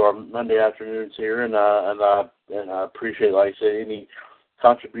Monday afternoons here, and I appreciate, like I said, any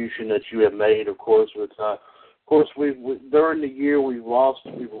contribution that you have made. Of course, we during the year we've lost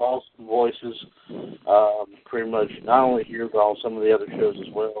voices, pretty much not only here but on some of the other shows as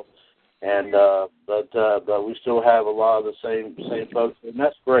well, and but we still have a lot of the same folks, and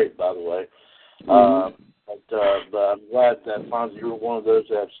that's great, by the way. But I'm glad that, Fonzie, you were one of those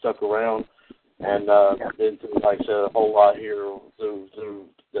that have stuck around and been through, like I said, a whole lot here through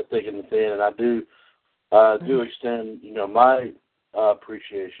the thick and the thin. And I do extend, my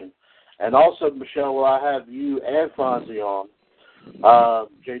appreciation. And also, Michelle, while I have you and Fonzie on,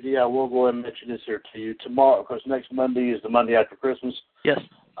 JD, I will go ahead and mention this here to you tomorrow, because next Monday is the Monday after Christmas. Yes.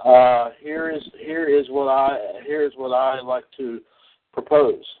 Here is what I like to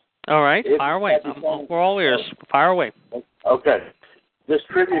propose. All right, fire away. We're all ears. Fire away. Okay. This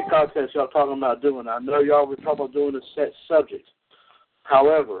trivia contest y'all talking about doing, I know y'all were talking about doing a set subject.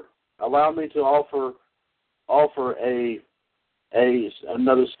 However, allow me to offer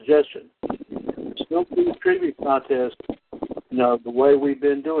another suggestion. Still do the trivia contest, the way we've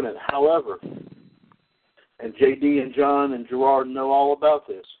been doing it. However, and JD and John and Gerard know all about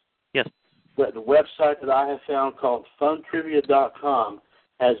this. Yes. But the website that I have found called funtrivia.com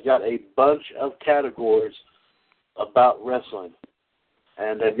has got a bunch of categories about wrestling.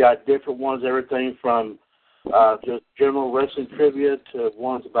 And they've got different ones, everything from just general wrestling trivia to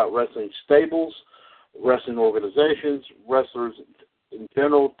ones about wrestling stables, wrestling organizations, wrestlers in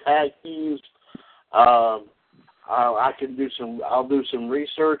general, tag teams. I'll do some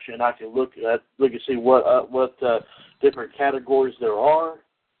research, and I can look and see what different categories there are.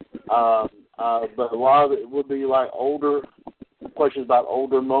 But a lot of it would be like older questions about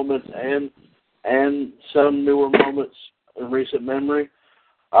older moments and some newer moments in recent memory.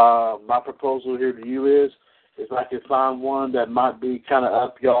 My proposal here to you is if I could find one that might be kind of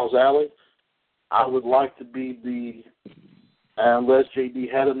up y'all's alley, I would like to be unless JD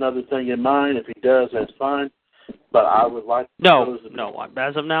had another thing in mind. If he does, that's fine. But I would like to No.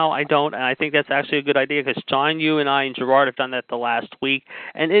 As of now, I don't, and I think that's actually a good idea because John, you and I and Gerard have done that the last week,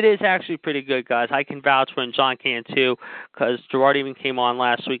 and it is actually pretty good, guys. I can vouch for it, and John can too, because Gerard even came on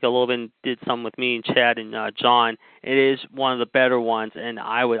last week a little bit and did some with me and Chad and John. It is one of the better ones, and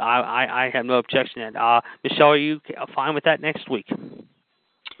I have no objection to that. Michelle, are you fine with that next week?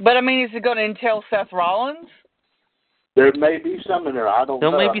 But I mean, is it going to entail Seth Rollins? There may be some in there. I don't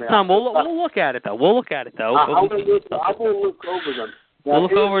know. There may be some. We'll look at it, though. I will look over them. We'll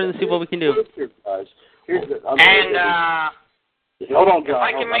look over and see what we can do. And hold on, John.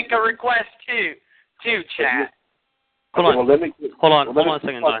 I can make a request too, Chad. Hold on. Hold on a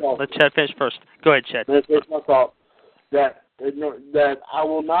second, John. Let Chad finish first. Go ahead, Chad. That's my thought. That I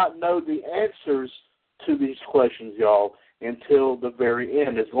will not know the answers to these questions, y'all, until the very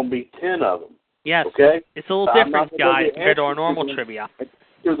end. There's going to be 10 of them. Yes. Okay? It's a little different, guys, compared to our normal trivia.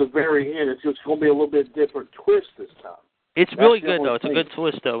 To the very end, it's just going to be a little bit different twist this time. It's really good, though. It's a good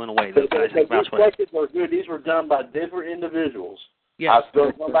twist, though, in a way. These questions are good. These were done by different individuals. Yes. I've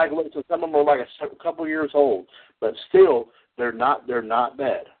gone back and looked at some of them are like a couple years old, but still, they're not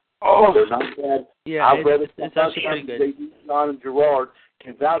bad. Oh, they're not bad. Yeah, I've read it. It's actually pretty good. John and Gerard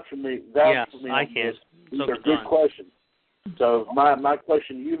can vouch for me. Yes, I can. These are good questions. So my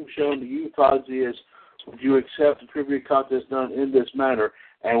question you've shown to you, Fonzie, is would you accept the trivia contest done in this manner,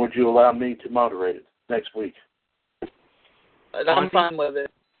 and would you allow me to moderate it next week? I'm fine with it.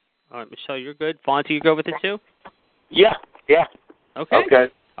 All right, Michelle, you're good. Fonzie, you go with it too? Yeah. Okay.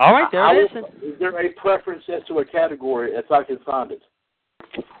 Okay. All right, there it is. Is there a preference as to a category if I can find it?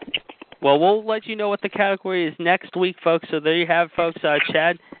 Well, we'll let you know what the category is next week, folks. So there you have, folks.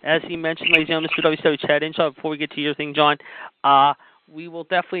 Chad, as he mentioned, ladies and gentlemen, Mr. WCW Chad Inshaw. Before we get to your thing, John, we will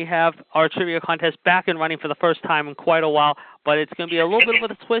definitely have our trivia contest back and running for the first time in quite a while, but it's going to be a little bit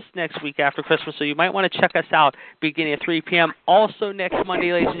of a twist next week after Christmas, so you might want to check us out beginning at 3 p.m. Also next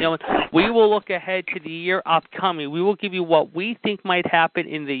Monday, ladies and gentlemen, we will look ahead to the year upcoming. We will give you what we think might happen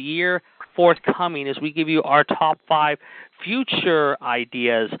in the year forthcoming as we give you our top 5 future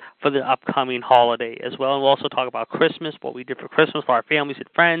ideas for the upcoming holiday as well. And we'll also talk about Christmas, what we did for Christmas for our families and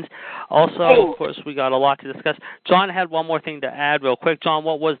friends. Also, of course, we got a lot to discuss. John had one more thing to add real quick. John,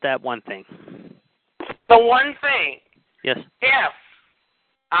 what was that one thing? The one thing. Yes. If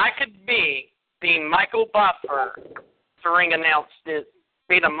I could be the Michael Buffer to ring announce this,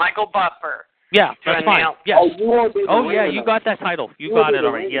 be the Michael Buffer. Yeah, that's fine. Yes. You got that title. You got it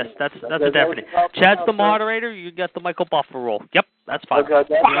already. Yes, that's a definite. Chad's the moderator. You got the Michael Buffer role. Yep, that's fine. Okay,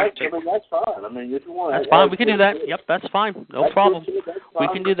 that's fine. I mean, if you want. That's fine. We can do that. Yep, that's fine. No problem. We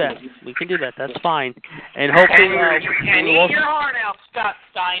can do that. We can do that. That's fine. And hopefully, and eat your heart out, Scott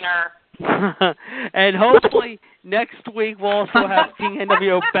Steiner. And hopefully next week we'll also have King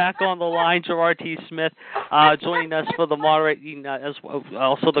NWO back on the line, Gerard T. Smith, joining us for the moderating, as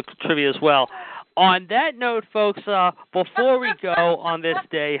also the trivia as well. On that note, folks, before we go on this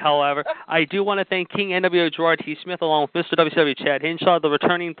day, however, I do want to thank King NWO Gerard T. Smith, along with Mr. WCW Chad Hinshaw, the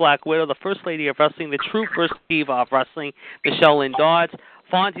returning Black Widow, the First Lady of Wrestling, the true First Diva of Wrestling, Michelle Lynn Dodds,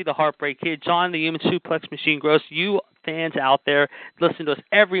 Fonzie the Heartbreak Kid, John the Human Suplex Machine Gross, you fans out there, listen to us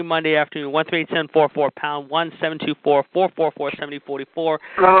every Monday afternoon, 1-387-44-POUND, 1-724-444-7044,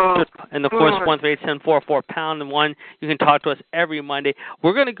 and of course, 1-387-44-POUND, and 1, you can talk to us every Monday.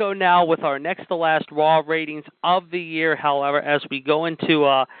 We're going to go now with our next to last Raw ratings of the year, however, as we go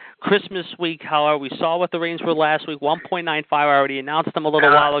into Christmas week, however, we saw what the ratings were last week, 1.95, I already announced them a little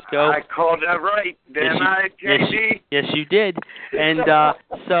while ago. I called that right, didn't I, JD? Yes, you did. And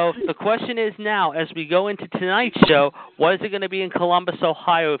so the question is now, as we go into tonight's show, what is it going to be in Columbus,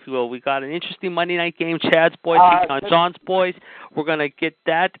 Ohio, if you will? We got an interesting Monday night game, Chad's boys taking on John's boys. We're going to get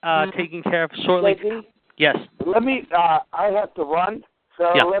that taken care of shortly. Yes. Let me, I have to run,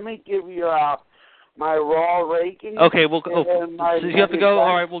 so let me give you my Raw rating. Okay, we'll go. So you have to go?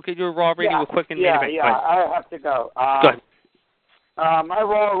 All right, we'll get your Raw rating real quick. And I have to go. Go ahead. My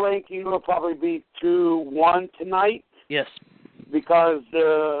Raw ranking will probably be 2-1 tonight. Yes. Because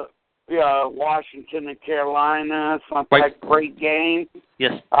Washington and Carolina, it's not that great game.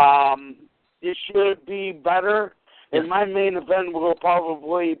 Yes. It should be better. Yes. And my main event will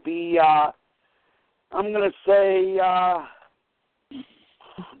probably be, I'm going to say,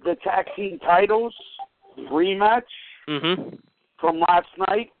 the tag team titles rematch from last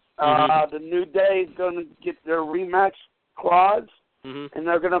night. The New Day is going to get their rematch clause, and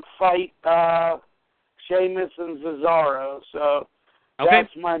they're going to fight Sheamus and Cesaro. So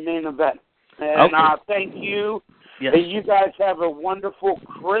that's my main event. And thank you. Yes. And you guys have a wonderful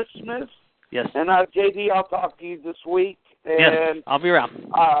Christmas. Yes. And JD, I'll talk to you this week. And, yes, I'll be around.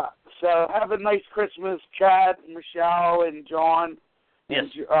 So have a nice Christmas, Chad, Michelle, and John,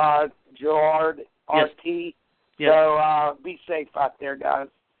 and Gerard, RT. Yes. So be safe out there, guys.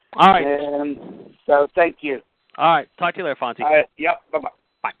 All right. And so thank you. All right. Talk to you later, Fonzie. Yep. Bye-bye.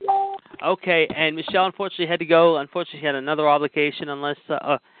 Bye. Okay, and Michelle unfortunately had to go. Unfortunately, she had another obligation.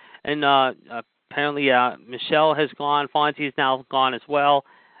 Apparently Michelle has gone. Fonzie is now gone as well.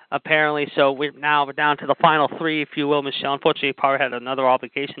 Apparently, so we're down to the final 3, if you will. Michelle, unfortunately, probably had another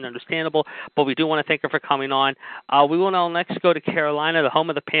obligation, understandable, but we do want to thank her for coming on. We will now next go to Carolina, the home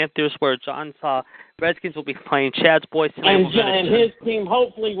of the Panthers, where John's Redskins will be playing Chad's boys tonight. And his team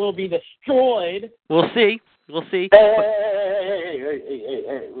hopefully will be destroyed. We'll see. We'll see. Hey.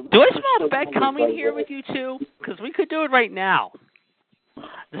 Do I smell a bet coming here with you two? Because we could do it right now.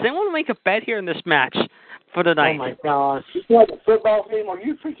 Does anyone want to make a bet here in this match for tonight? Oh, my gosh. It's like a football game. Are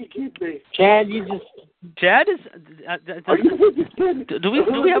you freaking kidding me? Chad, you just... Chad is... Are you freaking kidding me? Do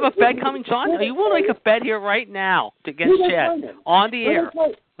we have a bet coming, John? Are you willing to make a bet here right now against Chad? On the air.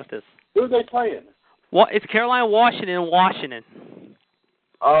 What's this? Who are they playing? It's Carolina, Washington.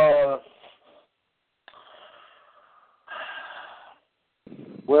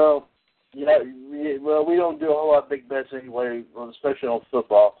 Well, we don't do a whole lot of big bets anyway, especially on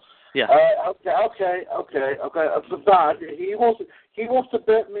football. Yeah. Okay. Fine. He wants to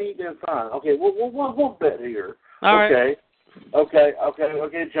bet me. Then fine. Okay. We'll bet here. All right. Okay.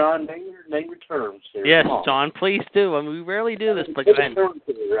 John, name your terms here. Yes, John, please do. I mean, we rarely do this, but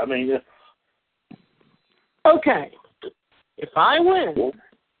Okay. If I win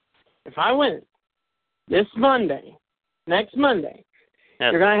this Monday, next Monday,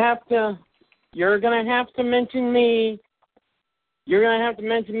 yes. You're gonna have to mention me. You're gonna have to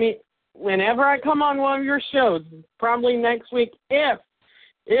mention me whenever I come on one of your shows, probably next week, if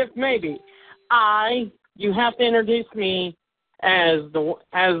maybe, you have to introduce me as the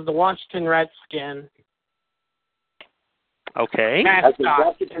Washington Redskin. Okay. As the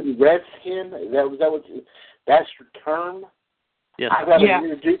Washington Redskin? That's your term? Yes. I got to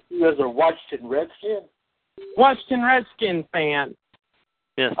introduce you as a Washington Redskin? Washington Redskin fan.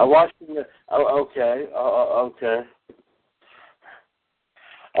 Yes. A Washington. Okay. Okay.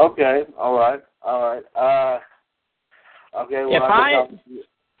 Okay. All right. Okay.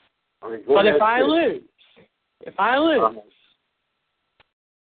 Well, if I lose,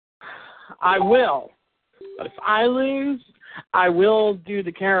 I will. But if I lose, I will do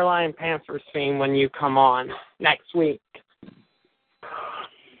the Carolina Panthers theme when you come on next week.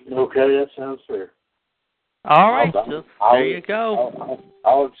 Okay, that sounds fair. All right, there you go.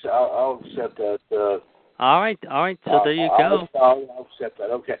 I'll accept that. All right. So there you go. I'll accept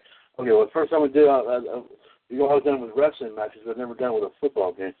that. Okay. Well, the first time we did, we've always done with wrestling matches, but never done with a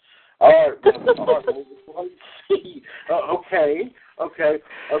football game. All right. Okay.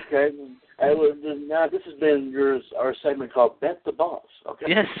 Now this has been our segment called Bet the Boss. Okay.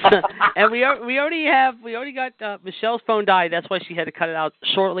 Yes, and we already got Michelle's phone died. That's why she had to cut it out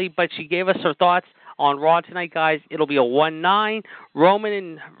shortly. But she gave us her thoughts on Raw tonight, guys. It'll be a 1-9. Roman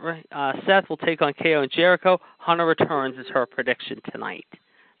and Seth will take on KO and Jericho. Hunter returns is her prediction tonight.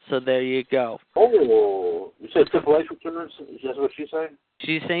 So there you go. Oh, you said Triple H returns? Is that what she's saying?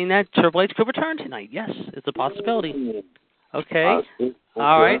 She's saying that Triple H could return tonight. Yes, it's a possibility. Okay.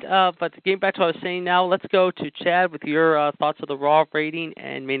 All right. But getting back to what I was saying now, let's go to Chad with your thoughts of the Raw rating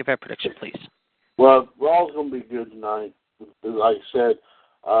and main event prediction, please. Well, Raw's going to be good tonight. Like I said,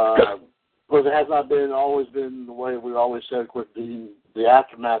 because it has not always been the way we always said, of course, the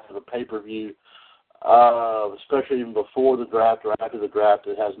aftermath of the pay-per-view, especially even before the draft or after the draft,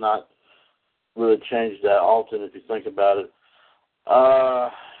 it has not really changed that often if you think about it.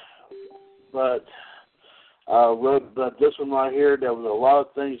 But this one right here, there was a lot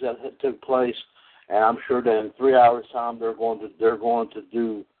of things that took place, and I'm sure that in 3 hours' time they're going to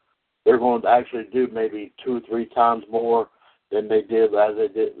actually do maybe 2 or 3 times more than they did last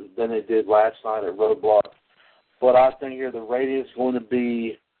night at Roadblock. But I think here the rating is going to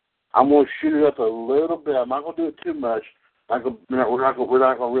be. I'm going to shoot it up a little bit. I'm not going to do it too much. We're not going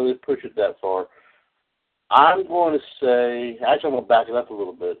to really push it that far. I'm going to say. Actually, I'm going to back it up a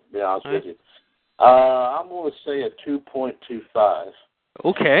little bit. To be honest with you. I'm going to say a 2.25.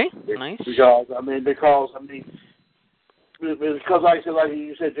 Okay, nice. Because like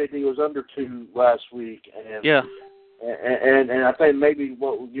you said, JD, it was under 2 last week, and yeah, and I think maybe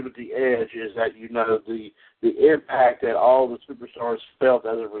what will give it the edge is that the impact that all the superstars felt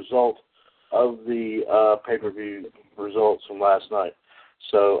as a result of the pay-per-view results from last night.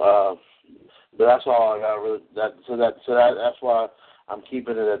 So, but that's all I got. Really, that's why I'm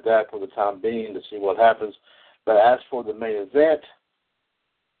keeping it at that for the time being to see what happens. But as for the main event,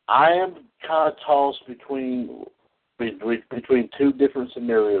 I am kind of tossed between 2 different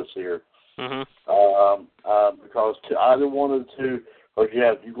scenarios here. Mm-hmm. Because to either one of the two, or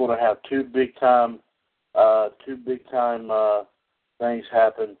you're going to have 2 big time things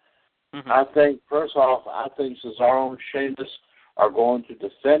happen. Mm-hmm. I think first off, Cesaro and Sheamus are going to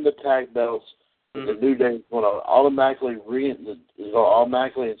defend the tag belts. Mm-hmm. The New Day is going to automatically put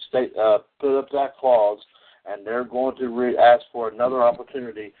up that clause, and they're going to ask for another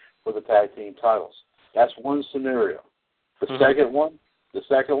opportunity for the tag team titles. That's one scenario. The second one,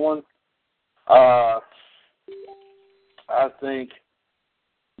 I think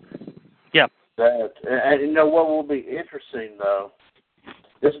that, and you know what will be interesting though.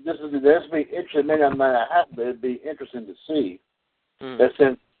 This will be interesting. It may not happen, but it'd be interesting to see. That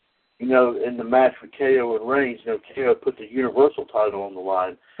since in the match with KO and Reigns, KO put the Universal title on the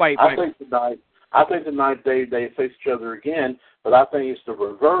line. Right. I think tonight they face each other again, but I think it's the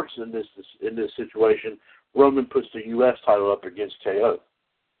reverse in this situation. Roman puts the U.S. title up against KO.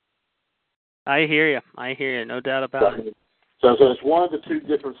 I hear you. No doubt about it. So it's one of the 2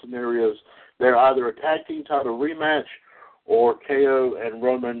 different scenarios. They're either a tag team title rematch or KO and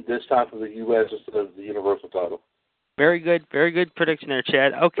Roman, this time for the U.S. instead of the Universal title. Very good prediction there,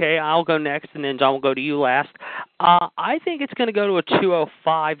 Chad. Okay, I'll go next, and then John will go to you last. I think it's going to go to a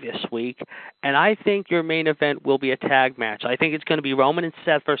 205 this week, and I think your main event will be a tag match. I think it's going to be Roman and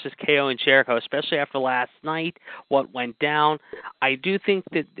Seth versus KO and Jericho, especially after last night, what went down. I do think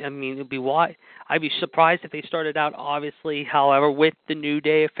that, it'd be why. I'd be surprised if they started out, obviously, however, with the New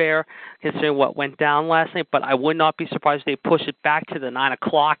Day affair, considering what went down last night, but I would not be surprised if they push it back to the 9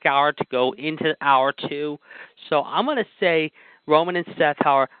 o'clock hour to go into hour 2. So I'm going to say Roman and Seth,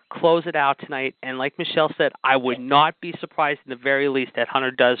 however, close it out tonight. And like Michelle said, I would not be surprised in the very least that Hunter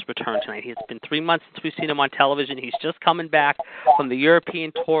does return tonight. It's been 3 months since we've seen him on television. He's just coming back from the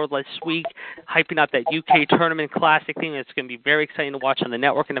European tour last week, hyping up that UK Tournament Classic thing. It's going to be very exciting to watch on the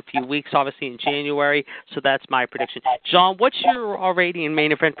network in a few weeks, obviously in January. So that's my prediction. John, what's your already in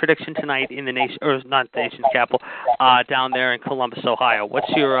main event prediction tonight in the nation, or not the nation's capital, down there in Columbus, Ohio? What's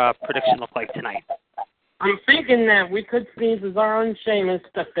your prediction look like tonight? I'm thinking that we could see Cesaro and Sheamus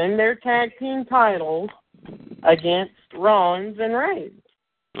defend their tag team titles against Rollins and Reigns.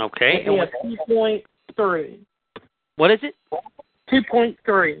 Okay. It'd be a 2.3. What is it?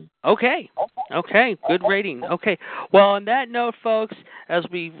 2.3. Okay. Good rating. Okay. Well, on that note, folks, as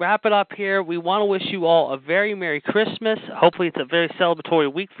we wrap it up here, we want to wish you all a very Merry Christmas. Hopefully it's a very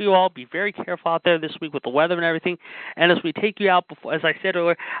celebratory week for you all. Be very careful out there this week with the weather and everything. And as we take you out, before, as I said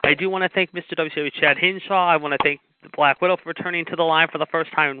earlier, I do want to thank Mr. WCW Chad Hinshaw. I want to thank the Black Widow for returning to the line for the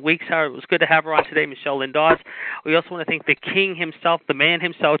first time in weeks. It was good to have her on today, Michelle Lynn Dawes. We also want to thank the King himself, the man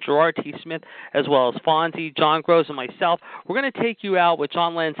himself, Gerard T. Smith, as well as Fonzie, John Groves, and myself. We're going to take you out with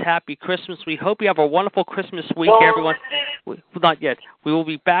John Lenn's Happy Christmas. We hope you have a wonderful Christmas week, everyone. Not yet. We will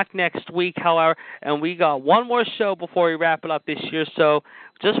be back next week, however, and we got one more show before we wrap it up this year. So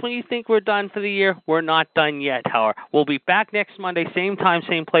just when you think we're done for the year, we're not done yet, however. We'll be back next Monday, same time,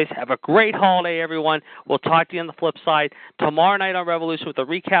 same place. Have a great holiday, everyone. We'll talk to you on the flip side tomorrow night on Revolution with a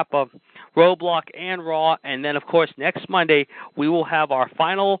recap of Roadblock and Raw. And then, of course, next Monday, we will have our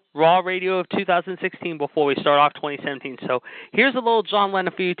final Raw Radio of 2016 before we start off 2017. So here's a little John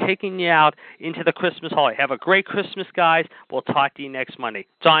Lennon for you, taking you out into the Christmas holiday. Have a great Christmas, guys. We'll talk to you next Monday.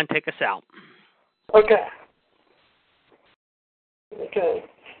 John, take us out. Okay.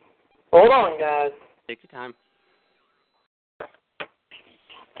 Hold on, guys. Take your time.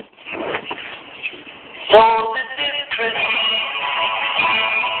 So this is Christmas.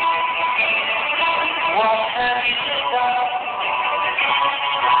 What have you done?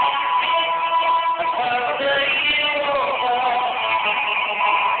 Another year over.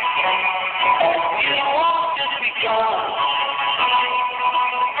 You want to be gone.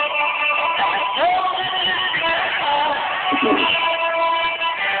 So this is Christmas.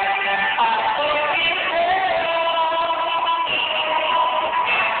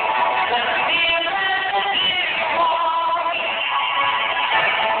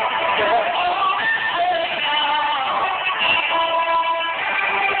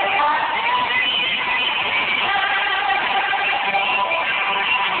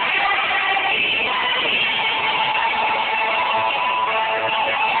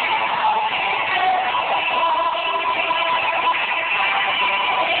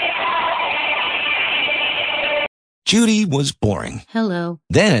 Judy was boring. Hello.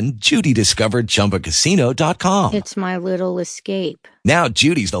 Then Judy discovered ChumbaCasino.com. It's my little escape. Now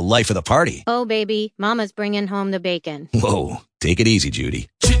Judy's the life of the party. Oh, baby, mama's bringing home the bacon. Whoa, take it easy, Judy.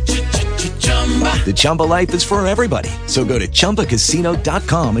 The Chumba life is for everybody. So go to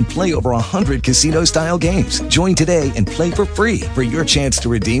ChumbaCasino.com and play over 100 casino-style games. Join today and play for free for your chance to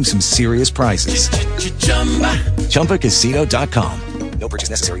redeem some serious prizes. ChumbaCasino.com. No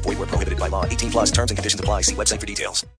purchase necessary. Void where prohibited by law. 18+ terms and conditions apply. See website for details.